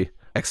seriously,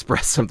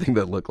 expressed something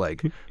that looked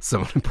like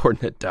someone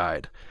important had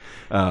died.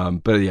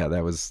 But yeah,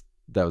 that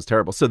was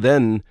terrible. So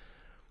then,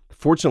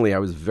 fortunately, I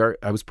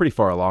was pretty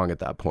far along at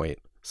that point.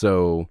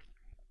 So,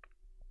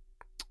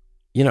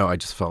 I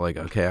just felt like,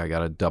 okay, I got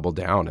to double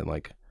down and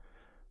like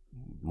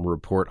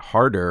report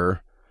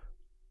harder,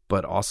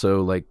 but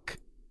also like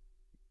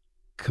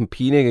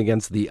competing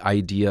against the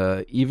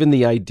idea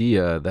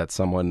that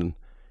someone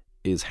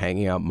is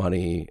hanging out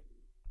money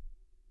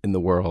in the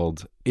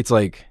world. It's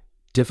like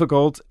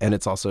difficult, and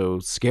it's also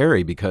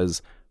scary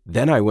because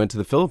then I went to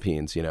the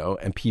Philippines,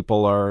 and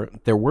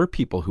there were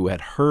people who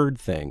had heard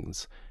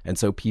things. And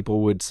so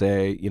people would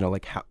say,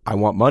 like, I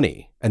want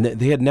money. And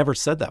they had never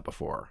said that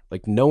before.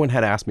 Like, no one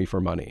had asked me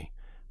for money.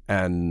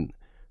 And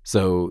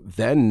so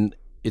then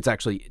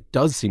it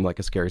does seem like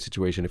a scary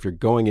situation if you're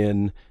going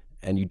in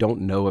and you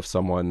don't know if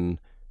someone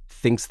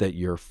thinks that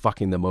you're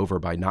fucking them over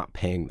by not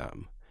paying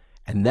them.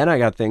 And then I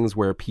got things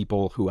where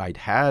people who I'd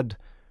had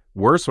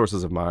were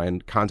sources of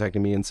mine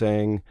contacting me and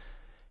saying,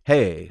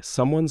 hey,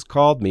 someone's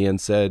called me and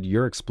said,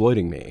 you're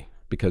exploiting me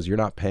because you're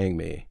not paying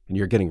me and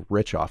you're getting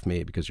rich off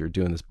me because you're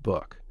doing this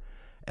book.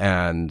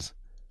 And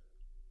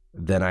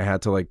then I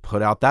had to like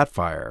put out that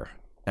fire.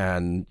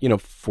 And, you know,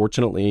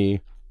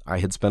 fortunately, I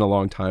had spent a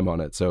long time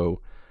on it. So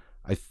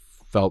I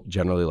felt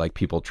generally like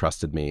people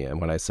trusted me.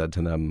 And when I said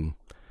to them,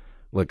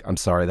 look, I'm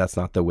sorry, that's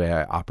not the way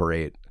I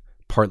operate,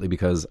 partly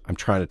because I'm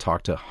trying to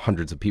talk to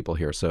hundreds of people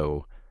here.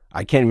 So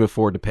I can't even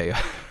afford to pay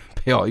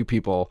all you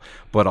people.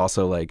 But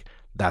also, like,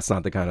 that's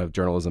not the kind of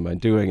journalism I'm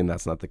doing. And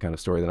that's not the kind of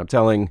story that I'm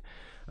telling.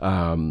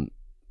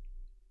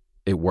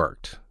 It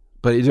worked.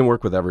 But it didn't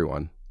work with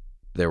everyone.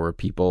 There were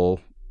people,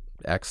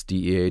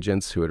 ex-DEA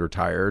agents who had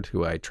retired,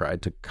 who I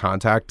tried to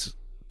contact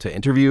to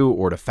interview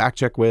or to fact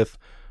check with,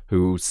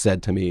 who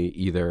said to me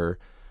either,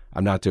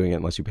 I'm not doing it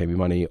unless you pay me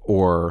money,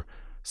 or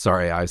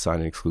sorry, I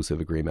signed an exclusive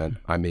agreement.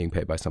 I'm being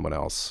paid by someone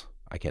else.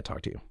 I can't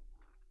talk to you.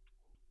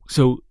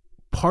 So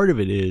part of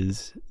it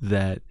is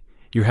that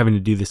you're having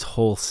to do this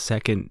whole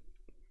second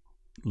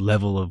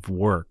level of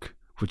work,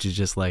 which is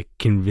just like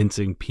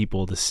convincing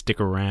people to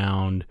stick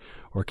around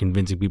or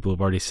convincing people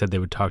who've already said they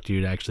would talk to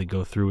you to actually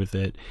go through with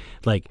it.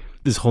 Like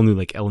this whole new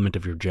like element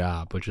of your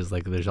job, which is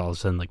like there's all of a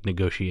sudden like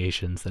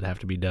negotiations that have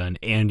to be done,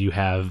 and you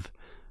have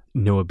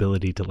no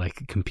ability to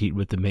like compete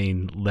with the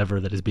main lever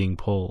that is being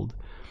pulled.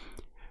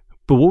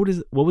 But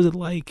what was it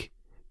like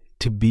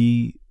to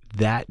be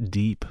that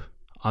deep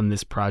on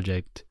this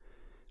project,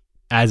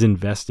 as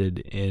invested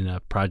in a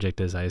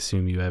project as I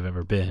assume you have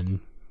ever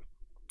been,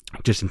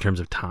 just in terms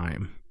of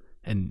time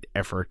and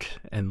effort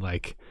and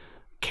like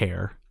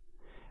care,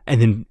 and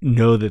then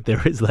know that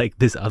there is like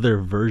this other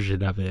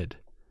version of it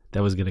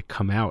that was going to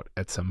come out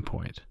at some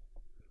point?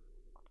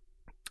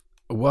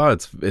 Well,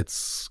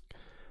 it's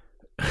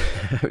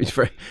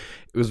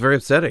it was very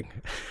upsetting.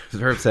 It was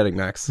very upsetting,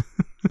 Max.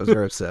 I was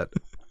very upset.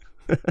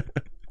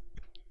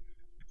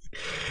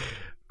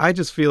 I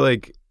just feel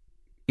like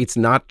it's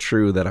not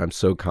true that I'm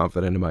so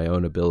confident in my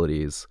own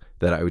abilities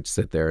that I would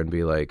sit there and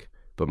be like,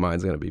 but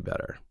mine's going to be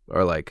better,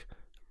 or like,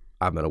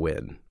 I'm going to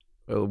win.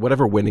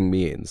 Whatever winning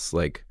means,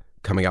 like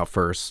coming out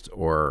first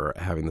or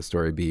having the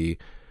story be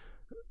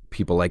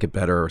people like it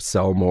better or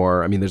sell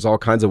more. I mean, there's all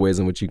kinds of ways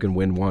in which you can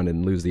win one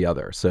and lose the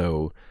other.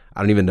 So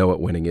I don't even know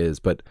what winning is,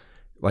 but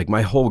like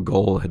my whole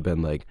goal had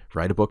been like,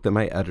 write a book that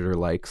my editor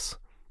likes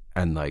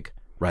and like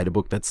write a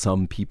book that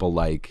some people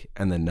like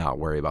and then not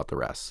worry about the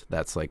rest.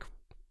 That's like,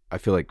 I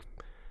feel like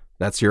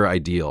that's your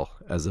ideal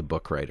as a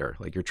book writer.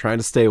 Like you're trying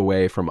to stay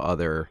away from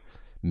other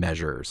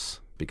measures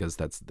because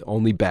that's the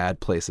only bad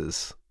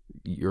places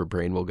your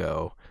brain will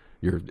go,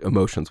 your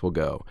emotions will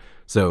go.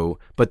 So,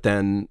 but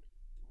then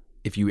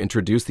if you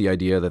introduce the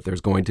idea that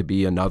there's going to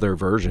be another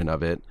version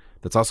of it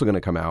that's also going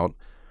to come out,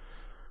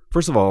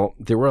 first of all,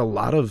 there were a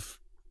lot of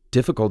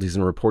difficulties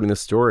in reporting the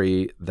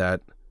story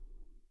that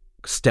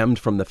stemmed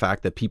from the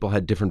fact that people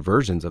had different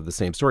versions of the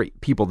same story.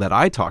 People that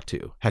I talked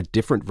to had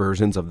different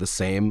versions of the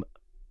same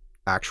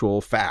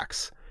actual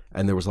facts.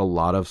 And there was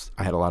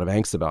I had a lot of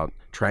angst about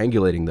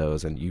triangulating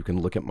those. And you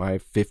can look at my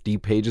 50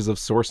 pages of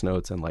source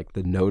notes and like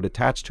the note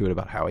attached to it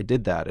about how I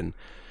did that and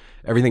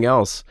everything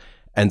else.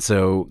 And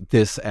so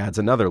this adds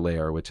another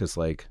layer, which is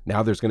like,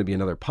 now there's going to be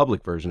another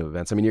public version of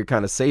events. I mean, you're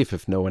kind of safe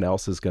if no one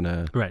else is going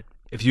to. Right.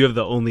 If you have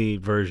the only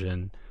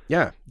version.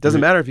 Yeah. It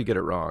doesn't matter if you get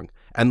it wrong.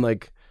 And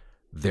like,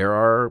 there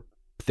are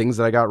things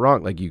that I got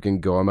wrong. Like you can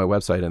go on my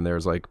website and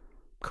there's like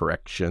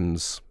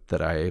corrections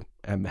that I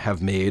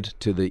have made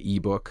to the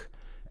ebook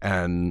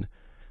and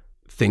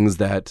things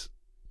that,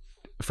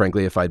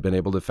 frankly, if I'd been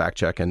able to fact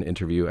check and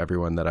interview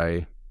everyone that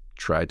I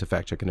tried to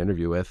fact check and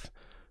interview with,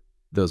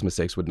 those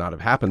mistakes would not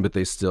have happened, but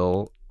they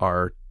still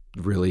are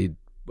really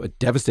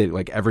devastating.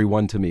 Like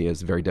everyone to me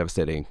is very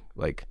devastating,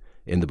 like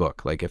in the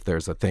book. Like if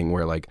there's a thing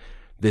where like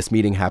this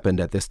meeting happened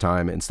at this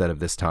time instead of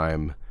this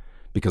time,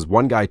 because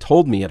one guy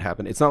told me it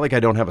happened. It's not like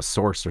I don't have a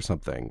source or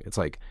something. It's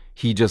like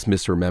he just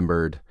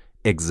misremembered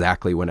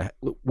exactly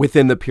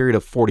within the period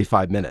of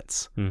 45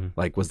 minutes,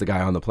 like was the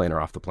guy on the plane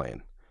or off the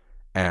plane.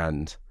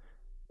 And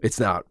it's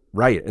not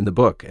right in the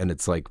book. And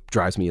it's like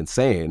drives me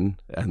insane.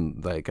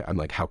 And like, I'm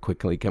like, how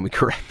quickly can we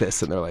correct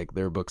this? And they're like,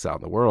 there are books out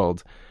in the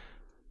world.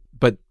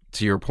 But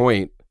to your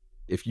point,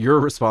 if you're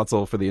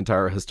responsible for the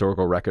entire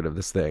historical record of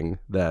this thing,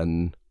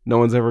 then no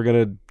one's ever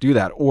going to do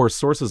that. Or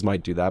sources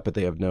might do that, but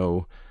they have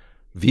no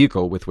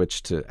vehicle with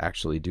which to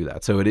actually do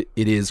that. So it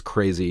is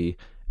crazy.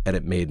 And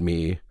it made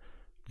me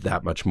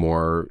that much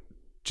more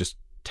just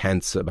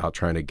tense about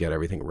trying to get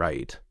everything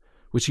right,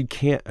 which you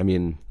can't. I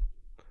mean,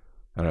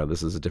 I don't know,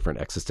 this is a different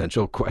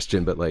existential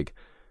question, but like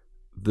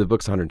the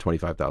book's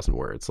 125,000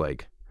 words.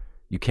 Like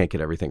you can't get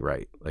everything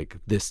right. Like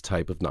this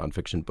type of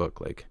nonfiction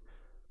book, like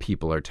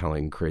people are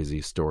telling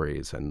crazy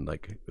stories and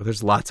like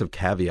there's lots of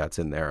caveats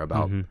in there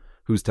about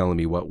who's telling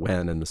me what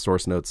when, and the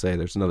source notes say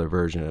there's another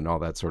version and all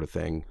that sort of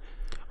thing.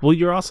 Well,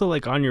 you're also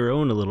like on your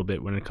own a little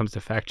bit when it comes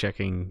to fact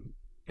checking,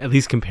 at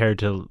least compared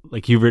to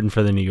like you've written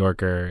for the New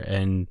Yorker,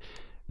 and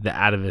the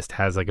Atavist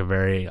has like a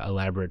very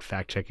elaborate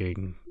fact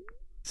checking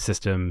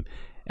system.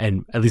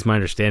 And at least my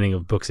understanding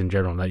of books in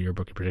general, not your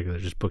book in particular,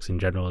 just books in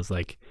general, is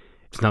like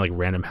it's not like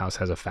Random House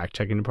has a fact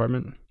checking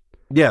department.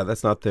 Yeah,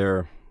 that's not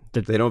their.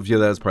 They don't view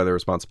that as part of their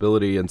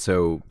responsibility, and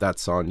so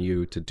that's on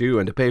you to do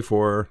and to pay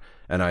for.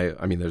 And I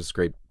mean, there's this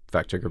great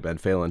fact checker, Ben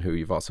Phelan, who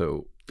you've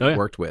also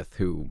worked with,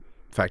 who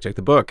fact checked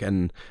the book.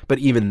 But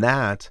even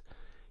that,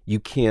 you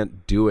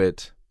can't do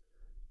it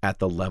at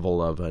the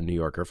level of a New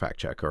Yorker fact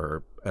check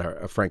or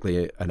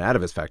frankly, an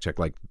Atavist fact check.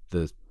 Like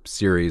the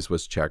series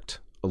was checked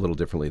a little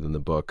differently than the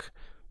book.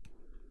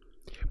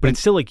 But it's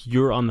still like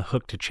you're on the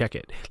hook to check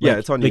it. Like, yeah,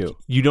 it's on you.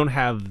 You don't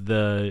have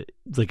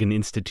like an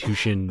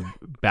institution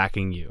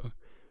backing you.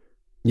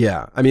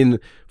 Yeah. I mean,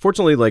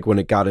 fortunately, like when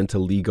it got into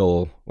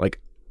legal, like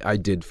I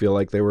did feel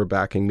like they were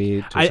backing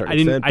me to a certain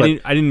extent.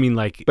 I didn't mean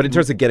like... But in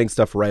terms of getting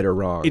stuff right or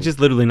wrong... It's just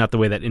literally not the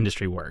way that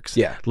industry works.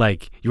 Yeah.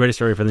 Like, you write a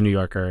story for the New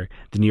Yorker.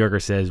 The New Yorker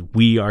says,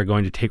 we are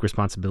going to take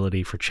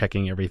responsibility for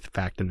checking every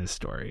fact in this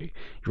story.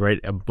 You write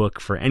a book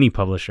for any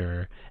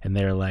publisher, and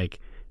they're like,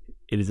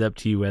 it is up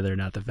to you whether or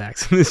not the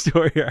facts in the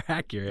story are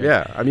accurate.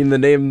 Yeah. I mean, the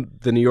name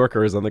The New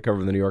Yorker is on the cover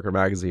of the New Yorker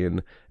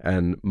magazine,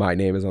 and my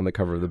name is on the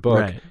cover of the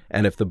book. Right.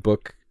 And if the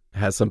book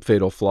has some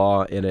fatal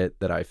flaw in it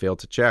that I failed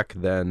to check,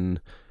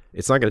 then...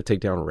 it's not going to take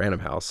down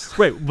Random House.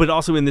 Right, but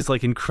also in this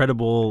like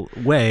incredible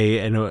way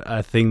and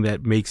a thing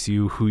that makes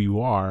you who you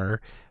are.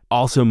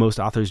 Also, most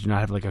authors do not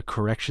have like a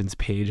corrections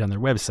page on their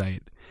website.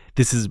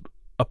 This is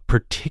a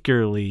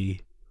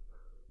particularly...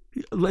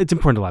 it's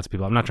important to lots of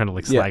people. I'm not trying to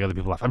like slag other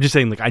people off. I'm just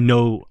saying like I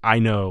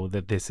know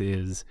that this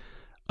is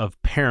of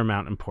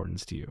paramount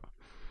importance to you.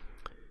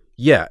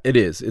 Yeah, it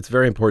is. It's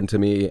very important to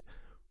me.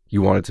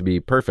 You want it to be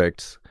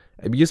perfect.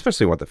 You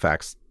especially want the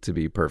facts to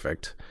be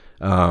perfect.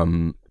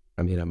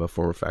 I mean, I'm a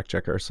former fact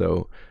checker,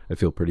 so I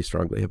feel pretty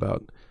strongly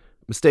about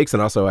mistakes.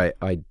 And also, I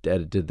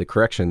edited the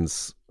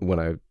corrections when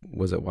I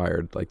was at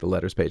Wired, like the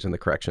letters page and the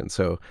corrections.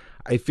 So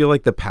I feel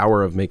like the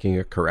power of making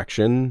a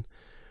correction,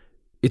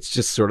 it's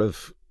just sort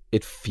of,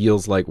 it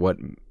feels like what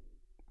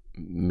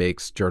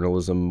makes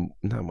journalism,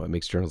 not what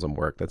makes journalism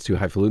work. That's too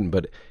highfalutin,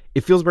 but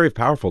it feels very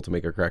powerful to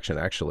make a correction,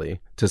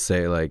 actually, to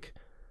say like,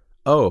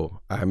 oh,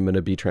 I'm going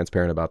to be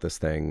transparent about this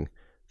thing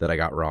that I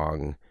got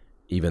wrong,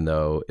 even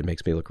though it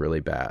makes me look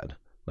really bad.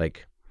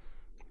 Like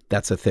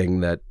that's a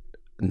thing that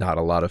not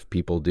a lot of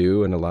people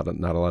do and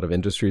not a lot of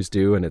industries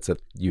do. And it's a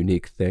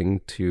unique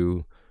thing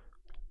to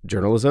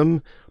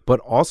journalism. But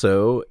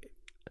also,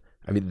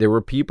 I mean, there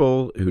were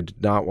people who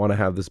did not want to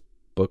have this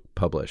book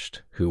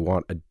published, who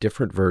want a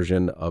different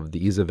version of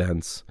these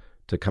events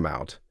to come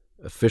out.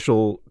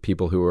 Official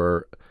people who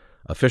are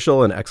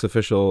official and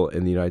ex-official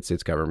in the United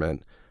States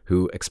government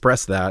who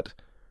express that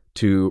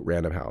to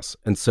Random House.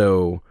 And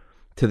so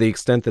to the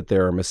extent that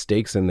there are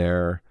mistakes in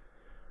there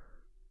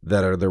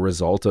that are the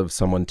result of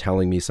someone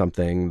telling me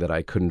something that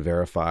I couldn't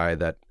verify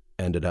that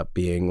ended up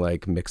being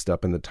like mixed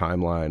up in the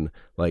timeline,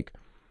 like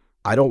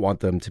I don't want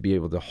them to be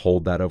able to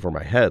hold that over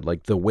my head.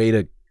 Like the way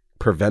to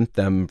prevent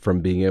them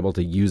from being able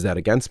to use that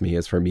against me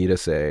is for me to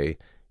say,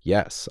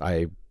 yes,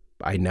 I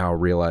now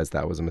realize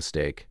that was a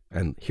mistake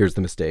and here's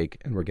the mistake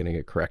and we're getting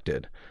it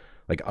corrected.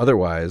 Like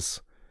otherwise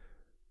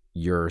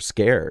you're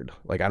scared.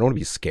 Like I don't want to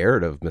be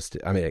scared of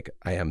mistakes. I mean, like,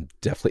 I am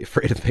definitely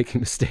afraid of making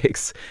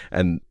mistakes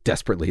and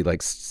desperately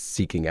like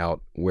seeking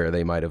out where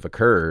they might have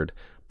occurred.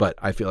 But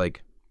I feel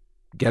like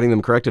getting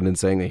them corrected and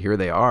saying that here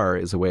they are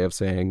is a way of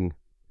saying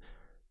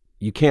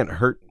you can't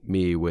hurt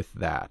me with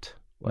that.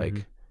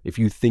 Like if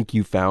you think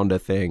you found a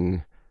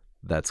thing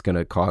that's going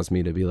to cause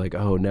me to be like,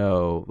 oh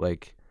no,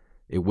 like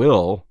it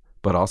will,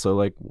 but also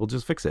like we'll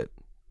just fix it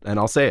and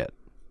I'll say it.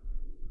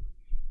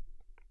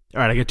 All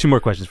right, I got two more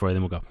questions for you,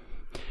 then we'll go.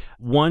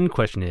 One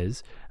question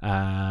is,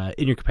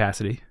 in your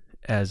capacity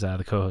as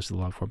the co-host of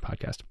the Longform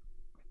podcast,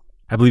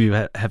 I believe you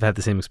have had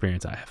the same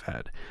experience I have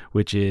had,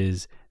 which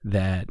is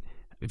that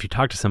if you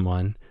talk to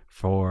someone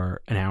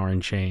for an hour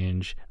and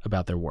change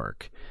about their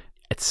work,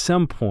 at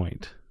some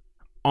point,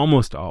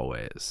 almost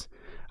always,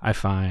 I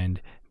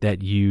find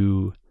that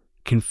you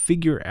can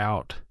figure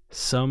out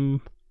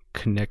some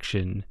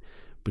connection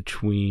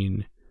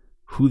between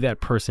who that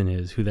person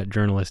is, who that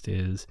journalist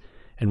is,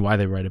 and why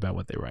they write about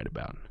what they write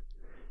about.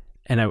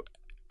 And I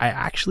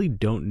actually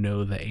don't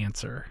know the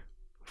answer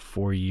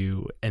for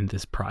you and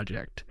this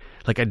project.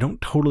 Like, I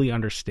don't totally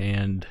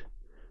understand.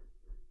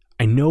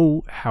 I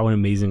know how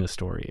amazing a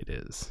story it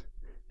is.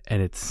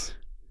 And it's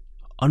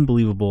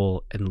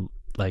unbelievable and,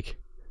 like,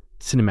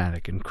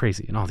 cinematic and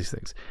crazy and all these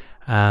things.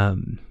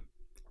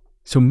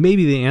 So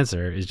maybe the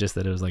answer is just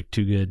that it was, like,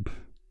 too good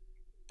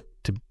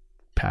to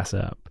pass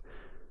up.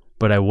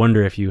 But I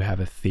wonder if you have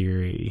a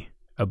theory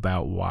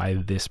about why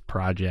this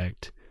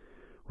project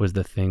was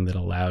the thing that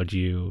allowed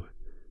you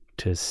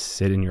to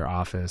sit in your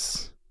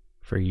office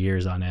for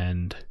years on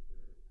end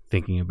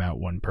thinking about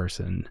one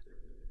person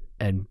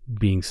and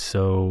being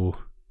so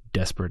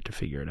desperate to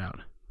figure it out.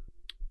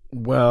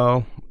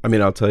 Well, I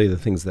mean, I'll tell you the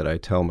things that I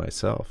tell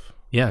myself.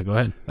 Yeah, go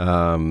ahead.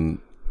 I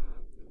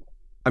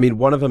mean,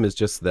 one of them is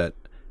just that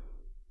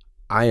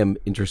I am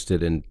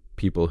interested in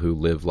people who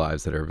live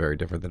lives that are very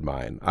different than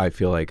mine. I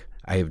feel like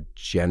I have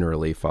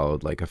generally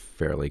followed like a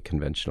fairly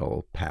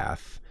conventional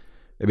path.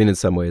 I mean, in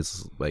some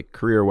ways, like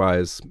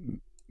career-wise,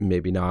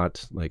 maybe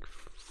not, like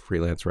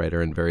freelance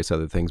writer and various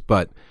other things,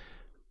 but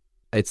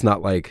it's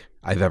not like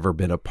I've ever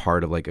been a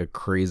part of like a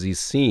crazy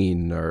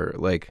scene, or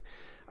like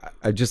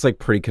I'm just like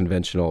pretty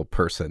conventional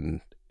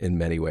person in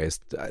many ways.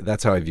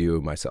 That's how I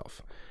view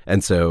myself.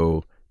 And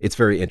so it's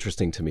very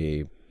interesting to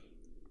me,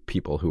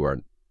 people who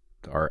are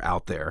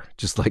out there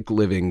just like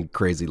living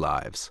crazy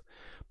lives.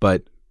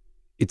 But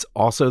it's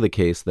also the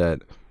case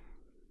that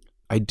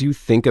I do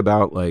think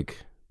about like,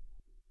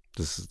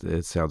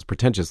 it sounds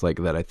pretentious,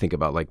 like that I think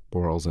about like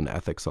morals and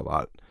ethics a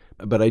lot.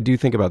 But I do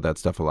think about that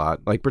stuff a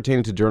lot, like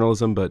pertaining to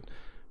journalism, but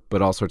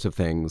all sorts of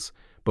things.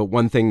 But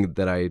one thing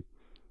that I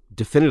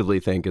definitively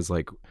think is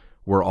like,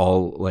 we're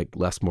all like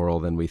less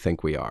moral than we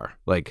think we are,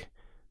 like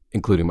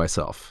including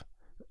myself.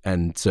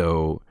 And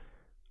so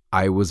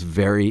I was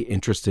very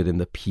interested in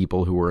the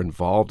people who were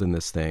involved in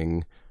this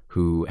thing,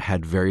 who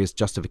had various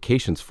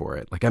justifications for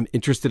it. Like I'm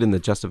interested in the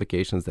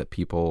justifications that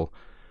people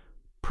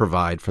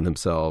provide for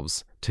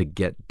themselves to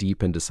get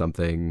deep into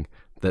something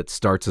that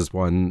starts as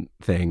one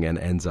thing and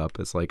ends up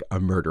as like a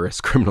murderous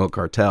criminal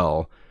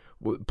cartel.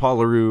 Paul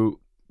LaRue,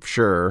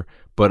 sure,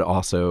 but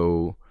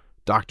also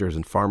doctors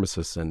and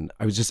pharmacists. And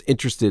I was just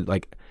interested,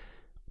 like,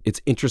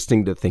 it's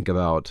interesting to think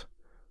about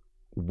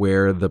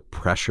where the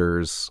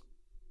pressures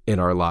in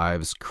our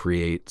lives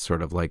create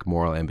sort of like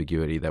moral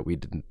ambiguity that we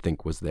didn't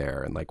think was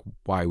there, and like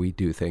why we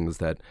do things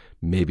that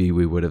maybe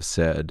we would have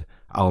said,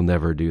 I'll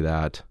never do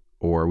that.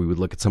 Or we would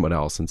look at someone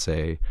else and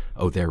say,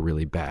 oh, they're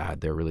really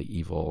bad, they're really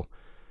evil.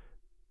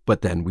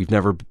 But then we've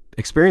never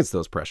experienced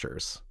those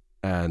pressures.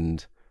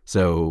 And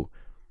so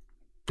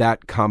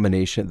that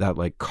combination, that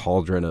like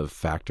cauldron of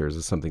factors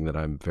is something that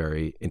I'm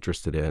very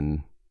interested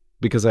in,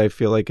 because I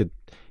feel like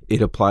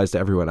it applies to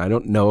everyone. I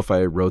don't know if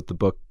I wrote the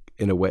book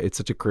in a way, it's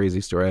such a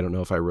crazy story. I don't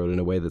know if I wrote it in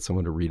a way that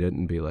someone would read it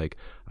and be like,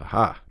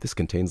 aha, this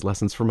contains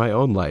lessons for my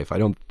own life. I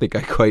don't think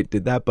I quite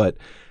did that, but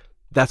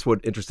that's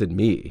what interested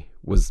me,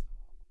 was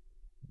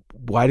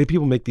why did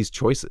people make these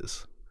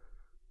choices?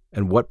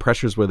 And what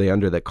pressures were they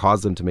under that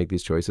caused them to make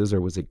these choices?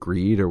 Or was it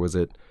greed? Or was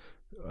it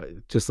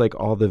just like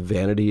all the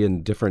vanity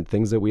and different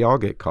things that we all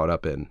get caught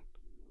up in?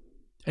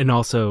 And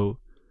also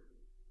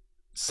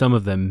some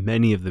of them,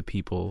 many of the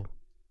people,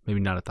 maybe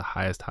not at the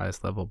highest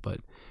level,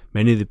 but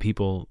many of the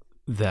people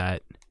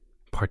that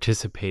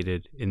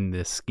participated in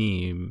this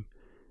scheme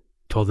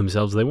told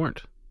themselves they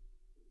weren't.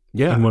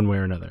 Yeah. In one way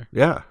or another.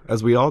 Yeah,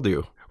 as we all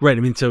do. Right. I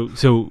mean, so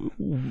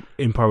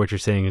in part what you're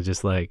saying is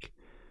just like,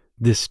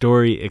 this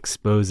story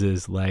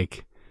exposes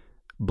like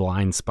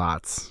blind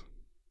spots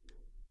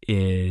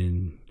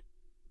in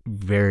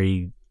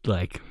very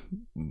like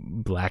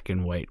black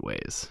and white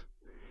ways.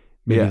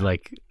 Maybe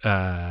like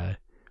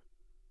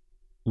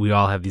we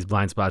all have these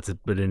blind spots,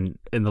 but in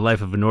the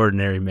life of an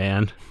ordinary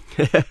man,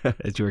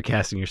 as you were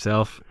casting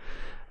yourself,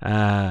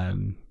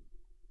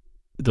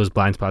 those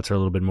blind spots are a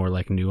little bit more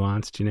like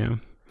nuanced, you know?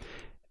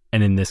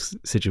 And in this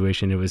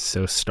situation, it was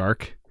so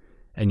stark,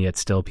 and yet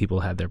still people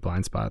had their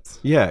blind spots.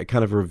 Yeah, it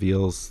kind of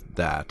reveals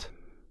that.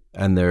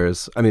 And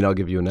I'll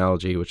give you an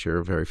analogy, which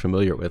you're very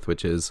familiar with,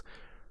 which is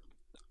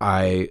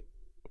I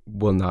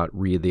will not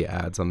read the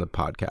ads on the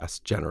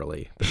podcast,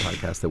 generally. The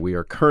podcast that we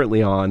are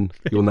currently on,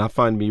 you will not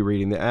find me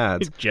reading the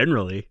ads.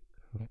 Generally.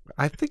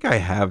 I think I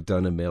have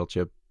done a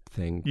MailChimp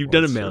thing. You've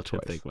done a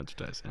MailChimp thing once or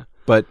twice, yeah.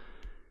 But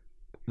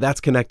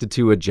that's connected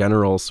to a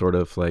general sort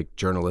of like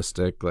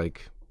journalistic,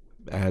 like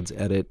ads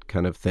edit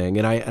kind of thing.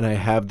 And I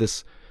have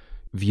this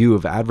view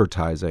of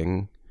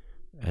advertising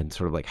and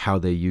sort of like how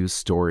they use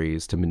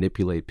stories to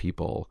manipulate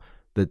people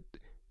that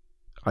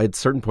at a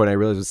certain point I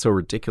realized it's so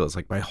ridiculous.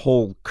 Like my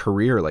whole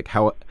career, like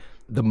how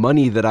the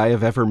money that I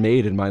have ever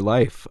made in my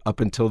life up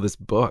until this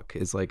book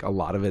is like a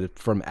lot of it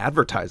from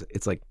advertising.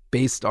 It's like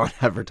based on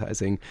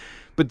advertising.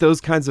 But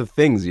those kinds of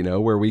things, you know,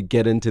 where we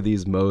get into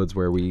these modes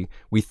where we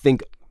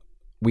think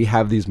we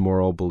have these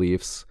moral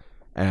beliefs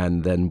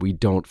and then we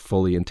don't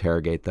fully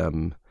interrogate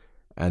them.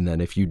 And then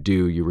if you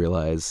do, you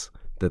realize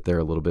that they're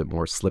a little bit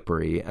more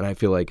slippery. And I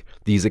feel like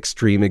these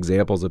extreme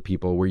examples of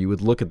people where you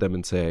would look at them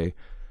and say,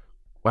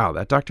 wow,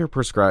 that doctor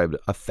prescribed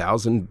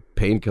 1,000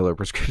 painkiller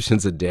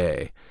prescriptions a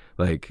day.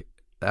 Like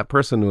that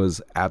person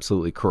was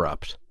absolutely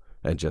corrupt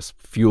and just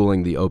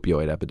fueling the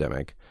opioid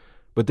epidemic.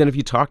 But then if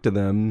you talk to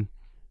them,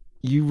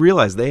 you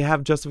realize they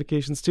have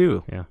justifications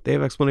too. Yeah. They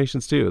have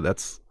explanations too.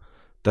 That's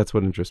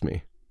what interests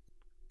me.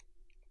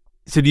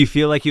 So do you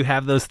feel like you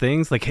have those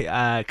things? Like,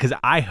 because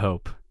I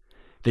hope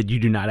that you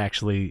do not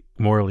actually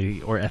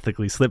morally or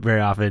ethically slip very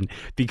often,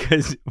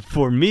 because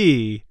for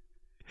me,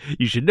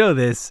 you should know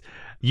this,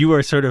 you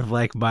are sort of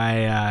like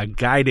my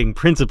guiding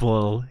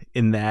principle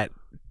in that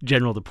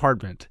general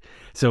department.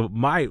 So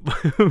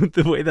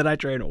the way that I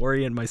try and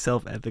orient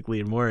myself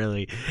ethically and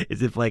morally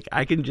is if like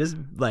I can just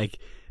like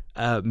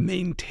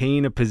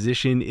maintain a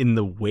position in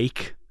the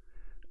wake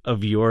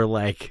of your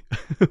like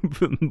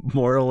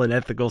moral and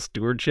ethical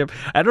stewardship?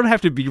 I don't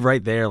have to be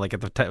right there, like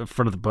at the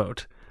front of the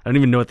boat. I don't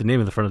even know what the name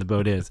of the front of the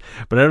boat is,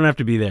 but I don't have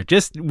to be there.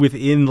 Just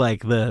within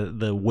like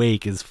the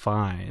wake is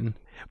fine.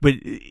 But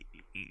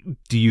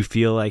do you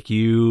feel like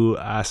you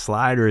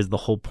slide, or is the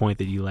whole point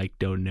that you like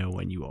don't know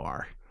when you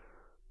are?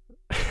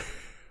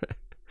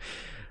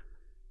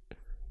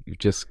 You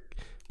just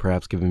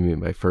perhaps given me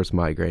my first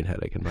migraine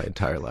headache in my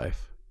entire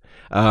life.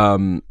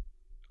 I'm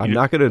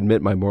not going to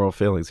admit my moral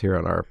failings here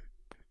on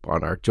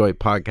our joint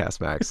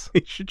podcast, Max.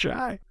 You should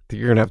try.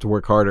 You're going to have to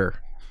work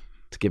harder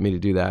to get me to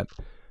do that.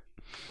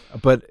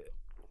 But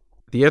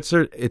the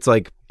answer, it's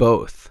like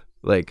both.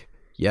 Like,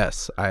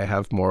 yes, I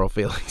have moral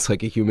failings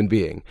like a human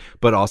being,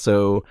 but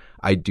also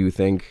I do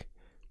think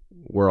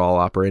we're all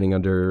operating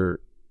under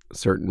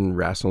certain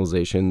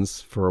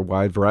rationalizations for a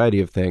wide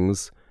variety of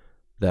things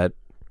that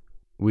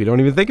we don't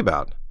even think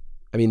about.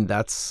 I mean,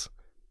 this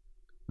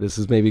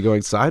is maybe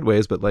going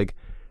sideways, but like,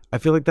 I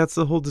feel like that's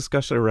the whole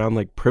discussion around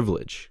like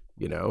privilege,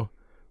 you know,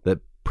 that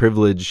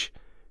privilege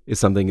is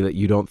something that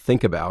you don't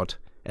think about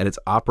and it's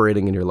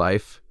operating in your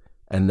life.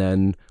 And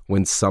then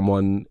when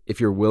someone,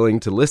 if you're willing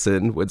to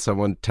listen, when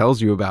someone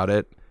tells you about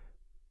it,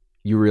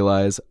 you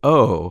realize,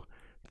 oh,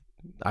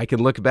 I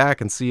can look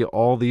back and see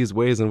all these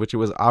ways in which it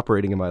was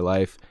operating in my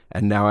life.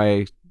 And now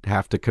I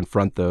have to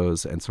confront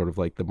those and sort of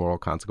like the moral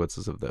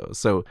consequences of those.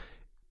 So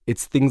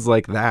it's things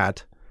like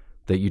that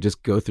you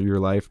just go through your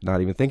life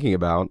not even thinking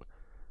about,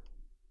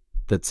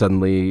 that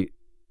suddenly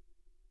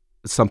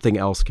something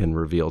else can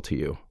reveal to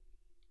you.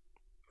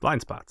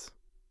 Blind spots.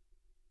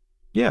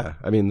 Yeah.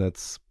 I mean,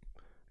 that's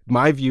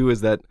my view,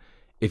 is that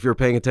if you're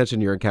paying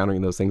attention, you're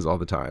encountering those things all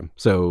the time.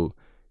 So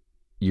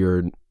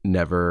you're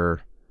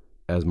never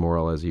as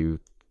moral as you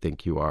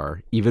think you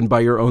are, even by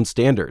your own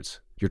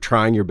standards. You're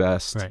trying your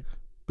best, right,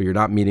 but you're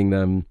not meeting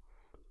them.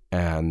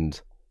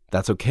 And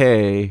that's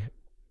okay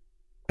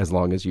as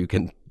long as you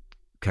can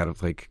kind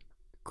of like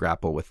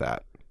grapple with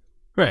that.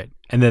 Right.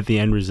 And that the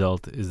end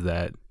result is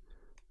that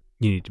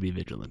you need to be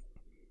vigilant.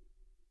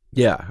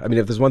 Yeah. I mean,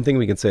 if there's one thing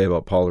we can say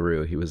about Paul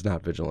LaRue, he was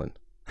not vigilant.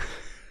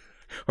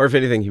 Or if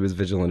anything, he was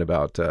vigilant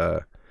about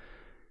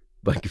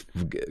like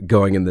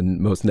going in the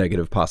most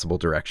negative possible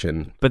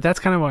direction. But that's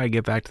kind of why I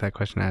get back to that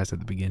question I asked at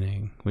the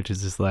beginning, which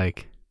is just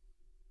like,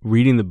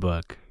 reading the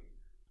book,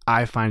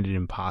 I find it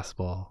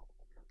impossible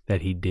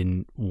that he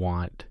didn't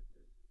want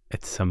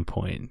at some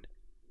point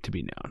to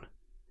be known.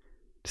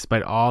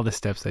 Despite all the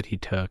steps that he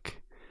took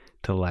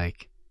to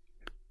like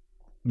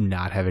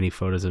not have any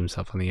photos of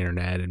himself on the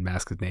internet and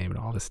mask his name and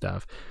all this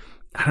stuff.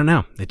 I don't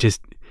know. It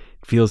just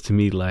feels to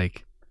me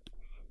like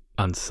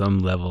on some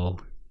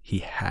level he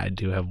had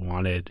to have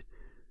wanted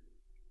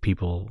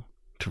people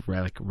to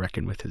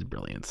reckon with his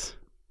brilliance.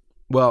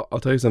 Well, I'll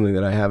tell you something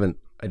that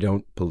I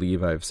don't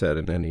believe I've said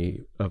in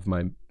any of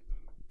my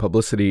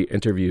publicity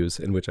interviews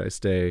in which I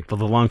stay. Well,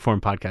 the long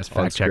form podcast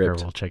fact checker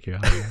will check you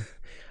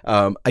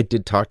out. I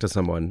did talk to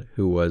someone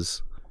who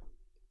was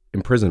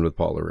imprisoned with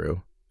Paul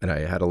LaRue, and I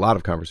had a lot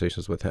of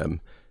conversations with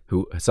him,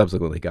 who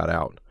subsequently got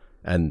out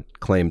and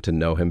claimed to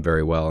know him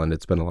very well and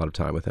had spent a lot of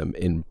time with him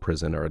in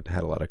prison, or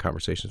had a lot of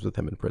conversations with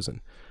him in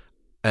prison.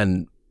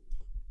 And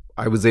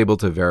I was able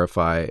to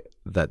verify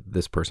that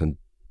this person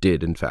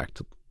did, in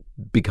fact,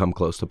 become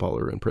close to Paul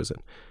LaRue in prison.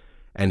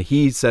 And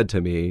he said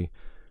to me,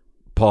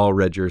 Paul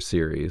read your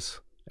series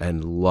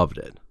and loved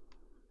it.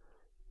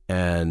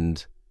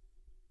 And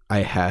I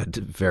had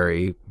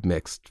very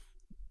mixed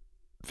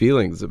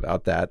feelings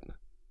about that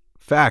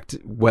fact.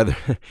 I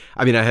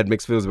had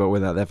mixed feelings about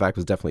whether that fact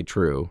was definitely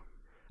true.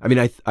 I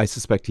mean, I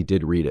suspect he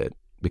did read it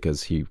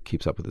because he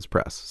keeps up with his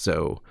press.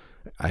 So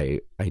I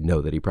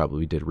know that he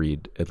probably did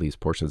read at least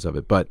portions of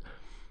it. But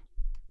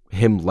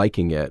him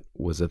liking it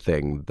was a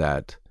thing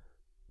that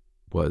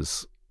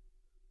was,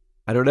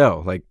 I don't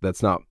know, like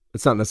it's not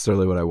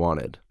necessarily what I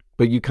wanted.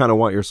 But you kind of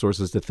want your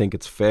sources to think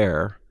it's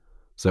fair.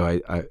 So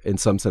I in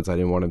some sense, I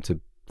didn't want him to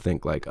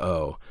think like,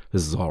 oh,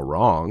 this is all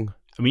wrong.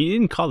 I mean, you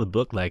didn't call the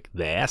book like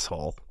The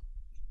Asshole.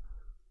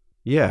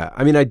 Yeah.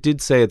 I mean, I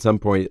did say at some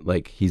point,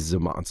 like, he's a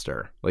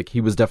monster. Like,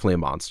 he was definitely a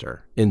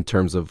monster in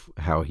terms of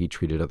how he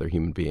treated other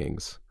human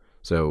beings.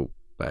 So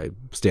I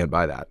stand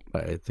by that.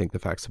 I think the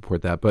facts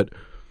support that. But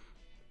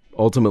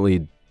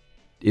ultimately,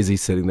 is he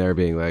sitting there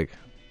being like,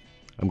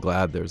 I'm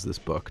glad there's this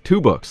book, 2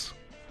 books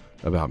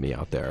about me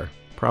out there?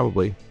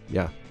 Probably.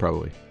 Yeah,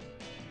 probably.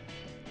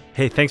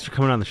 Hey, thanks for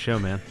coming on the show,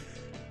 man.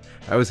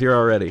 I was here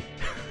already.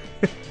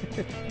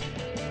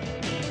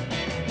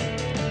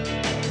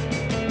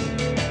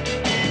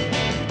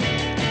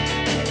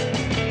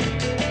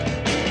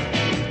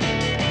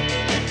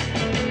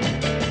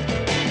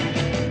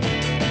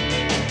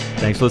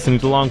 Thanks for listening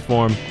to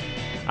Longform.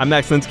 I'm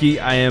Max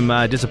Linsky. I am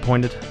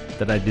disappointed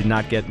that I did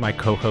not get my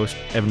co-host,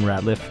 Evan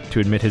Ratliff, to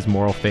admit his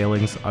moral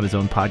failings on his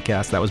own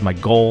podcast. That was my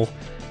goal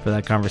for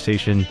that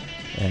conversation,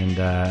 and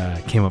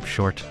came up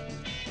short.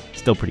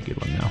 Still pretty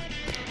good one, though.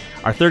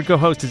 Our third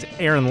co-host is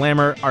Aaron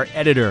Lammer. Our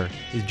editor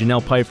is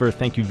Janelle Pfeiffer.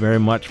 Thank you very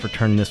much for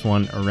turning this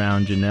one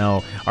around,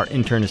 Janelle. Our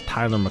intern is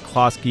Tyler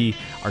McCloskey.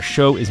 Our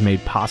show is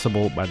made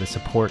possible by the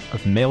support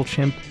of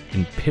MailChimp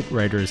and Pit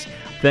Writers.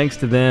 Thanks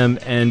to them.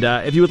 And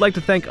if you would like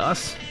to thank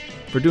us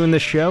for doing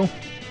this show,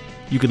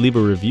 you could leave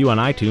a review on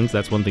iTunes.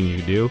 That's one thing you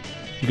could do.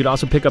 You could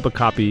also pick up a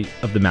copy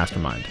of The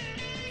Mastermind.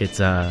 It's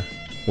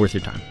worth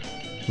your time.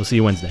 We'll see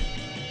you Wednesday.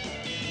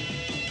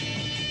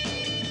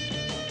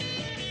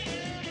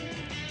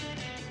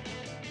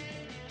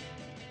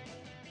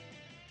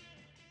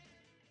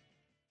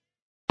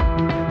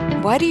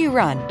 Why do you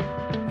run?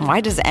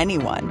 Why does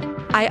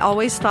anyone? I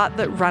always thought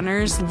that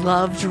runners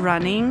loved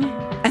running,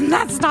 and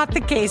that's not the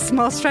case.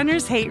 Most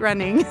runners hate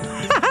running,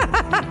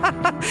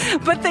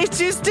 but they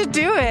choose to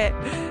do it.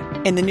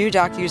 In the new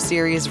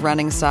docuseries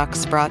Running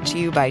Sucks, brought to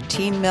you by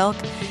Teen Milk,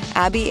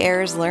 Abby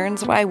Ayers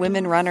learns why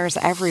women runners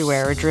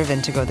everywhere are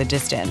driven to go the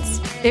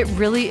distance. It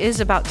really is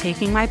about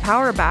taking my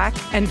power back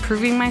and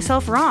proving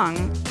myself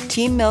wrong.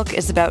 Teen Milk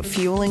is about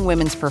fueling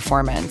women's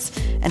performance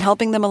and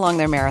helping them along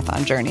their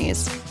marathon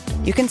journeys.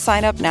 You can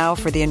sign up now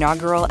for the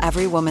inaugural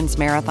Every Woman's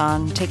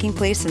Marathon taking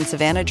place in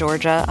Savannah,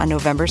 Georgia on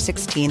November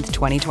 16th,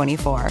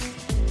 2024.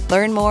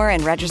 Learn more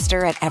and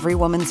register at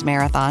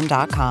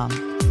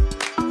everywomansmarathon.com.